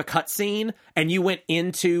went out of a cutscene and you went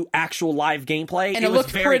into actual live gameplay, and it was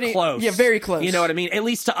looked very close. Yeah, very close. You know what I mean? At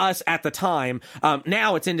least to us at the time.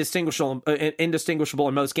 Now it's indistinguishable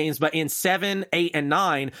in most games, but in 7, 8, and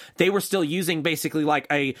 9, they were still using basically like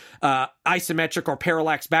a isometric or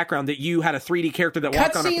parallax background that you had a 3D character that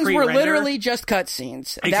walked on a pre-render. Cutscenes were literally just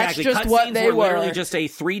cutscenes. Exactly. That's just cutscenes what they were. Literally just a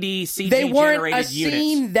 3D CG they weren't generated a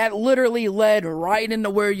scene unit that literally led right into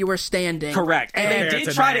where you were standing. Correct. And they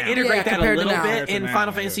did try to integrate that a little bit in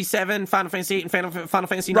Final Fantasy VII, Final Fantasy VIII, and Final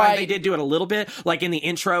Fantasy IX. Right. They did do it a little bit, like in the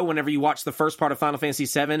intro, whenever you watch the first part of Final Fantasy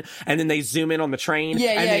VII, and then they zoom in on the train,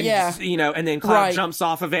 and then Cloud jumps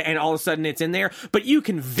off of it, and all of a sudden it's in there. But you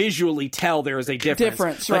can visually tell there is a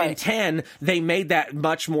difference. But in 10, they made that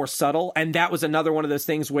much more subtle, and that was another one of those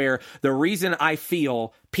things where the reason I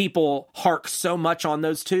feel people hark so much on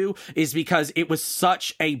those two is because it was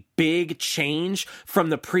such a big change from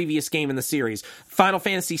the previous game in the series. Final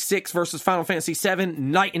Fantasy VI versus Final Fantasy VII,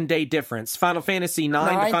 night and day difference. Final Fantasy IX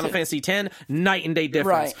to Final Fantasy X, night and day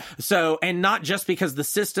difference. Right. So, and not just because the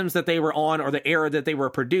systems that they were on or the era that they were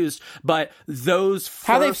produced, but those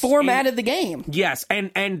how they formatted the game. Yes,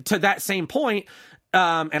 and to that same point,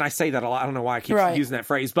 and I say that a lot. I don't know why I keep using that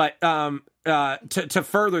phrase, but to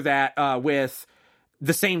further that with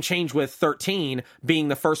the same change with 13 being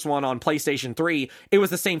the first one on PlayStation 3, it was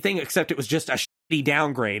the same thing, except it was just a shitty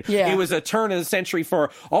downgrade. Yeah. It was a turn of the century for,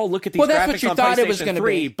 look at these graphics on PlayStation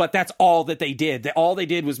 3, but that's all that they did. All they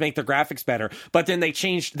did was make the graphics better. But then they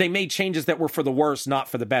made changes that were for the worse, not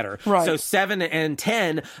for the better. Right. So 7 and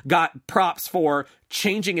 10 got props for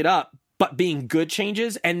changing it up, but being good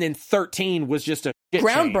changes, and then 13 was just a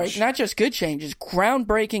groundbreaking, not just good changes,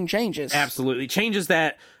 groundbreaking changes. Absolutely. Changes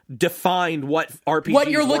that defined what RPGs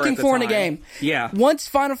what you're looking for in a game. Yeah. Once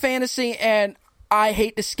Final Fantasy, and I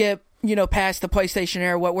hate to skip past the PlayStation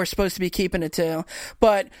era, what we're supposed to be keeping it to.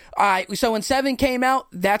 But so when 7 came out,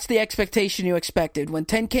 that's the expectation you expected. When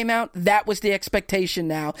 10 came out, that was the expectation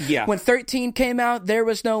now. Yeah. When 13 came out, there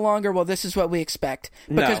was no longer, this is what we expect.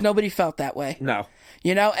 Because nobody felt that way. No.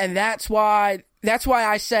 And that's why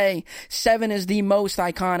I say 7 is the most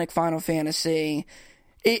iconic Final Fantasy.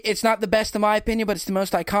 It's not the best in my opinion, but it's the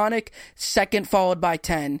most iconic. Second followed by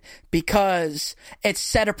 10 because it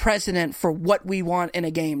set a precedent for what we want in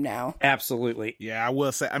a game now. Absolutely. Yeah, I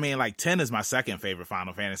will say, I mean, like 10 is my second favorite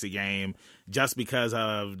Final Fantasy game just because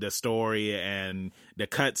of the story and the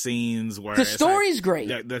cutscenes where the story's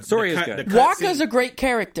great. The story is good. Waka's a great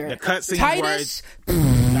character. The cutscenes Titus,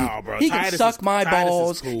 no, bro. he Titus can suck my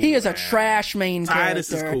balls. Cool, he is man. a trash main Titus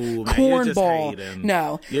character. Is cool, man. Cornball.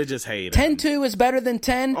 No. You're just hating. 10-2 is better than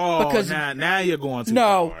 10 because now you're going too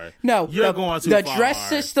far. No. You're going too far. The dress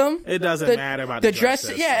system. It doesn't matter about the dress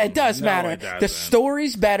system. Yeah, it does matter. The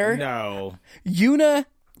story's better. No. Yuna,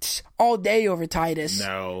 all day over Titus.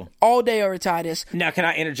 No. All day over Titus. Now, can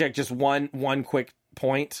I interject just one quick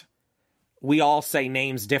point? We all say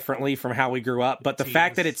names differently from how we grew up, but the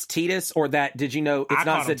fact that it's Titus or that, did you know it's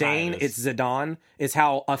not Zidane, it's Zidane, is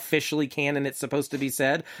how officially canon it's supposed to be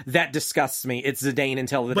said. That disgusts me. It's Zidane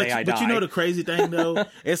until the day I die. But you know the crazy thing, though?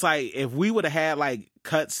 It's like, if we would have had, like,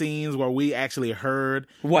 cut scenes where we actually heard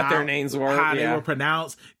what their names were, how they were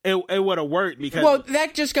pronounced, it would have worked because... Well,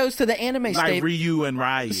 that just goes to the anime like Ryu and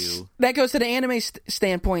Ryu. That goes to the anime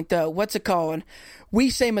standpoint, though. What's it called? We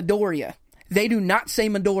say Midoriya. They do not say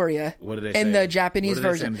Midoriya in the Japanese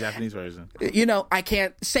version. In the Japanese version? You know, I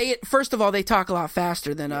can't say it. First of all, they talk a lot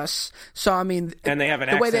faster than us. So, I mean... And they have an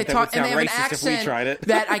accent that would sound racist if we tried it.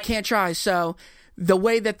 that I can't try. So, the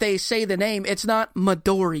way that they say the name, it's not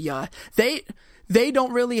Midoriya. They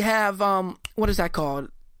don't really have, what is that called?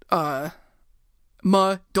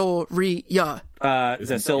 Midoriya.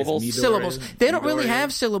 The syllables? Syllables. They don't really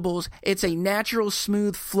have syllables. It's a natural,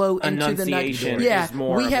 smooth flow into the enunciation. Yeah,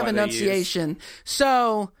 we have enunciation.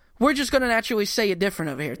 So we're just going to naturally say it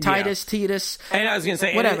different over here. Titus, Titus. And I was going to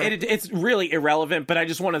say, whatever. It's really irrelevant, but I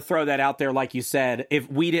just want to throw that out there. Like you said,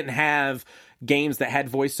 if we didn't have games that had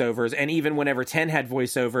voiceovers, and even whenever 10 had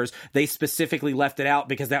voiceovers, they specifically left it out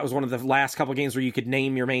because that was one of the last couple games where you could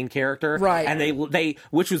name your main character. Right. And they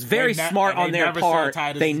which was very smart on their part.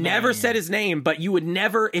 They never said his name, but you would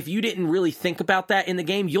never, if you didn't really think about that in the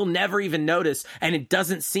game, you'll never even notice, and it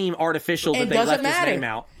doesn't seem artificial that they left his name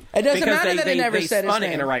out. It doesn't matter that they never said his name. They spun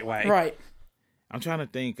it in the right way. Right. I'm trying to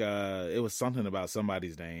think, it was something about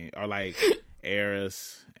somebody's name, or like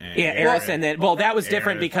Aeris. Aeris, and then, well, that was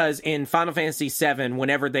different because in Final Fantasy VII,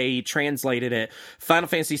 whenever they translated it, Final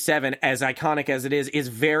Fantasy VII, as iconic as it is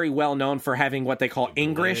very well known for having what they call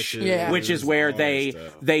English, which is where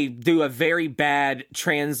they do a very bad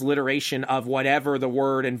transliteration of whatever the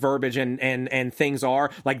word and verbiage and things are.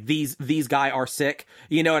 Like, these guy are sick.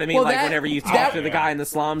 You know what I mean? Well, whenever you talk to the guy in the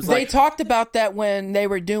slums. They talked about that when they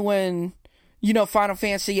were doing, Final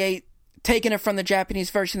Fantasy VIII, taking it from the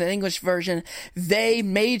Japanese version to the English version. They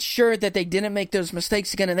made sure that they didn't make those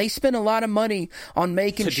mistakes again, and they spent a lot of money on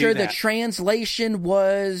making sure the translation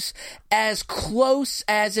was as close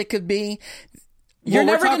as it could be. You're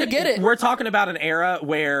never going to get it. We're talking about an era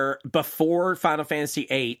where before Final Fantasy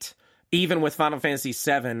VIII, even with Final Fantasy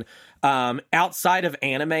VII, outside of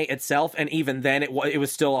anime itself, and even then it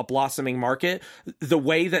was still a blossoming market, the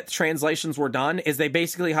way that translations were done is they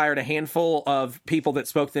basically hired a handful of people that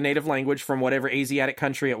spoke the native language from whatever Asiatic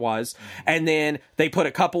country it was, and then they put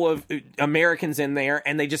a couple of Americans in there,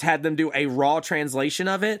 and they just had them do a raw translation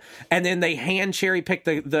of it, and then they hand cherry-picked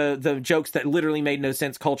the jokes that literally made no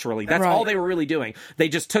sense culturally. That's all they were really doing. They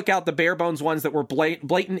just took out the bare-bones ones that were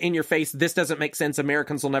blatant in your face, this doesn't make sense,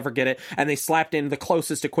 Americans will never get it, and they slapped in the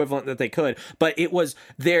closest equivalent that they could. But it was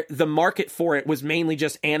the market for it was mainly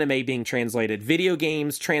just anime being translated. Video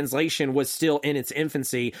games translation was still in its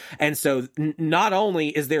infancy, and so not only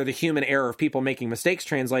is there the human error of people making mistakes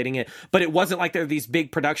translating it, but it wasn't like there are these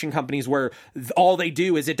big production companies where all they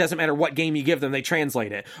do is it doesn't matter what game you give them, they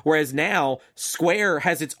translate it. Whereas now Square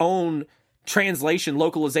has its own translation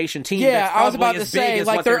localization team. Yeah, I was about to say,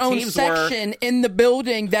 like their own section in the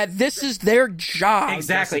building that this is their job.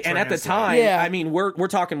 Exactly. And at the time, I mean, we're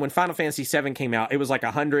talking when Final Fantasy VII came out, it was like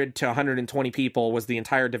 100 to 120 people was the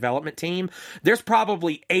entire development team. There's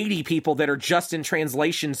probably 80 people that are just in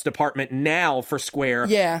translations department now for Square.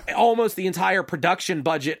 Yeah. Almost the entire production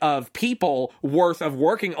budget of people worth of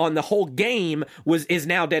working on the whole game is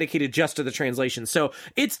now dedicated just to the translation. So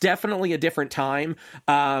it's definitely a different time.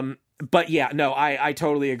 But yeah, no, I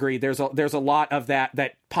totally agree. There's a lot of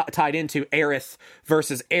that tied into Aerith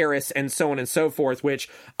versus Aeris and so on and so forth, which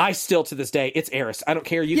I still to this day, it's Aeris. I don't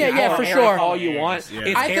care. You can call for Aerith sure all you want.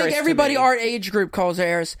 Yeah. I think everybody our age group calls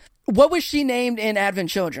Aeris. What was she named in Advent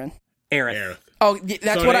Children? Aerith. Oh,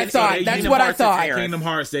 that's what I thought. That's what I thought. Kingdom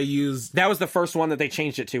Hearts, they used... That was the first one that they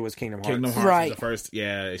changed it to, was Kingdom Hearts. Kingdom Hearts was the first,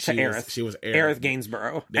 yeah. She was Aerith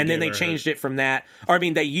Gainsborough. And then they changed it from that. Or, I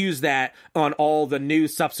mean, they used that on all the new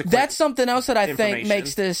subsequent... That's something else that I think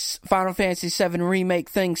makes this Final Fantasy VII Remake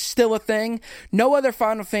thing still a thing. No other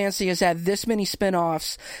Final Fantasy has had this many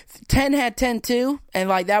spin-offs. 10 had 10-2, and,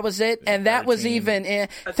 like, that was it. And that was even...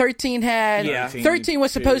 13 had... Yeah. 13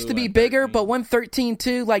 was supposed to be bigger, but when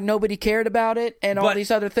 13-2, like, nobody cared about it. And all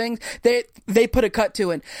these other things, they put a cut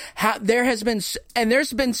to it. There's been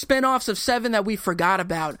spin-offs of 7 that we forgot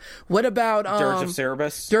about. What about Dirge of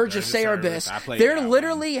Cerberus? Dirge of Cerberus. There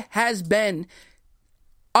literally has been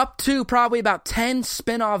up to probably about 10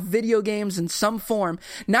 spin-off video games in some form.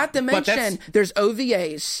 Not to mention, there's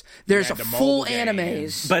OVAs, there's full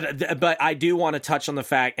animes. But I do want to touch on the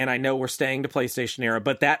fact, and I know we're staying to PlayStation era,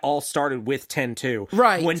 but that all started with 10-2.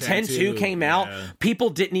 Right. When 10-2 came out, people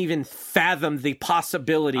didn't even fathom the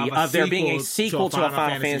possibility of there being a sequel to a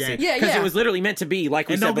Final Fantasy. Yeah, because it was literally meant to be, like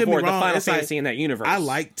we said before, the Final Fantasy in that universe. I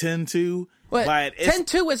like 10-2. But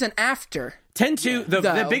 10-2 is an after. 10-2,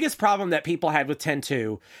 the biggest problem that people had with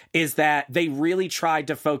 10-2 is that they really tried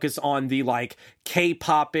to focus on the, like,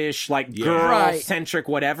 K-pop-ish, like, girl-centric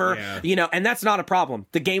whatever, you know, and that's not a problem.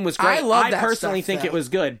 The game was great. I personally think it was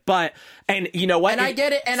good, but, and you know what? And I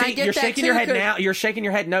get it, and I get you're that shaking too, your head now. You're shaking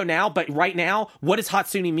your head no now, but right now, what is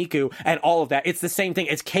Hatsune Miku and all of that? It's the same thing.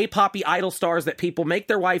 It's K-pop-y idol stars that people make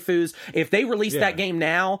their waifus. If they release that game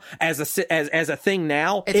now as a thing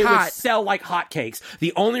now, it would sell like hotcakes.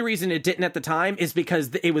 The only reason it didn't at the time is because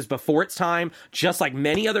it was before its time, just like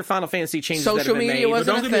many other Final Fantasy changes that have been made. Social media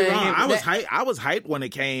wasn't a thing. I was hyped when it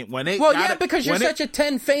came. Because you're such a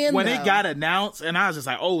 10 fan. When it got announced, and I was just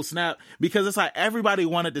like, oh snap, because it's like everybody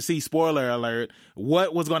wanted to see, spoiler alert,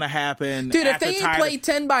 what was going to happen. Dude, if they ain't played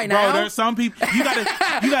 10 by now, bro, there's some people you gotta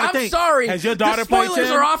I'm think. Sorry, has your daughter played 10?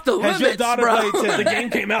 Spoilers are off the limits, has your daughter bro. played 10? The game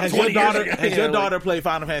came out 20 years ago. Has your daughter played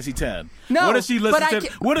Final Fantasy 10? No. What if she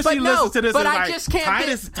listens to this? But and I like, just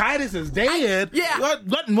can't. Titus is dead.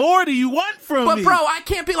 What more do you want from me? But bro, I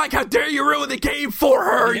can't be like, how dare you ruin the game for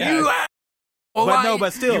her? Yeah.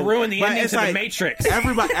 But still, you ruined the ending to the Matrix.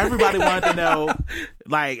 Everybody wanted to know,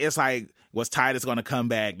 like, it's like, was Titus going to come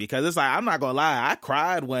back? Because it's like, I'm not going to lie, I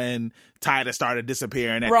cried when Titus started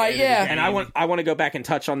disappearing. And I want to go back and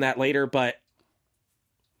touch on that later, but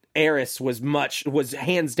Aeris was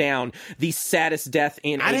hands down the saddest death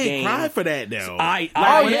in a game. I didn't cry for that though.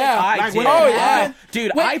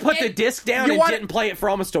 Dude, I put the disc down and didn't play it for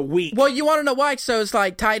almost a week. Well, you want to know why? So it's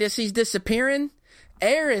like Titus, he's disappearing.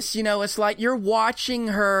 Aeris, you know, it's like you're watching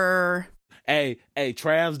her. Hey,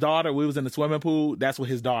 Trav's daughter, we was in the swimming pool. That's what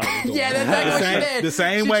his daughter was doing. Yeah, that's exactly what she did. The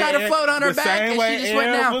same way. She tried to float on her back and she just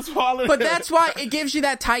went down. But that's why it gives you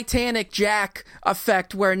that Titanic Jack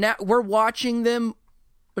effect where now we're watching them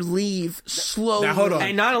leave slowly. Now hold on.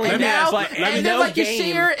 And not only that, but and then like you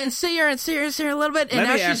see her a little bit, and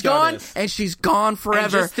now she's gone, and she's gone forever.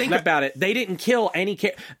 And just think about it. They didn't kill any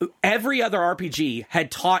every other RPG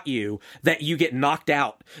had taught you that you get knocked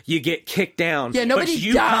out, you get kicked down. Yeah, nobody but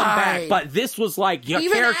you died. come back. But this was like your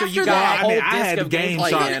even character. You got a whole disc of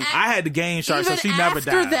gameplay. I had the game shark, so she never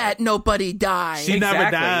died. After that, nobody died. She never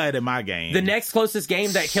died in my game. The next closest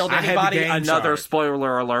game that killed anybody, another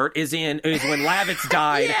spoiler alert, is when Lavitz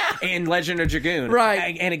died in Legend of Dragoon.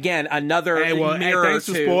 Right. And again, another mirror thanks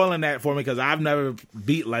for spoiling that for me, because I've never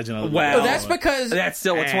beat Legend of Dragoon. Well, that's because that's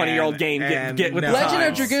still a 20-year-old game. Get with Legend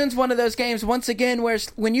of Dragoon's one of those games, once again, where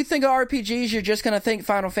when you think of RPGs, you're just going to think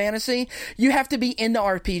Final Fantasy. You have to be into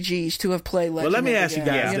RPGs to have played Legend of Dragoon. Well, let me ask you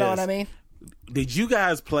guys You know what I mean? Did you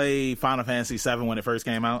guys play Final Fantasy VII when it first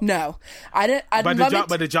came out? No. I didn't.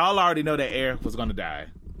 But did y'all already know that Aerith was going to die?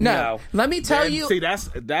 No. Let me tell you. See,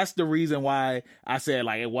 that's the reason why I said,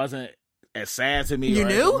 like, it wasn't as sad to me. You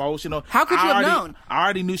knew? As emotional. How could you have known? I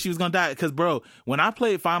already knew she was going to die. Because, bro, when I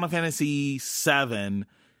played Final Fantasy VII...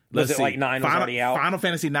 Was it like 9 was already out? Final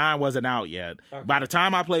Fantasy 9 wasn't out yet. Okay. By the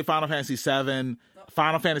time I played Final Fantasy 7,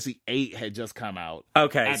 Final Fantasy 8 had just come out.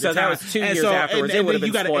 Okay, so that was 2 years afterwards. It would have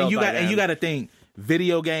been spoiled by then. And you got to think,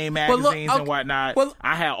 video game magazines and whatnot.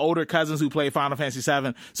 I had older cousins who played Final Fantasy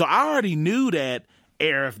 7, so I already knew that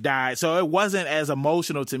Aerith died, so it wasn't as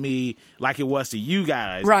emotional to me like it was to you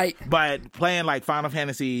guys. Right. But playing like Final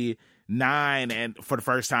Fantasy 9 and for the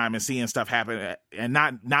first time and seeing stuff happen and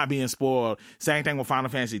not being spoiled. Same thing with Final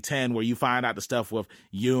Fantasy 10, where you find out the stuff with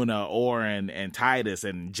Yuna, Auron, and Titus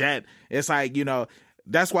and Jet. It's like, you know,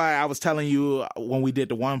 that's why I was telling you when we did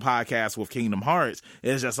the one podcast with Kingdom Hearts,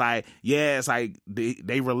 it's just like, yeah, it's like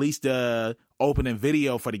they released the opening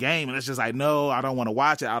video for the game, and it's just like, no, I don't want to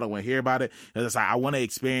watch it. I don't want to hear about it. It's like, I want to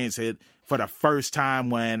experience it for the first time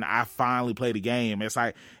when I finally play the game. It's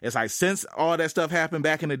like since all that stuff happened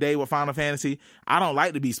back in the day with Final Fantasy, I don't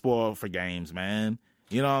like to be spoiled for games, man.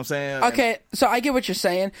 You know what I'm saying? Okay, so I get what you're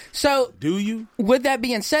saying. So, do you? With that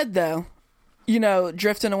being said, though, you know,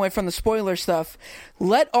 drifting away from the spoiler stuff,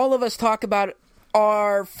 let all of us talk about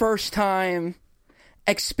our first time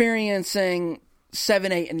experiencing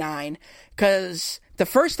 7, 8, and 9. Because the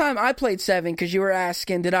first time I played 7, because you were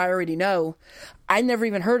asking, did I already know? I never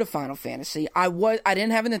even heard of Final Fantasy. I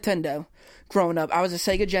didn't have a Nintendo growing up. I was a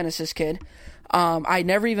Sega Genesis kid. I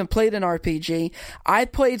never even played an RPG. I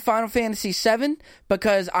played Final Fantasy VII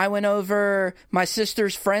because I went over my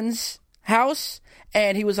sister's friend's house,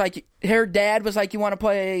 and he was like, her dad was like, you want to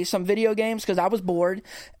play some video games? Because I was bored.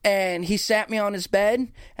 And he sat me on his bed,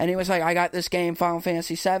 and he was like, I got this game, Final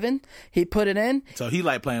Fantasy VII. He put it in. So he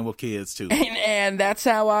liked playing with kids, too. And that's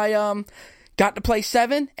how I got to play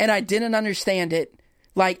 7, and I didn't understand it.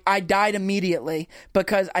 Like, I died immediately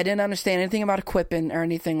because I didn't understand anything about equipping or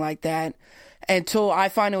anything like that until I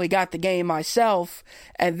finally got the game myself.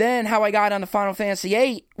 And then how I got on the Final Fantasy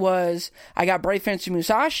VIII was I got Brave Fencer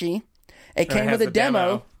Musashi. It came with a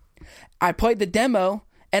demo. I played the demo,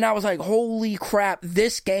 and I was like, holy crap,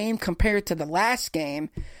 this game compared to the last game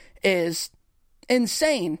is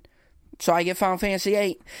insane. So I get Final Fantasy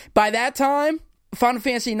VIII. By that time, Final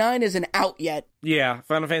Fantasy IX isn't out yet. Yeah,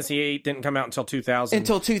 Final Fantasy VIII didn't come out until 2000.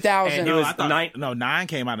 Until 2000. And it was 9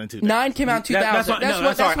 came out in 2000. 9 came out in 2000.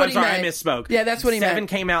 That's what he meant. I misspoke. Yeah, that's what he meant. 7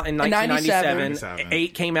 came out in 1997.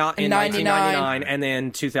 8 came out in 1999. And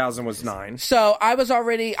then 2000 was 9. So I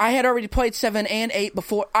had already played 7 and 8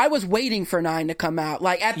 before. I was waiting for 9 to come out.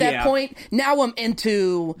 Like, at that point, now I'm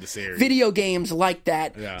into video games like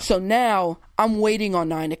that. Yeah. So now I'm waiting on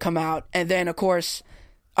 9 to come out. And then, of course,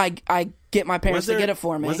 I get my parents to get it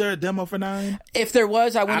for me. Was there a demo for 9? If there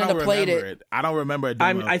was, I wouldn't have played it. I don't remember a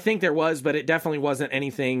demo. I think there was, but it definitely wasn't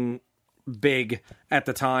anything big at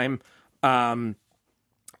the time.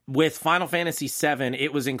 With Final Fantasy VII,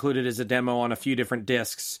 it was included as a demo on a few different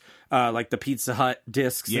discs, like the Pizza Hut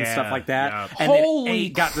discs and stuff like that. Yeah. And holy then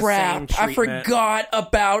 8 got crap! the same I forgot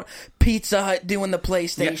about Pizza Hut doing the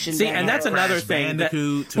PlayStation. Yeah. See, and that's another thing that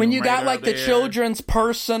when you got like the children's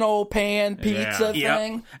personal pan pizza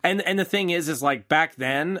thing. And the thing is like back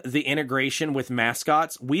then the integration with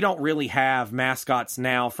mascots, we don't really have mascots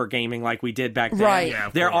now for gaming like we did back then. Right. Yeah,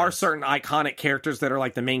 there are certain iconic characters that are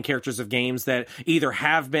like the main characters of games that either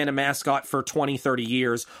have been a mascot for 20, 30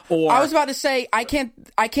 years or I was about to say I can't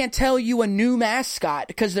tell you a new mascot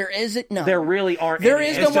because there isn't none. There really aren't. There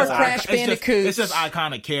is no more Crash Bandicoot. It's just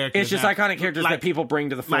iconic characters. It's just iconic characters that people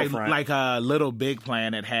bring to the forefront. Like Little Big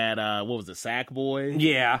Planet had what was it, Sackboy?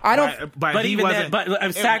 Yeah, I don't. But even then,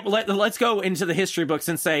 let's go into the history books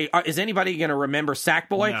and say, is anybody going to remember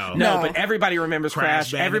Sackboy? No. But everybody remembers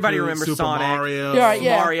Crash. Everybody remembers Super Sonic, Mario.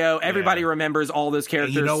 Mario. Everybody remembers all those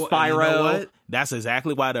characters. Spyro. You know what? That's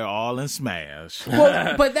exactly why they're all in Smash.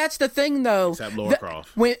 Well, but that's the thing, though. Except Lara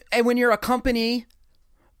Croft. When you're a company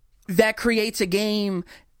that creates a game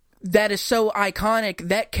that is so iconic,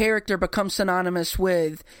 that character becomes synonymous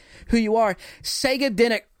with who you are. Sega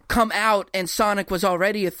didn't come out and Sonic was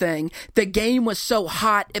already a thing. The game was so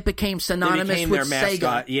hot it became synonymous with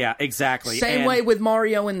Sega. Yeah, exactly. Same way with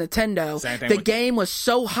Mario and Nintendo. The game was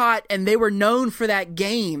so hot and they were known for that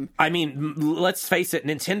game. I mean, let's face it,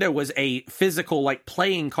 Nintendo was a physical like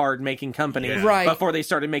playing card making company before they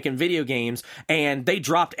started making video games, and they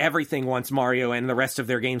dropped everything once Mario and the rest of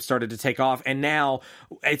their games started to take off, and now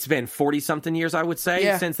it's been 40 something years, I would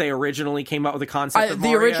say, since they originally came up with the concept of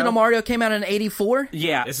Mario. The original Mario came out in 84?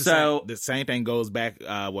 Yeah. So the same thing goes back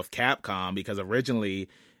with Capcom, because originally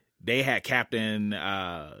they had Captain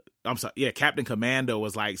Commando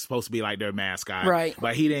was like supposed to be like their mascot, right?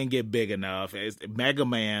 But he didn't get big enough. Mega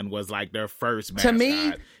Man was like their first mascot. To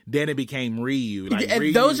me, then it became Ryu.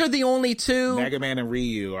 Ryu. Those are the only two. Mega Man and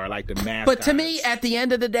Ryu are like the mascots. But to me, at the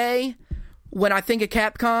end of the day, when I think of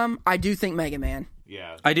Capcom, I do think Mega Man.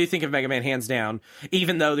 Yeah, I do think of Mega Man hands down,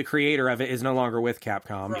 even though the creator of it is no longer with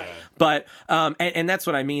Capcom. Right. But, and that's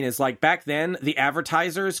what I mean is like back then, the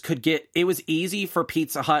advertisers it was easy for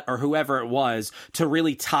Pizza Hut or whoever it was to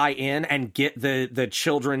really tie in and get the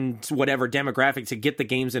children's whatever demographic to get the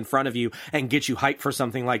games in front of you and get you hyped for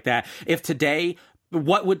something like that. If today,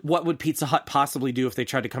 what would Pizza Hut possibly do if they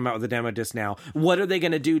tried to come out with a demo disc now? What are they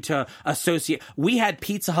going to do to associate? We had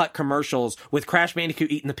Pizza Hut commercials with Crash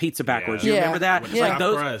Bandicoot eating the pizza backwards. You remember that? Yeah. Like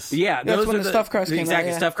those. Yeah, that's those when are the stuffed crust came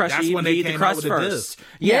exactly out, stuffed crust. That's when they eat came the crust out with first. the disc.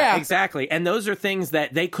 Yeah, exactly. And those are things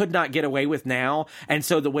that they could not get away with now. And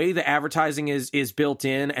so the way the advertising is built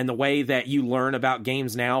in, and the way that you learn about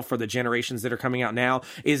games now for the generations that are coming out now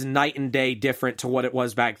is night and day different to what it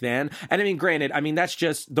was back then. And I mean, granted, that's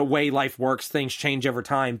just the way life works. Things change over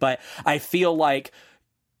time, but I feel like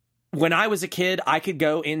when I was a kid, I could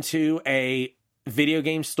go into a video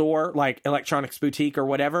game store like Electronics Boutique or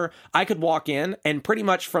whatever. I could walk in and pretty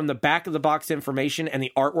much from the back of the box information and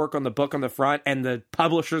the artwork on the book on the front and the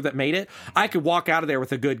publisher that made it, I could walk out of there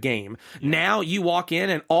with a good game. Now you walk in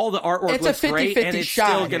and all the artwork looks great, and it's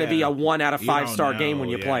still going to be a 1 out of 5 star game when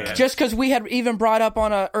you play it. Just because we had even brought up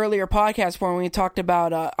on an earlier podcast when we talked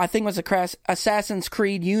about, I think it was Assassin's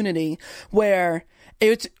Creed Unity, where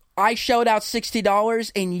I shelled out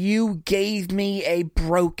 $60 and you gave me a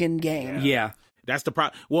broken game. Yeah. That's the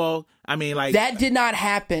problem. Well, that did not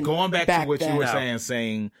happen. Going back to what then. you were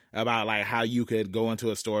saying about like how you could go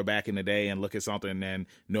into a store back in the day and look at something and then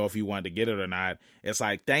know if you wanted to get it or not. It's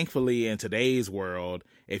like, thankfully in today's world,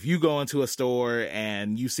 if you go into a store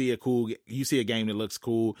and you see a game that looks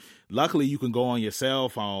cool, luckily you can go on your cell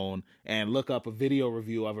phone and look up a video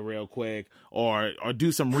review of it real quick or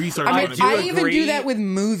do some research on it. I even do that with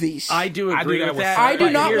movies. I do agree with that. I do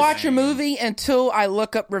not watch a movie until I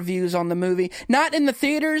look up reviews on the movie. Not in the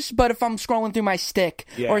theaters, but if I'm scrolling through my stick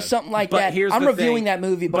or something like that, I'm reviewing that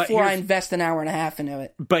movie before I invest an hour and a half into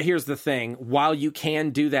it. But here's the thing. While you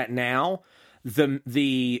can do that now,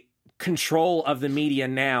 the control of the media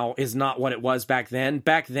now is not what it was back then.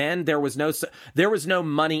 Back then, there was no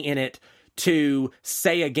money in it to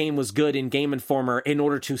say a game was good in Game Informer in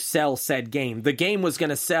order to sell said game. The game was going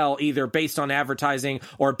to sell either based on advertising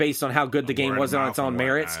or based on how good the game was on its own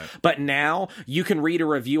merits. But now you can read a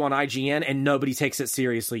review on IGN and nobody takes it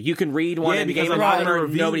seriously. You can read one in Game Informer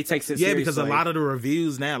and nobody takes it seriously. Yeah, because a lot of the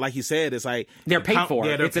reviews now, like you said, it's like they're paid for.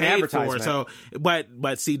 Yeah, it's an advertisement. So,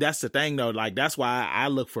 but see, that's the thing though. Like that's why I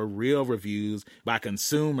look for real reviews by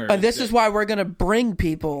consumers. But this is why we're going to bring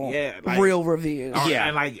people real reviews.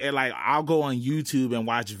 And like I'll go on YouTube and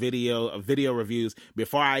watch video reviews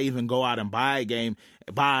before I even go out and buy a game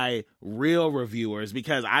by real reviewers,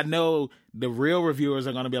 because I know the real reviewers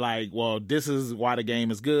are going to be like, well, this is why the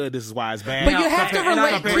game is good, this is why it's bad. But you have to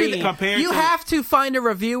have to find a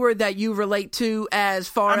reviewer that you relate to as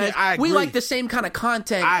far as we like the same kind of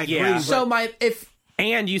content. I agree. Yeah. So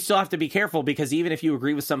And you still have to be careful, because even if you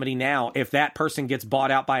agree with somebody now, if that person gets bought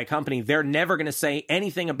out by a company, they're never going to say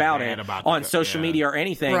anything about it on social media or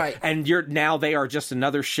anything. Right. And now they are just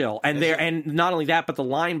another shill. And not only that, but the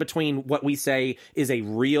line between what we say is a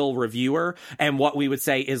real reviewer and what we would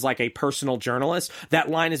say is like a personal journalist, that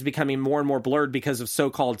line is becoming more and more blurred because of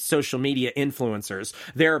so-called social media influencers.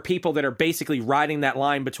 There are people that are basically riding that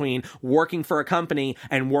line between working for a company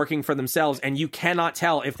and working for themselves, and you cannot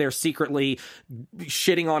tell if they're secretly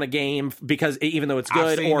shitting on a game because even though it's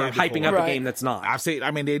good, or hyping up a game that's not.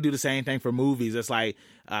 They do the same thing for movies. It's like,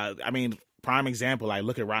 prime example, like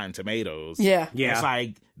look at Rotten Tomatoes. Yeah. It's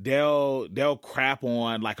like they'll crap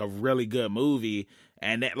on like a really good movie,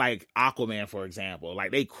 and that, like Aquaman, for example,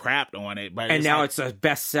 like they crapped on it, but now it's a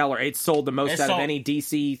bestseller. It's sold the most out of any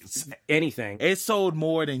DC anything. It sold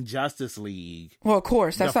more than Justice League. Well, of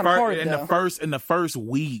course, that's not hard though. In the first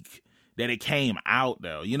week that it came out,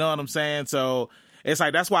 though, you know what I'm saying? So it's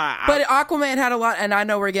like, that's why But Aquaman had a lot, and I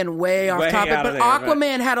know we're getting way off topic, but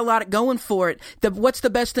Aquaman had a lot going for it. What's the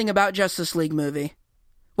best thing about Justice League movie?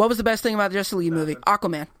 What was the best thing about the Justice League movie?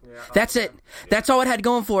 Aquaman. That's it. That's all it had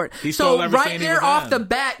going for it. So right there off the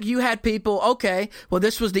bat, you had people, okay, well,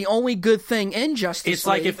 this was the only good thing in Justice League. It's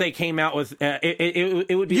like if they came out with,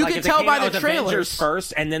 it would be like if they came out with Avengers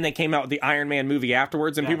first, and then they came out with the Iron Man movie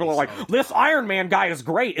afterwards, and people are like, this Iron Man guy is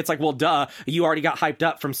great. It's like, well, duh, you already got hyped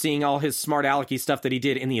up from seeing all his smart alecky stuff that he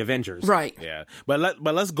did in the Avengers. Right. Yeah. But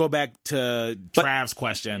let's go back to Trav's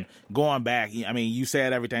question. Going back, you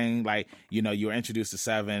said everything, like, you were introduced to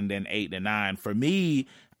 7, then 8, then 9. For me,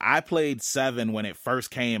 I played 7 when it first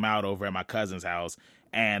came out over at my cousin's house.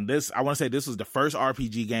 And I want to say this was the first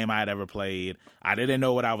RPG game I had ever played. I didn't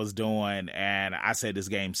know what I was doing, and I said this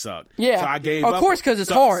game sucked. Yeah, so I gave up. Of course, because it's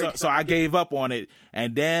hard. So I gave up on it.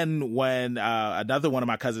 And then when another one of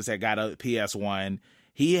my cousins had got a PS1,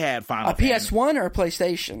 he had Final Fantasy. PS1 or a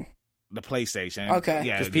PlayStation? The PlayStation. Okay.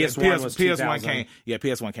 Yeah, PS1 was 2000.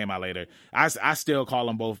 PS1 came out later. I still call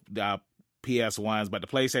them both PS1s, but the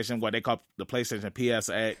PlayStation, what they call the PlayStation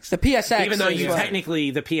PSX. The PSX. Even though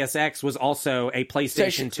technically the PSX was also a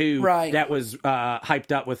PlayStation 2 that was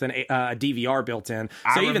hyped up with a DVR built in.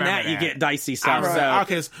 So even that, you get dicey stuff.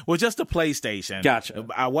 Okay, well, just the PlayStation. Gotcha.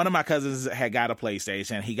 One of my cousins had got a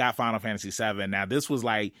PlayStation. He got Final Fantasy VII. Now, this was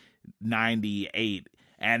like 98.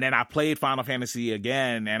 And then I played Final Fantasy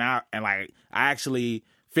again, and I actually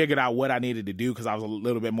figured out what I needed to do because I was a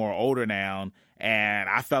little bit more older now, and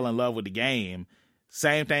I fell in love with the game.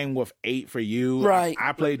 Same thing with 8 for you. Right.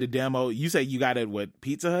 I played the demo. You say you got it with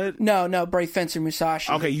Pizza Hut? No, Brave Fencer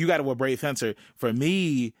Musashi. Okay, you got it with Brave Fencer. For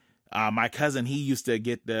me, my cousin, he used to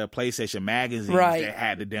get the PlayStation magazines that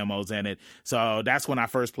had the demos in it. So that's when I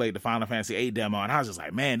first played the Final Fantasy VIII demo, and I was just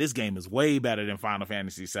like, man, this game is way better than Final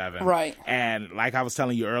Fantasy VII. Right. And like I was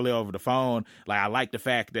telling you earlier over the phone, like I like the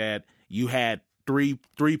fact that you had three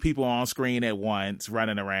people on screen at once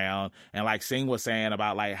running around, and like Sing was saying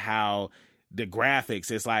about like how the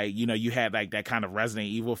graphics, it's like, you know, you had like that kind of Resident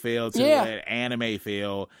Evil feel to it, anime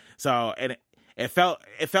feel. So it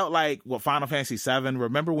felt like what Final Fantasy VII.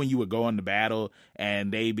 Remember when you would go into battle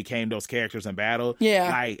and they became those characters in battle? Yeah.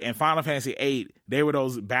 Like in Final Fantasy VIII, they were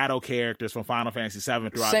those battle characters from Final Fantasy VII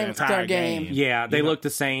throughout the entire game. Yeah, they look the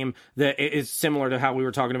same. It's similar to how we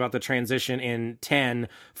were talking about the transition in 10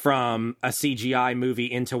 from a CGI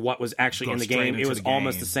movie into what was actually in the game. It was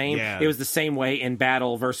almost the same. Yeah. It was the same way in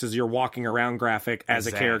battle versus your walking around graphic as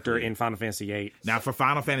a character in Final Fantasy VIII. Now for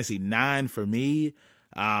Final Fantasy IX, for me,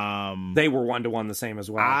 they were 1-to-1 the same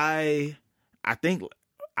as well. I think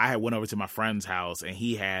I had went over to my friend's house and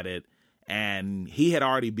he had it, and he had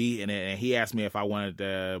already beaten it, and he asked me if I wanted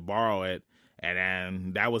to borrow it, and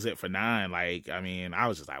then that was it for 9. Like, I mean, I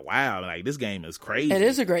was just like, wow, like this game is crazy. It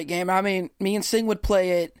is a great game. I mean, me and Sing would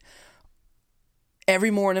play it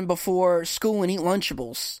every morning before school and eat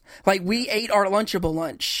Lunchables. Like, we ate our Lunchable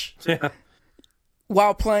lunch. Yeah.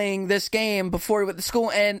 While playing this game before we went to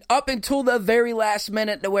school, and up until the very last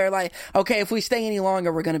minute to where, like, okay, if we stay any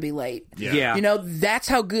longer, we're going to be late. Yeah. You know, that's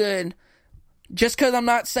how good. Just because I'm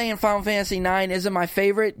not saying Final Fantasy IX isn't my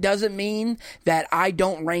favorite doesn't mean that I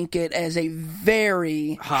don't rank it as a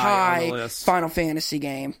very high Final Fantasy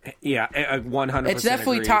game. Yeah, 100%. It's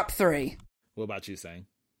definitely agreed. top 3. What about you, Sang?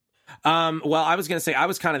 Well, I was going to say I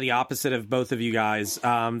was kind of the opposite of both of you guys.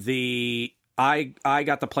 I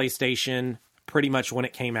got the PlayStation pretty much when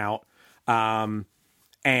it came out. And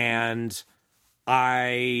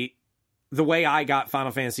the way I got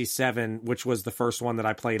Final Fantasy VII, which was the first one that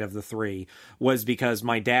I played of the 3, was because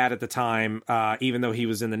my dad at the time, even though he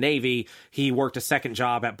was in the Navy, he worked a second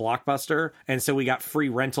job at Blockbuster. And so we got free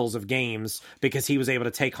rentals of games because he was able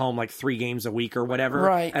to take home like 3 games a week or whatever,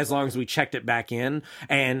 as long as we checked it back in.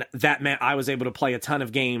 And that meant I was able to play a ton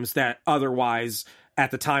of games that otherwise, at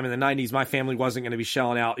the time in the 90s, my family wasn't going to be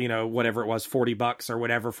shelling out, you know, whatever it was, $40 or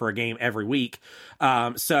whatever for a game every week.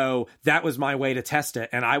 So that was my way to test it.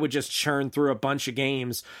 And I would just churn through a bunch of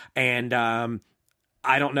games. And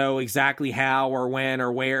I don't know exactly how or when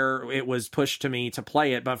or where it was pushed to me to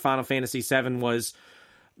play it, but Final Fantasy VII was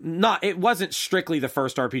it wasn't strictly the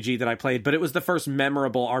first RPG that I played, but it was the first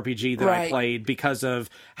memorable RPG that I played because of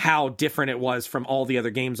how different it was from all the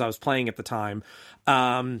other games I was playing at the time.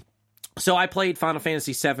 So I played Final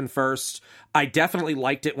Fantasy VII first. I definitely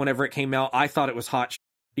liked it whenever it came out. I thought it was hot.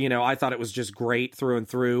 You know, I thought it was just great through and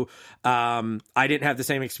through. I didn't have the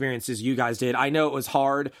same experience as you guys did. I know it was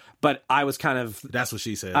hard, but I was kind of... That's what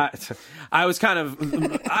she said. I was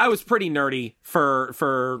pretty nerdy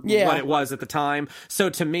for what it was at the time. So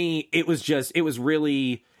to me, it was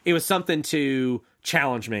something to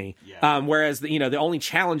challenge me. Whereas, the only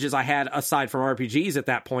challenges I had aside from RPGs at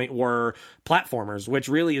that point were platformers, which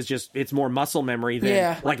really is just, it's more muscle memory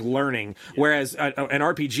than like learning. Whereas an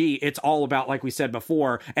RPG, it's all about, like we said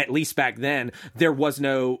before, at least back then, there was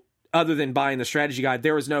no, other than buying the strategy guide,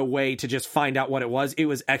 there was no way to just find out what it was. It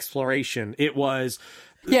was exploration. It was...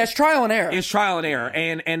 Yeah, it's trial and error. It's trial and error.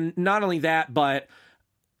 And not only that, but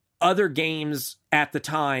other games at the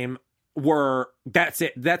time that's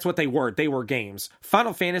it. That's what they were. They were games.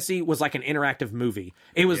 Final Fantasy was like an interactive movie.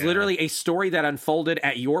 It was literally a story that unfolded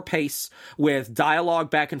at your pace with dialogue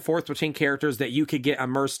back and forth between characters that you could get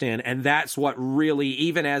immersed in. And that's what really,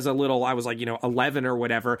 even as a little, I was like, 11 or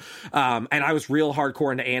whatever. And I was real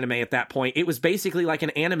hardcore into anime at that point. It was basically like an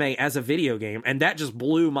anime as a video game. And that just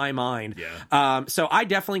blew my mind. So I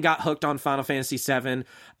definitely got hooked on Final Fantasy VII.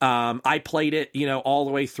 I played it, all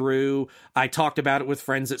the way through. I talked about it with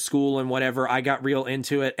friends at school and whatever. I got real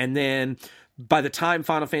into it, and then by the time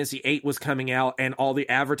Final Fantasy VIII was coming out and all the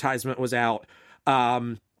advertisement was out,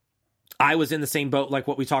 I I was in the same boat like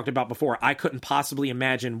what we talked about before. I couldn't possibly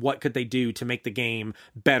imagine what could they do to make the game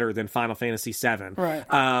better than Final Fantasy VII.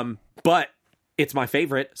 Right. But it's my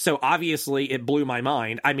favorite, so obviously it blew my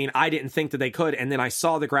mind. I mean, I didn't think that they could, and then I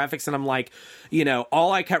saw the graphics, and I'm like,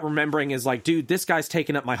 all I kept remembering is like, dude, this guy's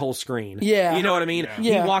taking up my whole screen. Yeah. You know what I mean?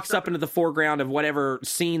 Yeah. He walks up into the foreground of whatever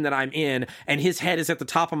scene that I'm in, and his head is at the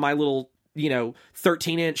top of my little,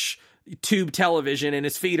 13-inch tube television, and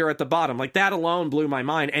his feet are at the bottom. Like, that alone blew my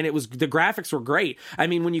mind, and the graphics were great. I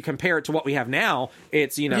mean, when you compare it to what we have now,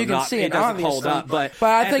 it's you can see it doesn't hold up. But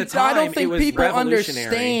I don't think people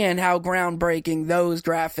understand how groundbreaking those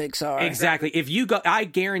graphics are. Exactly. If you go, I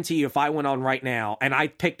guarantee you, if I went on right now and I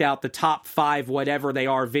picked out the top 5 whatever they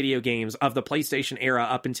are video games of the PlayStation era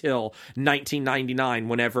up until 1999,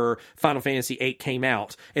 whenever Final Fantasy VIII came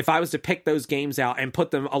out, if I was to pick those games out and put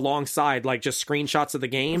them alongside like just screenshots of the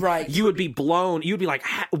game, right, you would be blown. You'd be like,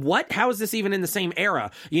 what? How is this even in the same era?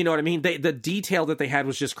 You know what I mean? The detail that they had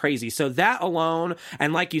was just crazy. So that alone,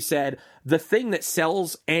 and like you said, the thing that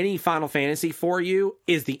sells any Final Fantasy for you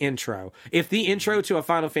is the intro. If the intro to a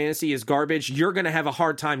Final Fantasy is garbage, you're going to have a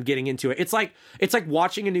hard time getting into it. It's like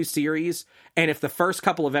watching a new series, and if the first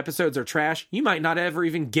couple of episodes are trash, you might not ever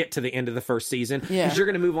even get to the end of the first season because you're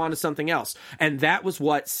going to move on to something else. And that was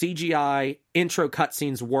what CGI intro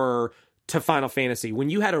cutscenes were to Final Fantasy. When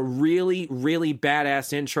you had a really, really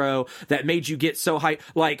badass intro that made you get so hyped,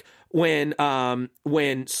 like when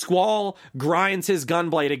Squall grinds his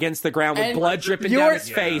gunblade against the ground with blood dripping down his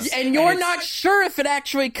face, and you're not sure if it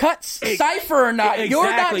actually cuts Cypher or not. Exactly. You're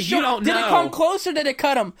not sure. You don't know. Did it come close or did it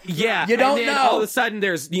cut him? Yeah, you don't and then know. All of a sudden,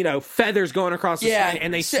 there's feathers going across the screen,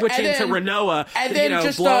 and they switch into Rinoa, and then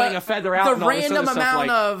just blowing a feather out. The and all random this amount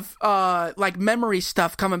stuff, of like memory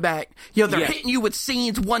stuff coming back. They're hitting you with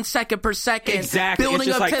scenes 1 second per second, exactly,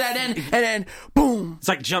 building up to that end, and then boom. It's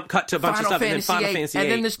like jump cut to a bunch of stuff, and then Final Fantasy VIII.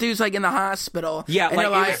 And then this dude's like in the hospital. Yeah, and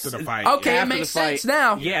like after the fight. Okay, yeah, it makes sense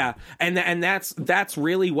now. Yeah, and that's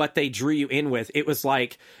really what they drew you in with. It was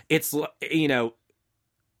like it's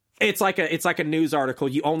like a news article.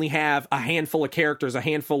 You only have a handful of characters, a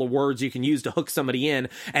handful of words you can use to hook somebody in,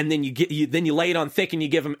 and then you lay it on thick and you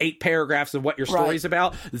give them 8 paragraphs of what your story's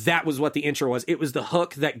about. That was what the intro was. It was the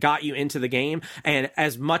hook that got you into the game. And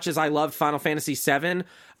as much as I loved Final Fantasy VII,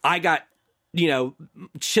 I got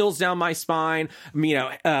chills down my spine,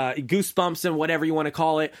 goosebumps and whatever you want to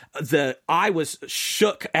call it. I was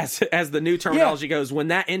shook, as the new terminology goes. When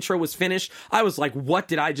that intro was finished, I was like, what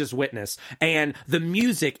did I just witness? And the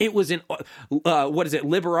music, it was in,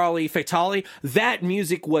 Liberali Fatali? That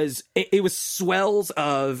music was, it was swells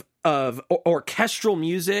of orchestral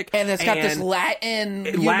music, and it's got this Latin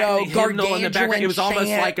hymnal in the background. It was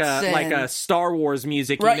almost like a Star Wars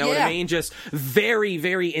music, what I mean? Just very,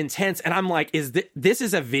 very intense. And I'm like, this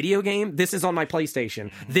is a video game? This is on my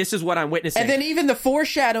PlayStation. This is what I'm witnessing. And then even the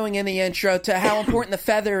foreshadowing in the intro to how important the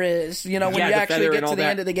feather is, when you actually get to the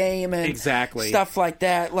end of the game and stuff like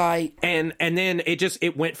that. Like, and then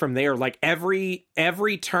it went from there. Like every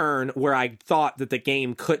turn where I thought that the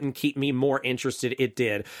game couldn't keep me more interested, it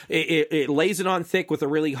did. It lays it on thick with a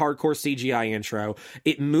really hardcore CGI intro.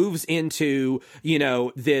 It moves into,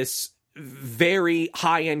 this very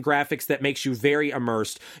high-end graphics that makes you very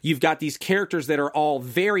immersed. You've got these characters that are all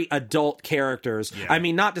very adult characters. Yeah. I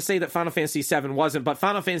mean, not to say that Final Fantasy VII wasn't, but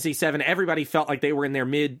Final Fantasy VII, everybody felt like they were in their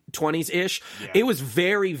mid-20s-ish. Yeah. It was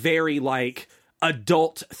very, very,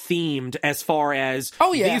 adult themed as far as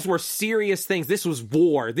these were serious things. This was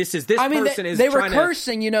war. They were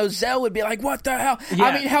cursing, Zell would be like, what the hell? Yeah,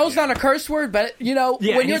 I mean, hell's not a curse word, but when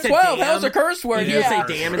you're 12, damn. Hell's a curse word. You say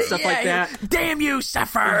damn and stuff like that. Damn you,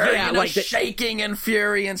 Sephiroth. Yeah, shaking in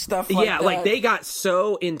fury and stuff like that. Like they got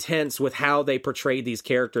so intense with how they portrayed these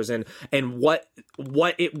characters and what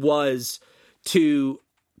it was to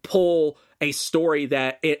pull a story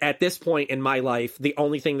that at this point in my life, the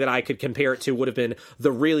only thing that I could compare it to would have been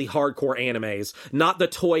the really hardcore animes, not the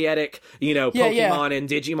toyetic, Pokemon and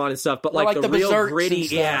Digimon and stuff, but like the real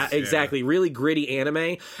gritty, exactly, really gritty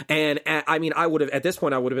anime. And I mean, I would have, at this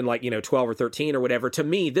point, I would have been like, 12 or 13 or whatever. To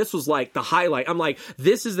me, this was like the highlight. I'm like,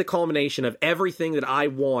 this is the culmination of everything that I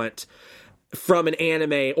want from an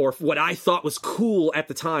anime, or what I thought was cool at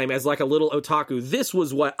the time as like a little otaku. This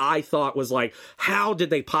was what I thought was like, how did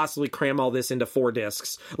they possibly cram all this into 4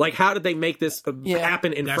 discs? Like, how did they make this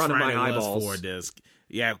happen in front of my eyeballs? It was 4 discs.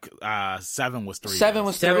 Yeah, 7 was 3. 7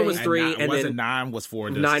 was 3. 7 was 3, and then then 9 was 4.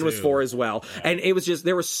 9 was 4 as well. Yeah. And it was just,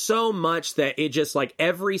 there was so much that it just, like,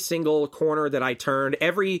 every single corner that I turned,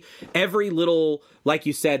 every little, like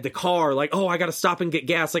you said, the car, like, oh, I got to stop and get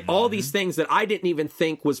gas, like all these things that I didn't even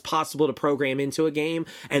think was possible to program into a game,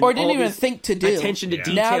 and or didn't even think to do. Attention to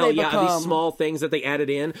detail, these small things that they added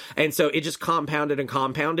in, and so it just compounded and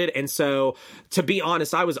compounded. And so, to be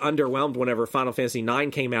honest, I was underwhelmed whenever Final Fantasy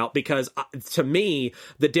IX came out, because to me,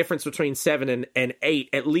 the difference between 7 and 8,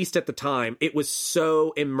 at least at the time, it was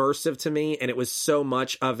so immersive to me, and it was so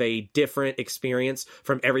much of a different experience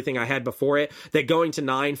from everything I had before it, that going to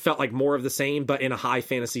 9 felt like more of the same, but in a high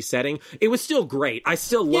fantasy setting. It was still great. I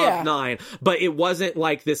still loved 9, but it wasn't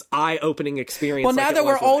like this eye-opening experience. Well, now like that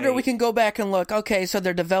we're older, 8. we can go back and look, okay, so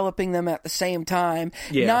they're developing them at the same time.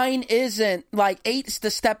 Yeah. 9 isn't, like, 8's the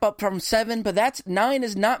step up from 7, but 9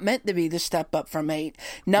 is not meant to be the step up from 8.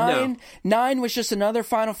 9 was just another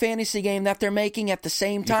Final Fantasy game that they're making at the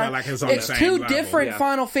same time. Like it's two different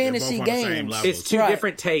Final Fantasy games. It's two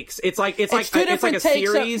different takes. It's like a takes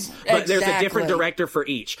series, but there's a different Exactly. director for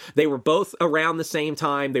each. They were both around the same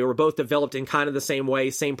time. They were both developed in kind of the same way,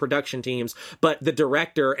 same production teams, but the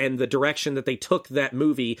director and the direction that they took that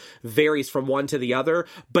movie varies from one to the other,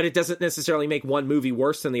 but it doesn't necessarily make one movie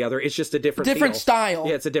worse than the other. It's just a different feel. style.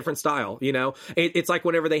 Yeah, it's a different style, you know? It's like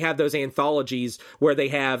whenever they have those anthologies where they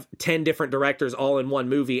have 10 different directors all in one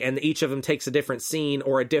movie, and each of them takes a different scene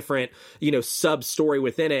or a different, sub-story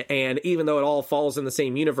within it, and even though it all falls in the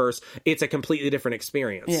same universe, it's a completely different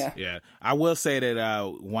experience. Yeah. I will say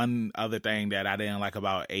that one other thing that I didn't like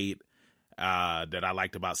about 8 that I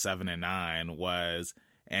liked about 7 and 9 was,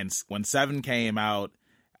 and when 7 came out,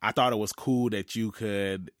 I thought it was cool that you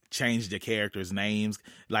could change the characters' names.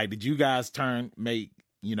 Like, did you guys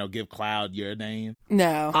give Cloud your name?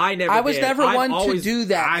 No. I never I was did. never I've one always- to do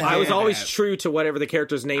that. I was always true to whatever the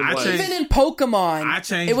character's name was. Even in Pokemon, I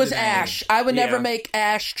changed it was the name. Ash. I would never make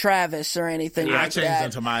Ash Travis or anything like that. I changed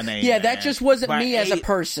it to my name. Yeah, man. that just wasn't But me as a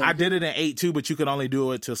person. I did it in 8 too, but you could only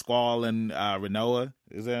do it to Squall and Renoa.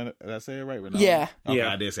 Did I say it right? Renoa? Yeah. Okay,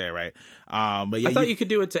 Yeah. I did say it right. But yeah, I thought you could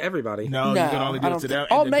do it to everybody. No, you could only do I it don't to think- them.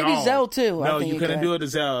 Oh, and the maybe dog. Zell too. No, I think you couldn't do it to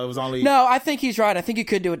Zell. It was only. No, I think he's right. I think you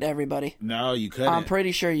could do it to everybody. No, you couldn't. I'm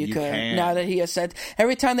pretty sure you could. Can't. Now that he has said,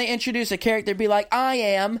 every time they introduce a character, it'd be like, "I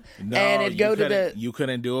am," No, and it'd go to the. You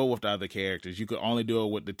couldn't do it with the other characters. You could only do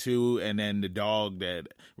it with the 2 and then the dog that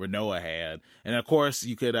Renoa had. And of course,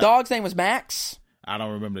 you could. Dog's name was Max. I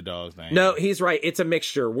don't remember the dog's name. No, he's right. It's a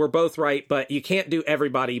mixture. We're both right, but you can't do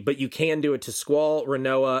everybody, but you can do it to Squall,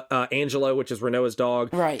 Renoa, Angelo, which is Renoa's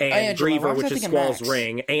dog, Right. and Angelo. Why Griever, was I which is thinking Squall's Max?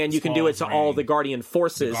 ring, and you can do it to Squall's all ring. the Guardian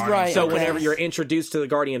Forces. Right, So okay. whenever you're introduced to the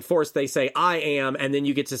Guardian Force, they say, I am, and then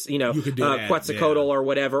you get to, You could do that, Quetzalcoatl yeah. or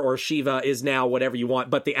whatever, or Shiva is now whatever you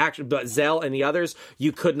want, but but Zell and the others,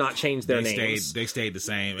 you could not change their names. They stayed the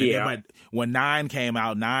same. And Yeah. then, but when 9 came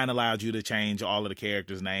out, 9 allowed you to change all of the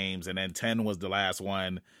characters' names, and then 10 was the last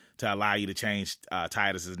one to allow you to change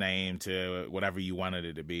Titus's name to whatever you wanted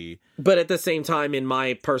it to be. But at the same time, in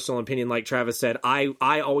my personal opinion, like Travis said, I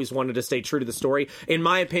always wanted to stay true to the story. In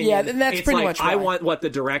my opinion, Yeah, and that's it's pretty like much why. I want what the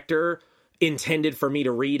director intended for me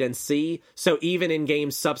to read and see. So even in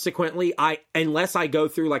games subsequently, unless I go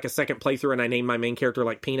through like a second playthrough and I name my main character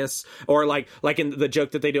like Penis, or like in the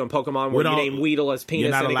joke that they do in Pokemon where you name Weedle as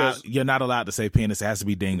Penis, You're not allowed to say penis. It has to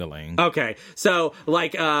be Dingaling. Okay, so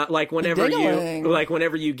like whenever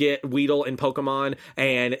Dingaling. you get Weedle in Pokemon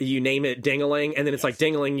and you name it Dingaling, and then it's like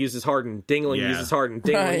Dingaling uses Harden, Dingaling Yeah. uses Harden,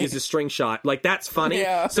 Dingaling Right. uses String Shot. Like that's funny.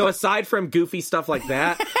 Yeah. So aside from goofy stuff like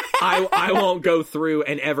that, I won't go through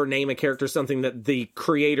and ever name a character something that the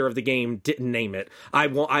creator of the game didn't name it. I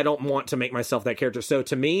don't want to make myself that character. So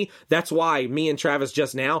to me, that's why me and Travis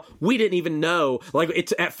just now, we didn't even know. Like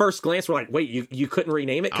it's at first glance, we're like, wait, you couldn't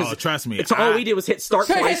rename it? Oh, trust me. It's all we did was hit start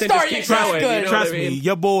So hit twice and start, just keep yeah, going. good. You know Trust what I me, mean?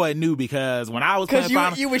 your boy knew because when I was playing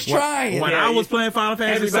Final you was trying. When Yeah, I was playing Final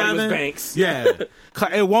Fantasy everybody was 7, Banks. Yeah,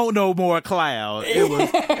 it won't no more Cloud.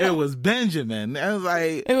 It was Benjamin. I was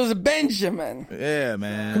like, It was Benjamin. yeah,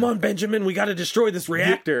 man. Come on, Benjamin, we got to destroy this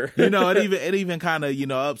reactor. It even kind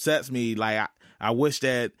of upsets me. Like I wish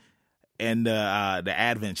that in the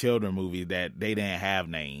Advent Children movie that they didn't have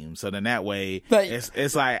names. So then that way, But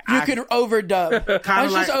it's like You could overdub. kind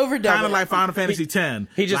of like just overdub. kind of it. like Final Fantasy X.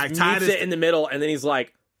 He just like mutes it in the middle, and then he's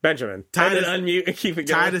like, Benjamin. Titus- and then unmute and keep it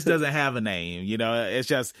going. Titus doesn't have a name, it's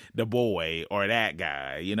just the boy or that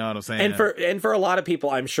guy, you know what I'm saying? And for a lot of people,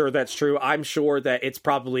 I'm sure that's true. I'm sure that it's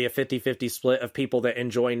probably a 50-50 split of people that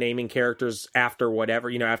enjoy naming characters after whatever,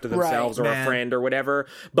 after themselves or Man. a friend or whatever.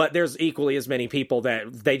 But there's equally as many people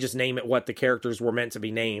that they just name it what the characters were meant to be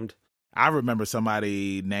named. I remember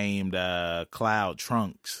somebody named Cloud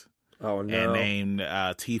Trunks. Oh no! And named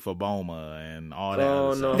Tifa Boma and all that.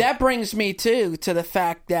 Oh no! That brings me to the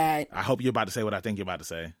fact that I hope you're about to say what I think you're about to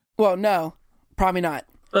say. Well, no, probably not.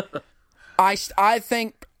 I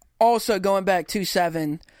think also going back to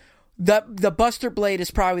 7, the Buster Blade is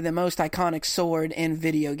probably the most iconic sword in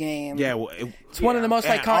video game. Yeah, well, it's one of the most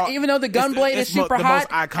iconic. Even though the Gunblade is super hot,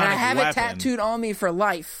 and I have it tattooed on me for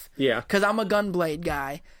life. Yeah, because I'm a Gunblade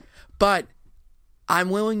guy, but I'm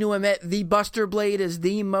willing to admit the Buster Blade is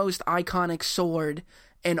the most iconic sword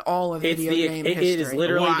in all of video game history. It is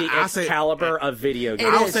literally the Excalibur of video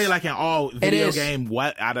games. I would say, like, in all video game,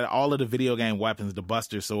 out of all of the video game weapons, the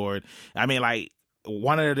Buster Sword, I mean, like,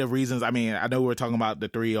 one of the reasons, I mean, I know we were talking about the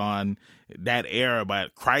 3 on that era,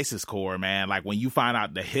 but Crisis Core, man, like, when you find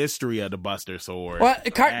out the history of the Buster Sword. Well,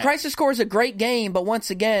 Crisis Core is a great game, but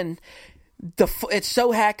once again, it's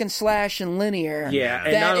so hack and slash and linear. Yeah,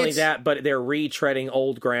 and not only that, but they're retreading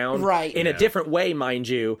old ground. Right. In a different way, mind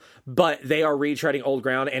you, but they are retreading old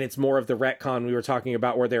ground, and it's more of the retcon we were talking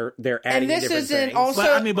about where they're adding and this different isn't things. Also,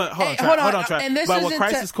 but hold on, Trey. And this but with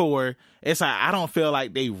Crisis Core, it's like, I don't feel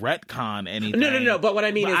like they retcon anything. No, but what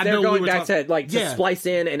I mean is they're going back to splice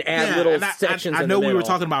in and add little sections I in know the we were middle.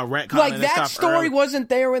 talking about retcon. Like, that story wasn't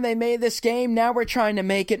there when they made this game. Now we're trying to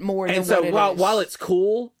make it more than what it is. While it's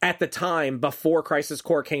cool, at the time, before Crisis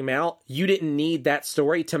Core came out, you didn't need that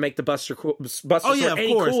story to make the Buster Sword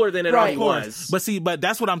any cooler than it already was. But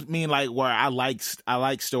that's what I mean, like, where I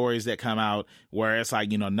like stories that come out where it's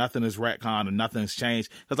like, you know, nothing is retconned and nothing's changed.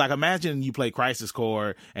 Because, like, imagine you play Crisis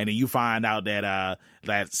Core and then you find out that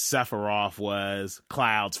Sephiroth was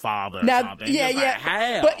Cloud's father. Now, or something.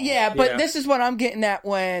 But this is what I'm getting at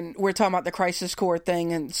when we're talking about the Crisis Core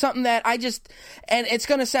thing, and something that and it's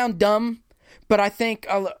going to sound dumb, but I think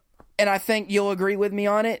you'll agree with me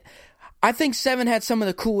on it. I think 7 had some of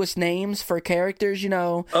the coolest names for characters, you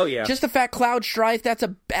know. Oh, yeah. Just the fact Cloud Strife, that's a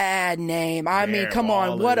bad name. I mean, come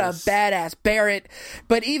on, what a badass. Barret.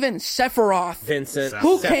 But even Sephiroth. Vincent.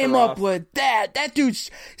 Who came up with that? That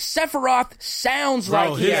dude's Sephiroth sounds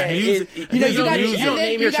like you don't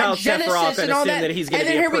name your child Sephiroth and assume that he's going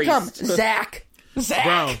to be a priest. And then here we come, Zack.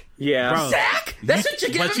 Bro. Yeah. Bro, Zack? That's what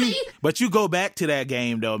you're giving me? But you go back to that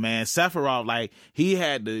game, though, man. Sephiroth, like, he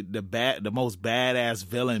had the most badass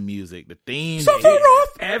villain music. The theme.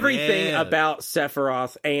 Sephiroth! Everything about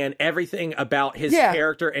Sephiroth and everything about his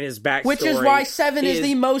character and his backstory. Which is why 7 is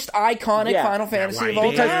the most iconic Final Fantasy of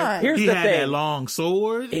all time. He had that long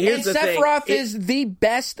sword. And Sephiroth is the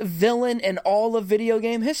best villain in all of video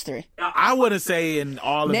game history. I wouldn't say in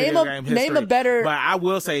all of video game history. Name a better... But I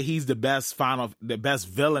will say he's the best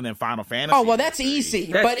villain in Final Fantasy. Oh, well, that's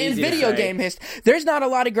easy. But in video game history, there's not a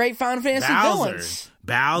lot of great Final Fantasy villains.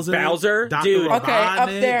 Bowser, Dr. dude. Okay, up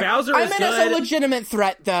there. Bowser I is mean, good. it's a legitimate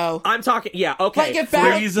threat, though. I'm talking, okay. Like if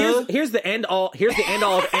Bowser, here's the end all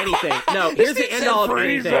of anything. No, here's the end all of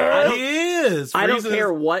anything. I don't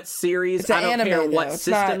care what series, I don't care what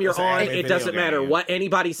system you're on. It doesn't matter what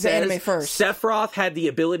anybody says. Sephiroth had the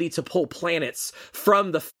ability to pull planets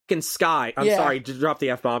from the fucking sky. I'm sorry to drop the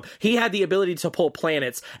F-bomb. He had the ability to pull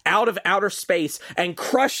planets out of outer space and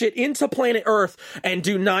crush it into planet Earth and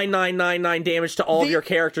do 9999 damage to all of your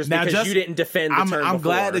characters because you didn't defend the turn before. I'm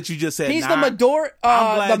glad that you just said he's the Madara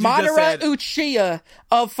Uchiha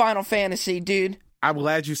of Final Fantasy, dude. I'm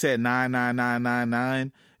glad you said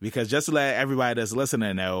 99999 because just to let everybody that's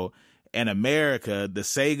listening know, in America, the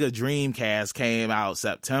Sega Dreamcast came out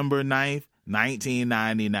September 9th,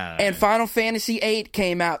 1999. And Final Fantasy VIII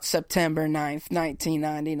came out September 9th,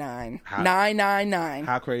 1999. 999.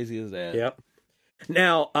 How crazy is that? Yep.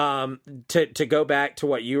 Now, to go back to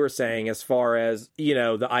what you were saying as far as, you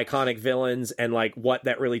know, the iconic villains and like what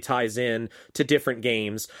that really ties in to different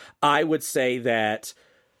games, I would say that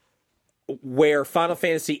where Final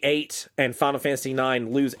Fantasy VIII and Final Fantasy IX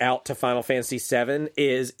lose out to Final Fantasy VII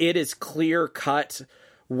is it is clear cut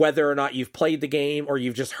whether or not you've played the game or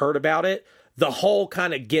you've just heard about it. The whole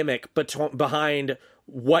kind of gimmick behind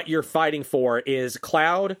what you're fighting for is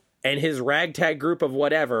Cloud and his ragtag group of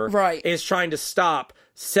whatever is trying to stop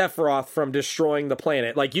Sephiroth from destroying the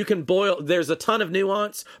planet. Like, you can there's a ton of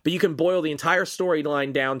nuance, but you can boil the entire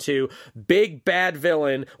storyline down to big bad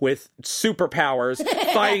villain with superpowers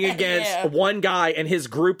fighting against one guy and his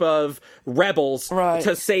group of rebels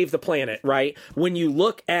to save the planet, right? When you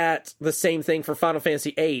look at the same thing for Final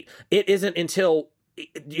Fantasy VIII, it isn't until,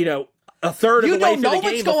 you know, a third of the way through the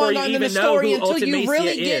game before you even know who Ultimacia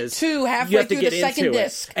really is. You have to get the second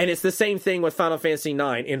disc. And it's the same thing with Final Fantasy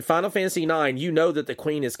IX. In Final Fantasy IX, you know that the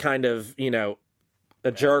Queen is kind of, you know,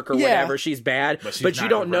 a jerk or whatever. She's bad, but you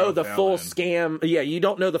don't know the full scam. Yeah, you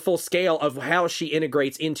don't know the full scale of how she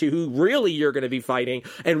integrates into who really you're going to be fighting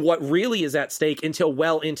and what really is at stake until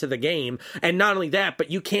well into the game. And not only that, but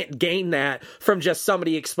you can't gain that from just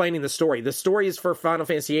somebody explaining the story. The story is for Final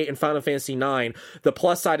Fantasy VIII and Final Fantasy IX. The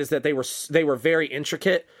plus side is that they were very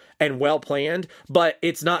intricate and well planned, but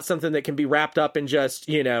it's not something that can be wrapped up in just,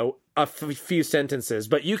 a few sentences,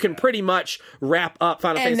 but you can pretty much wrap up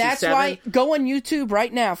Final Fantasy VII. And that's why, go on YouTube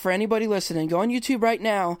right now, for anybody listening, go on YouTube right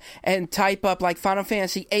now and type up like Final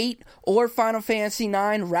Fantasy VIII or Final Fantasy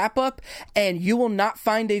IX wrap up, and you will not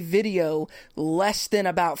find a video less than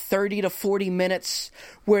about 30 to 40 minutes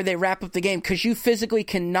where they wrap up the game, because you physically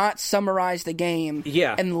cannot summarize the game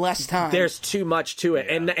in less time. There's too much to it.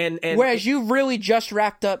 And whereas you really just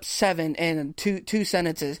wrapped up 7 in two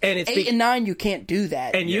sentences. And 8 and 9, you can't do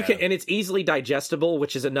that. And you can, and it's easily digestible,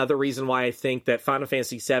 which is another reason why I think that Final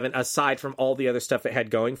Fantasy VII, aside from all the other stuff it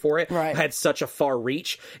had going for it, had such a far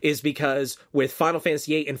reach, is because with Final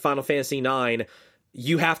Fantasy VIII and Final Fantasy IX,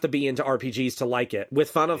 you have to be into RPGs to like it.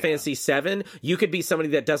 With Final Fantasy VII, you could be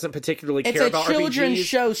somebody that doesn't particularly care about RPGs. It's a children's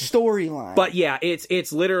show storyline. But yeah,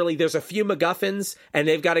 it's literally, there's a few MacGuffins, and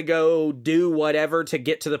they've got to go do whatever to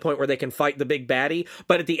get to the point where they can fight the big baddie.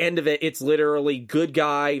 But at the end of it, it's literally good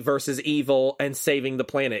guy versus evil and saving the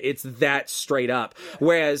planet. It's that straight up.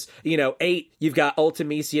 Whereas, 8, you've got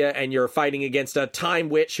Ultimecia, and you're fighting against a time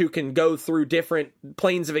witch who can go through different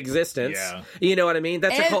planes of existence. Yeah. You know what I mean?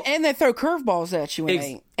 And they throw curveballs at you.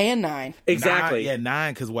 8 and 9. Exactly.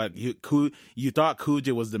 9, because what you thought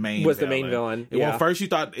Kuja was the main villain. Well, first you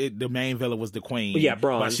thought the main villain was the queen. Yeah,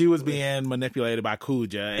 Braun. But she was being manipulated by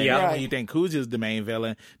Kuja. And then when you think Kuja is the main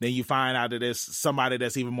villain, then you find out that there's somebody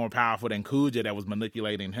that's even more powerful than Kuja that was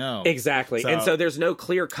manipulating him. Exactly. And so there's no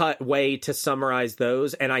clear-cut way to summarize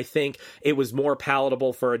those, and I think it was more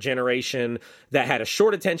palatable for a generation that had a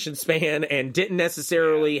short attention span and didn't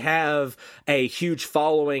necessarily have a huge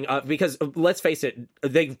following of, because let's face it,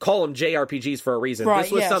 they call them JRPGs for a reason. Right,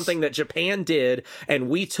 this was something that Japan did, and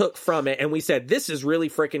we took from it, and we said, this is really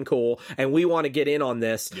freaking cool, and we want to get in on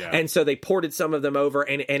this. Yeah. And so they ported some of them over,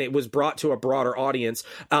 and it was brought to a broader audience.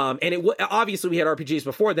 And obviously we had RPGs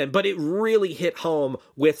before then, but it really hit home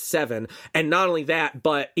with 7. And not only that,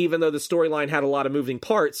 but even though the storyline had a lot of moving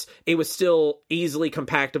parts, it was still easily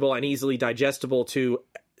compactable and easily digestible to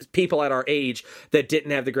people at our age that didn't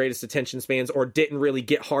have the greatest attention spans or didn't really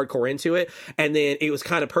get hardcore into it. And then it was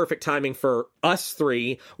kind of perfect timing for us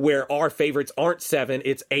 3, where our favorites aren't 7,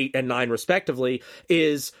 it's 8 and 9 respectively,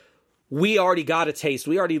 is we already got a taste.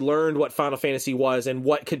 We already learned what Final Fantasy was and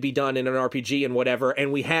what could be done in an RPG and whatever.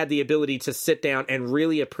 And we had the ability to sit down and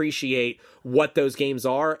really appreciate what those games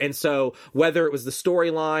are. And so whether it was the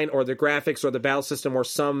storyline or the graphics or the battle system or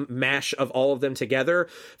some mash of all of them together,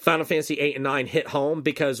 Final Fantasy 8 and 9 hit home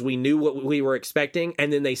because we knew what we were expecting.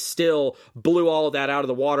 And then they still blew all of that out of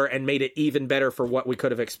the water and made it even better for what we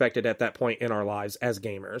could have expected at that point in our lives as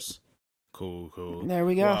gamers. Cool. There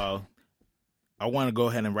we go. Well, I want to go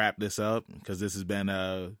ahead and wrap this up because this has been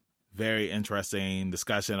a very interesting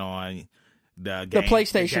discussion on the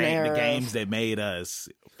PlayStation era. The games that made us,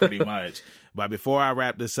 pretty much. But before I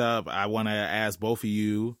wrap this up, I want to ask both of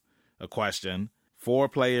you a question. 4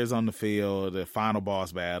 players on the field, the final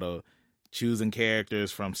boss battle, choosing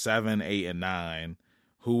characters from 7, 8, and 9.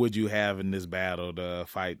 Who would you have in this battle to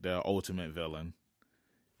fight the ultimate villain?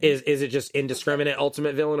 Is it just indiscriminate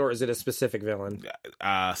ultimate villain, or is it a specific villain?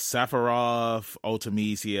 Sephiroth,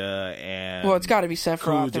 Ultimecia, and well, it's got to be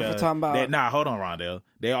Sephiroth. If we're talking about. Hold on, Rondell.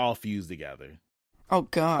 They all fused together. Oh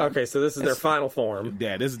God. Okay, so this is their final form.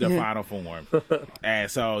 Yeah, this is their final form, and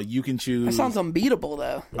so you can choose. That sounds unbeatable,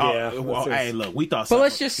 though. Yeah. Well, hey, look, we thought. But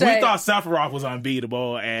let's just say we thought Sephiroth was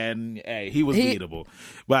unbeatable, and hey, he was beatable.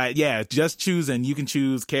 But yeah, just choosing. You can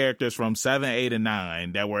choose characters from 7, 8, and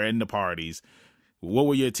 9 that were in the parties. What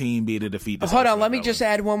will your team be to defeat this? Hold on, let me just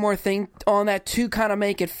add one more thing on that to kind of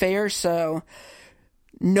make it fair. So,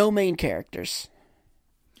 no main characters.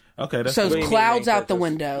 Okay, that's so Cloud's out the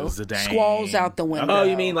window, Squall's out the window. Oh,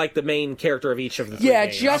 you mean like the main character of each of the 3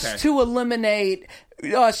 games. Just to eliminate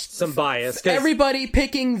some bias. Everybody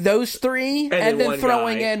picking those 3 and then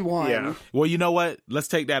throwing in one. Yeah. Well, you know what? Let's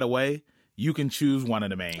take that away. You can choose one of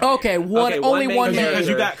the main. Okay, only one main.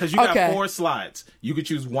 Because you got 4 slots. You can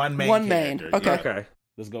choose one main. One main. Character. Okay.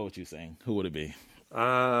 Let's go with you saying. Who would it be?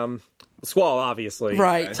 Squall, obviously.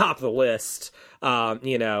 Right. Top of the list. I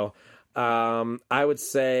would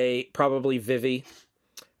say probably Vivi.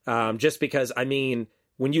 Just because, I mean,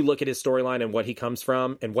 when you look at his storyline and what he comes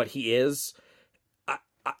from and what he is,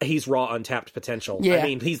 he's raw untapped potential. Yeah. I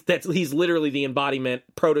mean, he's literally the embodiment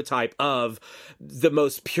prototype of the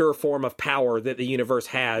most pure form of power that the universe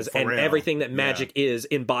has, and real. everything that magic is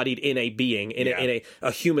embodied in a being, in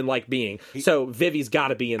a human-like being. So Vivi's got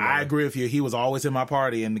to be in there. I agree with you. He was always in my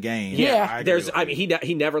party in the game. Yeah.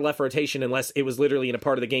 He never left rotation unless it was literally in a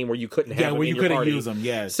part of the game where you couldn't have him where in you your couldn't party. use him.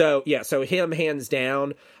 Yes. So him hands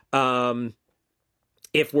down.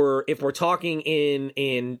 If we're talking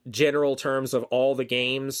in general terms of all the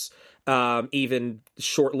games, even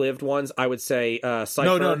short-lived ones, I would say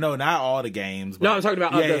Cypher. No, not all the games. No, I'm talking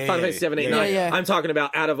about the Final Fantasy 7, 8, 9. Yeah. I'm talking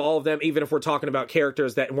about out of all of them, even if we're talking about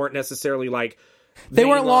characters that weren't necessarily like They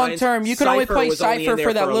weren't lines, long-term. You could only play was only in Cypher there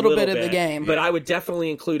for that a little bit of the game. But I would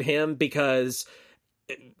definitely include him because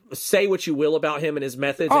say what you will about him and his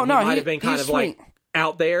methods, Oh, and no, he might have been kind he's of sweet. like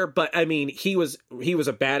out there, but I mean, he was a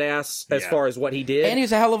badass as far as what he did, And he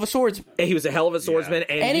was a hell of a swordsman. he was a hell of a swordsman,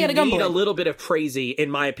 and he you had a need gunblade. a little bit of crazy, in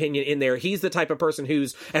my opinion, in there. He's the type of person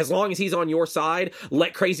who's, as long as he's on your side,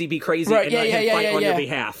 let crazy be crazy, Right, and let him fight on your yeah.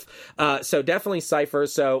 behalf. So definitely Cypher.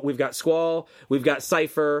 So we've got Squall, we've got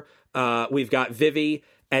Cypher, we've got Vivi,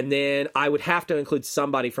 and then I would have to include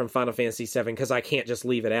somebody from Final Fantasy VII because I can't just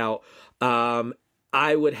leave it out.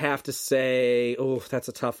 I would have to say, oh, that's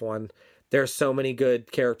a tough one. There are so many good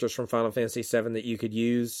characters from Final Fantasy VII that you could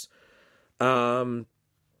use. God,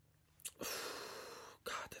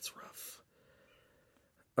 that's rough.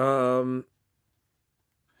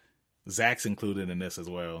 Zach's included in this as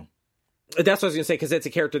well. That's what I was going to say, because it's a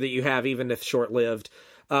character that you have, even if short-lived.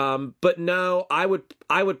 But no, I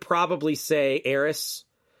would probably say Eris.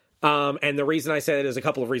 And the reason I say that is a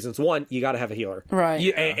couple of reasons. One, you got to have a healer, Right?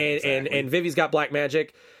 And Vivi's got black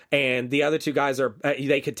magic, and the other two guys are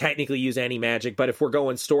they could technically use any magic, but if we're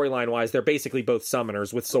going storyline wise, they're basically both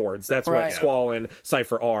summoners with swords. That's what Right. Squall and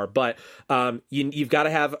Cypher are. But you've got to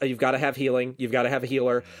have healing, you've got to have a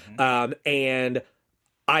healer, and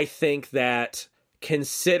I think that,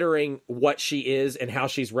 considering what she is and how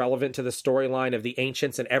she's relevant to the storyline of the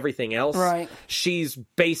ancients and everything else, Right. she's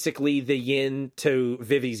basically the yin to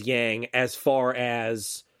Vivi's yang as far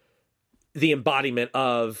as the embodiment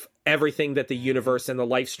of everything that the universe and the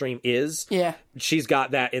life stream is. Yeah. She's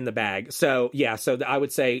got that in the bag. So yeah, I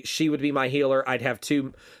would say she would be my healer. I'd have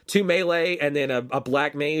two melee and then a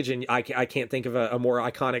black mage, and I can't think of a more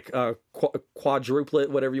iconic quadruplet,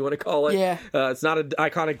 whatever you want to call it. Yeah. It's not an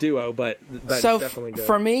iconic duo, but So it's definitely good.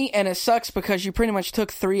 for me, and it sucks because you pretty much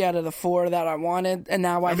took 3 out of the 4 that I wanted, and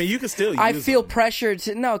now I mean, you can still use I feel them. pressured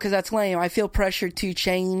to because that's lame. I feel pressured to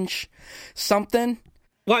change something.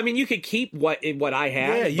 Well, I mean, you could keep what I Yeah,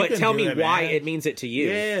 have, you but can tell do me it, why man. it means it to you.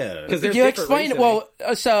 Yeah. Because there's You different explain it. reasoning.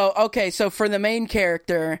 Well, so for the main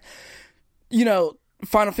character,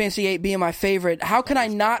 Final Fantasy VIII being my favorite, how can I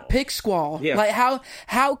not pick Squall? Yeah. Like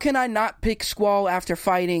how can I not pick Squall after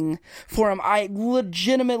fighting for him? I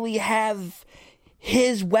legitimately have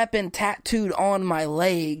his weapon tattooed on my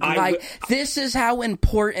leg. This is how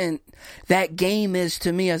important that game is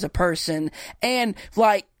to me as a person. And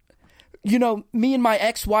me and my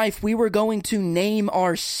ex-wife, we were going to name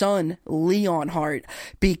our son Leonhardt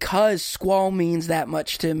because Squall means that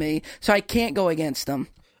much to me. So I can't go against him.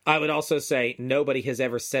 I would also say nobody has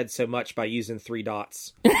ever said so much by using 3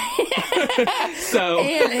 dots. So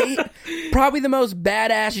And probably the most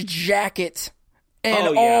badass jacket in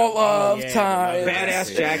Oh, yeah. all Oh, of yeah. time.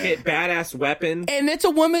 badass jacket, badass weapon. And it's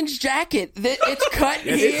a woman's jacket. It's cut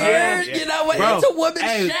here. yeah. You know what? Bro, It's a woman's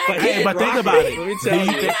hey, jacket. but think Rocket, about it. let me tell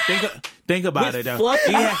Do you you. think about it, With though.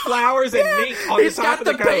 fluffy flowers and mink on He's the top got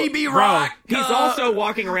of the coat. baby Bro, rock. He's also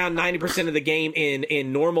walking around 90% of the game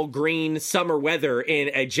in normal green summer weather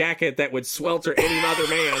in a jacket that would swelter any other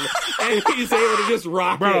man. And he's able to just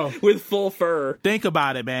rock Bro. it with full fur. Think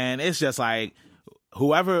about it, man. It's just like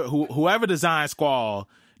whoever designed Squall,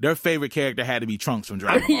 their favorite character had to be Trunks from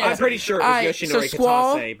Dragon Ball. I'm pretty sure it was Alright, Yoshinori so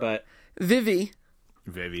Squall- Kitase, but Vivi.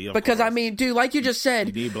 Vivi, of Because, course. dude, like you just you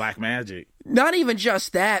said, need black magic. not even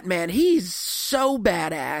just that, man. He's so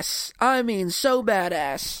badass. So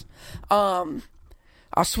badass.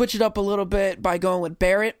 I'll switch it up a little bit by going with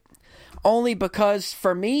Barret. Only because,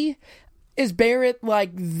 for me, is Barret,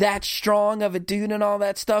 that strong of a dude and all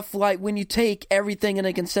that stuff? When you take everything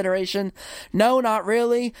into consideration, no, not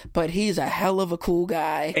really, but he's a hell of a cool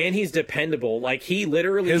guy. and he's dependable. He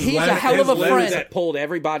literally He's a hell of a friend. that pulled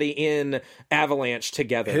everybody in Avalanche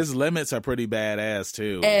together. His limits are pretty badass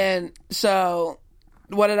too. And so,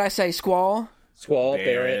 what did I say? Squall? Squall,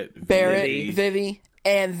 Barret, Vivi.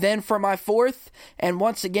 And then for my 4th, and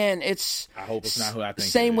once again, it's I hope it's not who I think.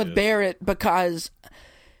 same it with is. Barret because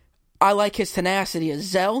I like his tenacity as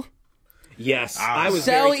Zell. Yes, I was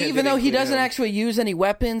Cell, even though he doesn't actually use any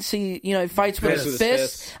weapons, he fights with his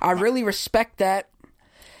fists. I really respect that.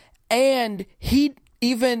 And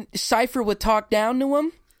Cypher would talk down to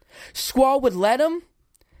him. Squall would let him.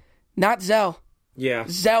 Not Zell. Yeah.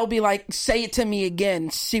 Zell be like, say it to me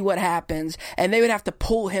again, see what happens. And they would have to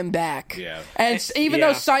pull him back. Yeah. And even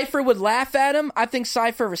though Cypher would laugh at him, I think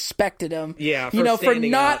Cypher respected him. Yeah. For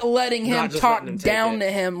not letting him talk down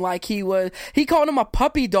to him like he was. He called him a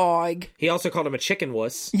puppy dog. He also called him a chicken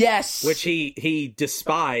wuss. Yes. Which he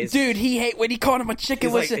despised. Dude, he hate when he called him a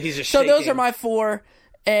chicken wuss. He's just so shaking. those are my 4.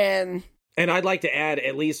 And I'd like to add,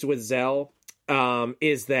 at least with Zell,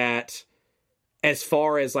 is that as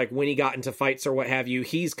far as like when he got into fights or what have you,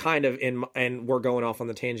 he's kind of and we're going off on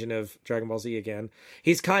the tangent of Dragon Ball Z again.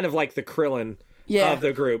 He's kind of like the Krillin of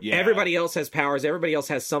the group. Yeah. Everybody else has powers. Everybody else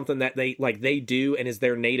has something that they do and is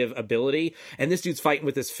their native ability. And this dude's fighting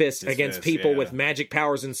with his fists against people with magic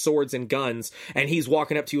powers and swords and guns. And he's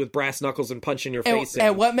walking up to you with brass knuckles and punching your face in.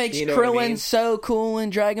 And what makes Krillin so cool in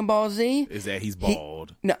Dragon Ball Z is that he's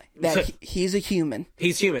bald. He's a human.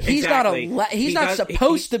 He's human. He's exactly. He's not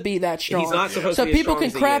supposed to be that strong. He's not supposed so to be people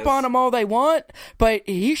can crap on him all they want, but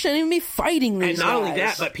he shouldn't even be fighting these guys. And not only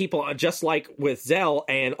that, but people, just like with Zell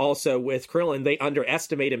and also with Krillin, they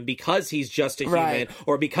underestimate him because he's just a human,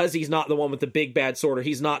 or because he's not the one with the big bad sword, or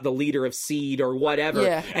he's not the leader of Seed or whatever.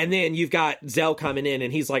 Yeah. And then you've got Zell coming in,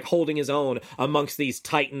 and he's like holding his own amongst these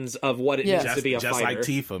titans of what it means to be a just fighter. Like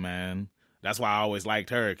Tifa, man. That's why I always liked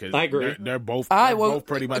her, because I agree. They're both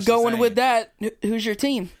pretty much going the same. with that. Who's your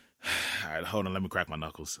team? All right, hold on. Let me crack my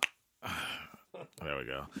knuckles. There we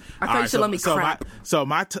go. I thought you said let me crack.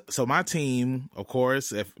 My team, of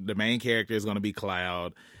course, if the main character is going to be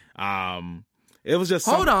Cloud, it was just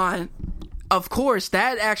hold on. Of course,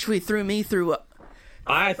 that actually threw me through.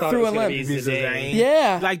 I thought it was going to be Zidane.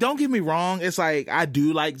 Yeah. Like, don't get me wrong. It's like, I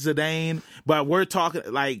do like Zidane, but we're talking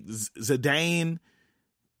like Zidane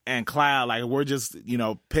and Cloud, like we're just,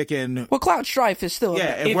 picking. Well, Cloud Strife is still.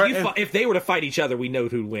 Yeah. If they were to fight each other, we know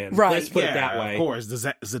who'd win. Right. Let's put it that way. Of course,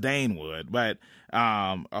 Zidane would. But,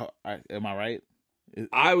 am I right?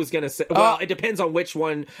 I was going to say, well, it depends on which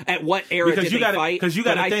one, at what era did they fight. Because you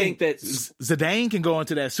got to think that Zidane can go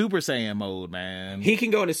into that Super Saiyan mode, man. He can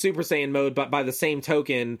go into Super Saiyan mode, but by the same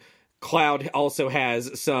token, Cloud also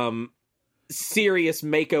has some serious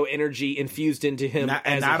Mako energy infused into him.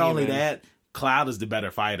 Not only that, Cloud is the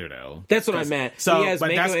better fighter, though. That's what I meant. So, he has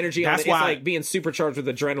Mako energy on it. It's like being supercharged with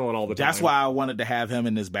adrenaline all the time. That's why I wanted to have him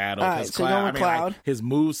in this battle. All right, so Cloud. Like, his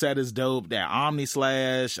moveset is dope. That Omni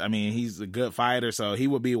Slash, he's a good fighter, so he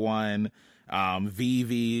would be one.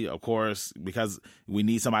 Vivi, of course, because we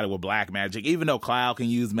need somebody with black magic. Even though Cloud can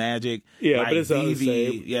use magic, but it's not the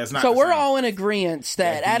same. Yeah, it's not. So the we're same. all in agreement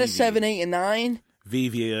that out of 7, 8, and 9,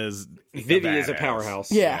 Vivi is a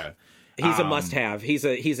powerhouse. Yeah. He's a must-have. He's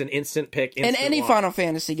an instant pick. In any Final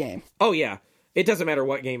Fantasy game. Oh, yeah. It doesn't matter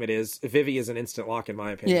what game it is. Vivi is an instant lock, in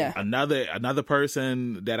my opinion. Yeah. Another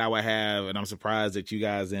person that I would have, and I'm surprised that you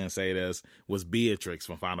guys didn't say this, was Beatrix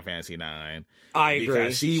from Final Fantasy IX. I agree.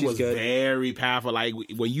 Because she's was good. Very powerful. Like,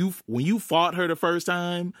 when you fought her the first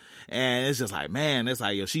time, and it's just like, man, it's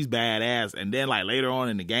like, yo, she's badass. And then, like, later on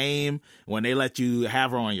in the game, when they let you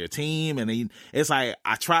have her on your team, and it's like,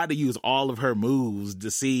 I tried to use all of her moves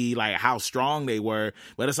to see, like, how strong they were,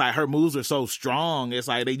 but it's like, her moves are so strong, it's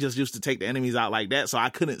like, they just used to take the enemies out like that, so I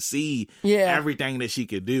couldn't see everything that she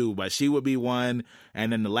could do. But she would be one,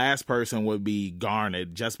 and then the last person would be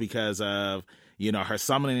Garnet, just because of her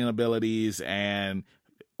summoning abilities and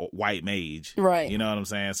white mage, right? You know what I'm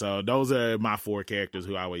saying? So those are my 4 characters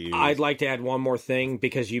who I would use. I'd like to add one more thing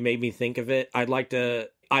because you made me think of it. I'd like to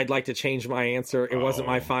change my answer. It wasn't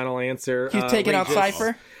my final answer. You taking out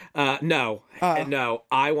Cypher? No.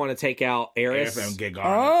 I want to take out Aeris and get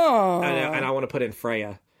Garnet. Oh, and I want to put in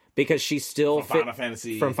Freya. Because she's still from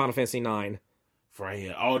Final Fantasy IX.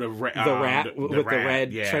 Freya. Oh, the rat with the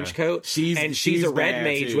red trench coat. She's a red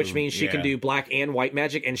mage, too. Which means she can do black and white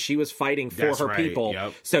magic, and she was fighting for her people.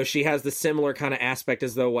 Yep. So she has the similar kind of aspect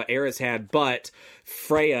as though what Aeris had, but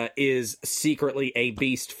Freya is secretly a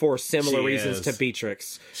beast for similar reasons to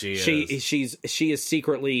Beatrix. She is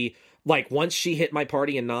secretly. Like, once she hit my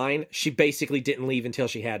party in 9, she basically didn't leave until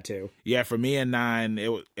she had to. Yeah, for me in 9,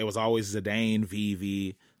 it was always Zidane,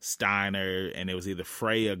 Vivi, Steiner, and it was either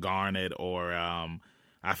Freya, Garnet, or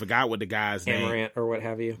I forgot what the guy's name. Amarant or what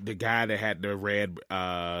have you. The guy that had the red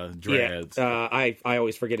dreads. Yeah, I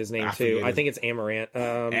always forget his name too. I think it's Amarant.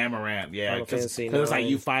 Amaranth, yeah. Because it's like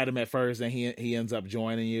you fight him at first and he ends up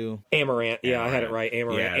joining you. Amaranth, yeah, Amaranth. I had it right.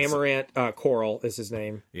 Amaranth. Yeah, Amaranth Coral is his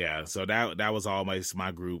name. Yeah, so that was always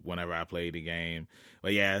my group whenever I played the game.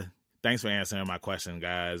 But yeah, thanks for answering my question,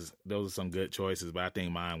 guys. Those are some good choices, but I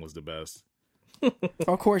think mine was the best.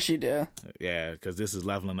 Of course you do. Yeah, because this is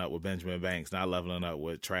leveling up with Benjamin Banks, not leveling up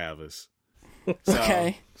with Travis. So,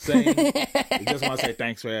 okay. I just want to say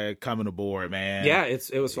thanks for coming aboard, man. Yeah,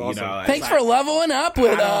 it was awesome. Thanks for leveling up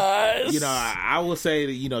with us. I will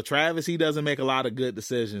say that, Travis, he doesn't make a lot of good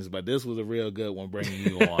decisions, but this was a real good one bringing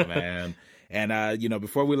you on, man. And,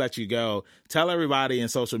 before we let you go, tell everybody in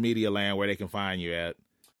social media land where they can find you at.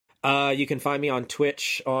 You can find me on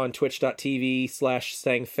Twitch, on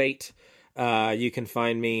twitch.tv/SangFate. You can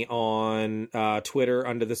find me on Twitter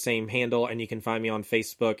under the same handle, and you can find me on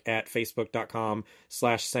Facebook at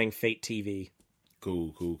facebook.com/SangFateTV.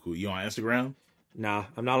 Cool. You on Instagram? Nah,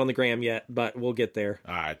 I'm not on the gram yet, but we'll get there.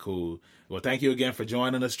 All right, cool. Well, thank you again for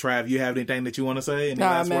joining us, Trav. You have anything that you want to say? Any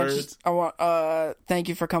last words? I want thank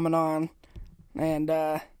you for coming on, and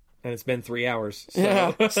it's been 3 hours. So.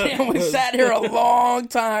 Yeah, we sat here a long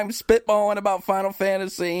time spitballing about Final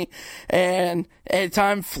Fantasy, and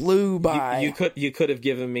time flew by. You could have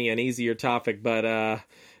given me an easier topic, but But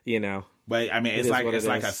I mean, it's like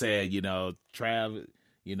I said, Trav.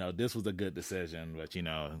 This was a good decision, but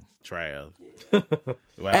Trav.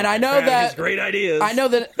 Well, and I know that great ideas. I know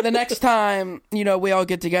that the next time we all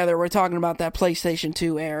get together, we're talking about that PlayStation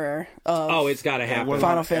 2 era. It's got to happen.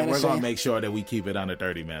 Final Fantasy. We're gonna make sure that we keep it under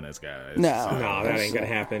 30 minutes, guys. No, that ain't gonna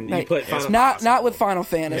happen. You put not with Final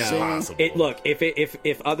Fantasy. Look,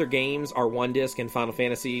 if other games are one disc and Final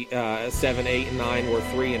Fantasy 7, 8, and 9 were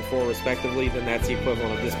 3 and 4 respectively, then that's the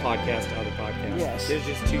equivalent of this podcast to other podcasts. Yes. There's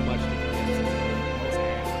just too much to condense.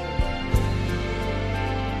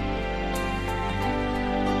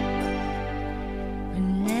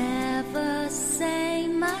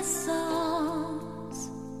 My songs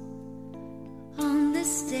on the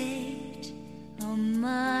stage on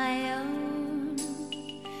my own.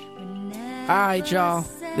 Alright, y'all.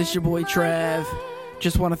 This is your boy Trav.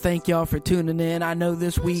 Just want to thank y'all for tuning in. I know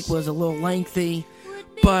this week was a little lengthy,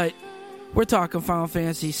 but we're talking Final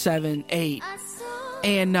Fantasy 7, 8,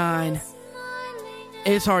 and 9.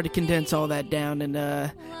 It's hard to condense all that down in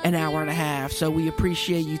an hour and a half, so we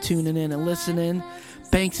appreciate you tuning in and listening.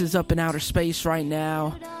 Banks is up in outer space right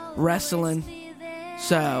now, wrestling.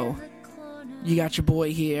 So, you got your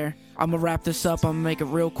boy here. I'm going to wrap this up. I'm going to make it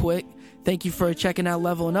real quick. Thank you for checking out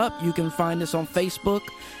Leveling Up. You can find us on Facebook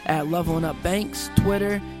at Leveling Up Banks,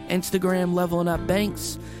 Twitter, Instagram, Leveling Up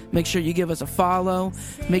Banks. Make sure you give us a follow.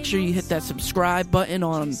 Make sure you hit that subscribe button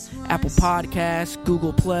on Apple Podcasts,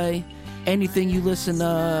 Google Play, anything you listen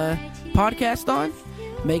to podcast on.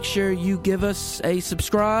 Make sure you give us a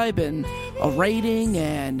subscribe and a rating,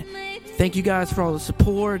 and thank you guys for all the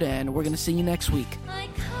support, and we're going to see you next week.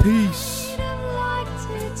 Peace.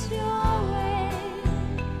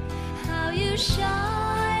 Shine.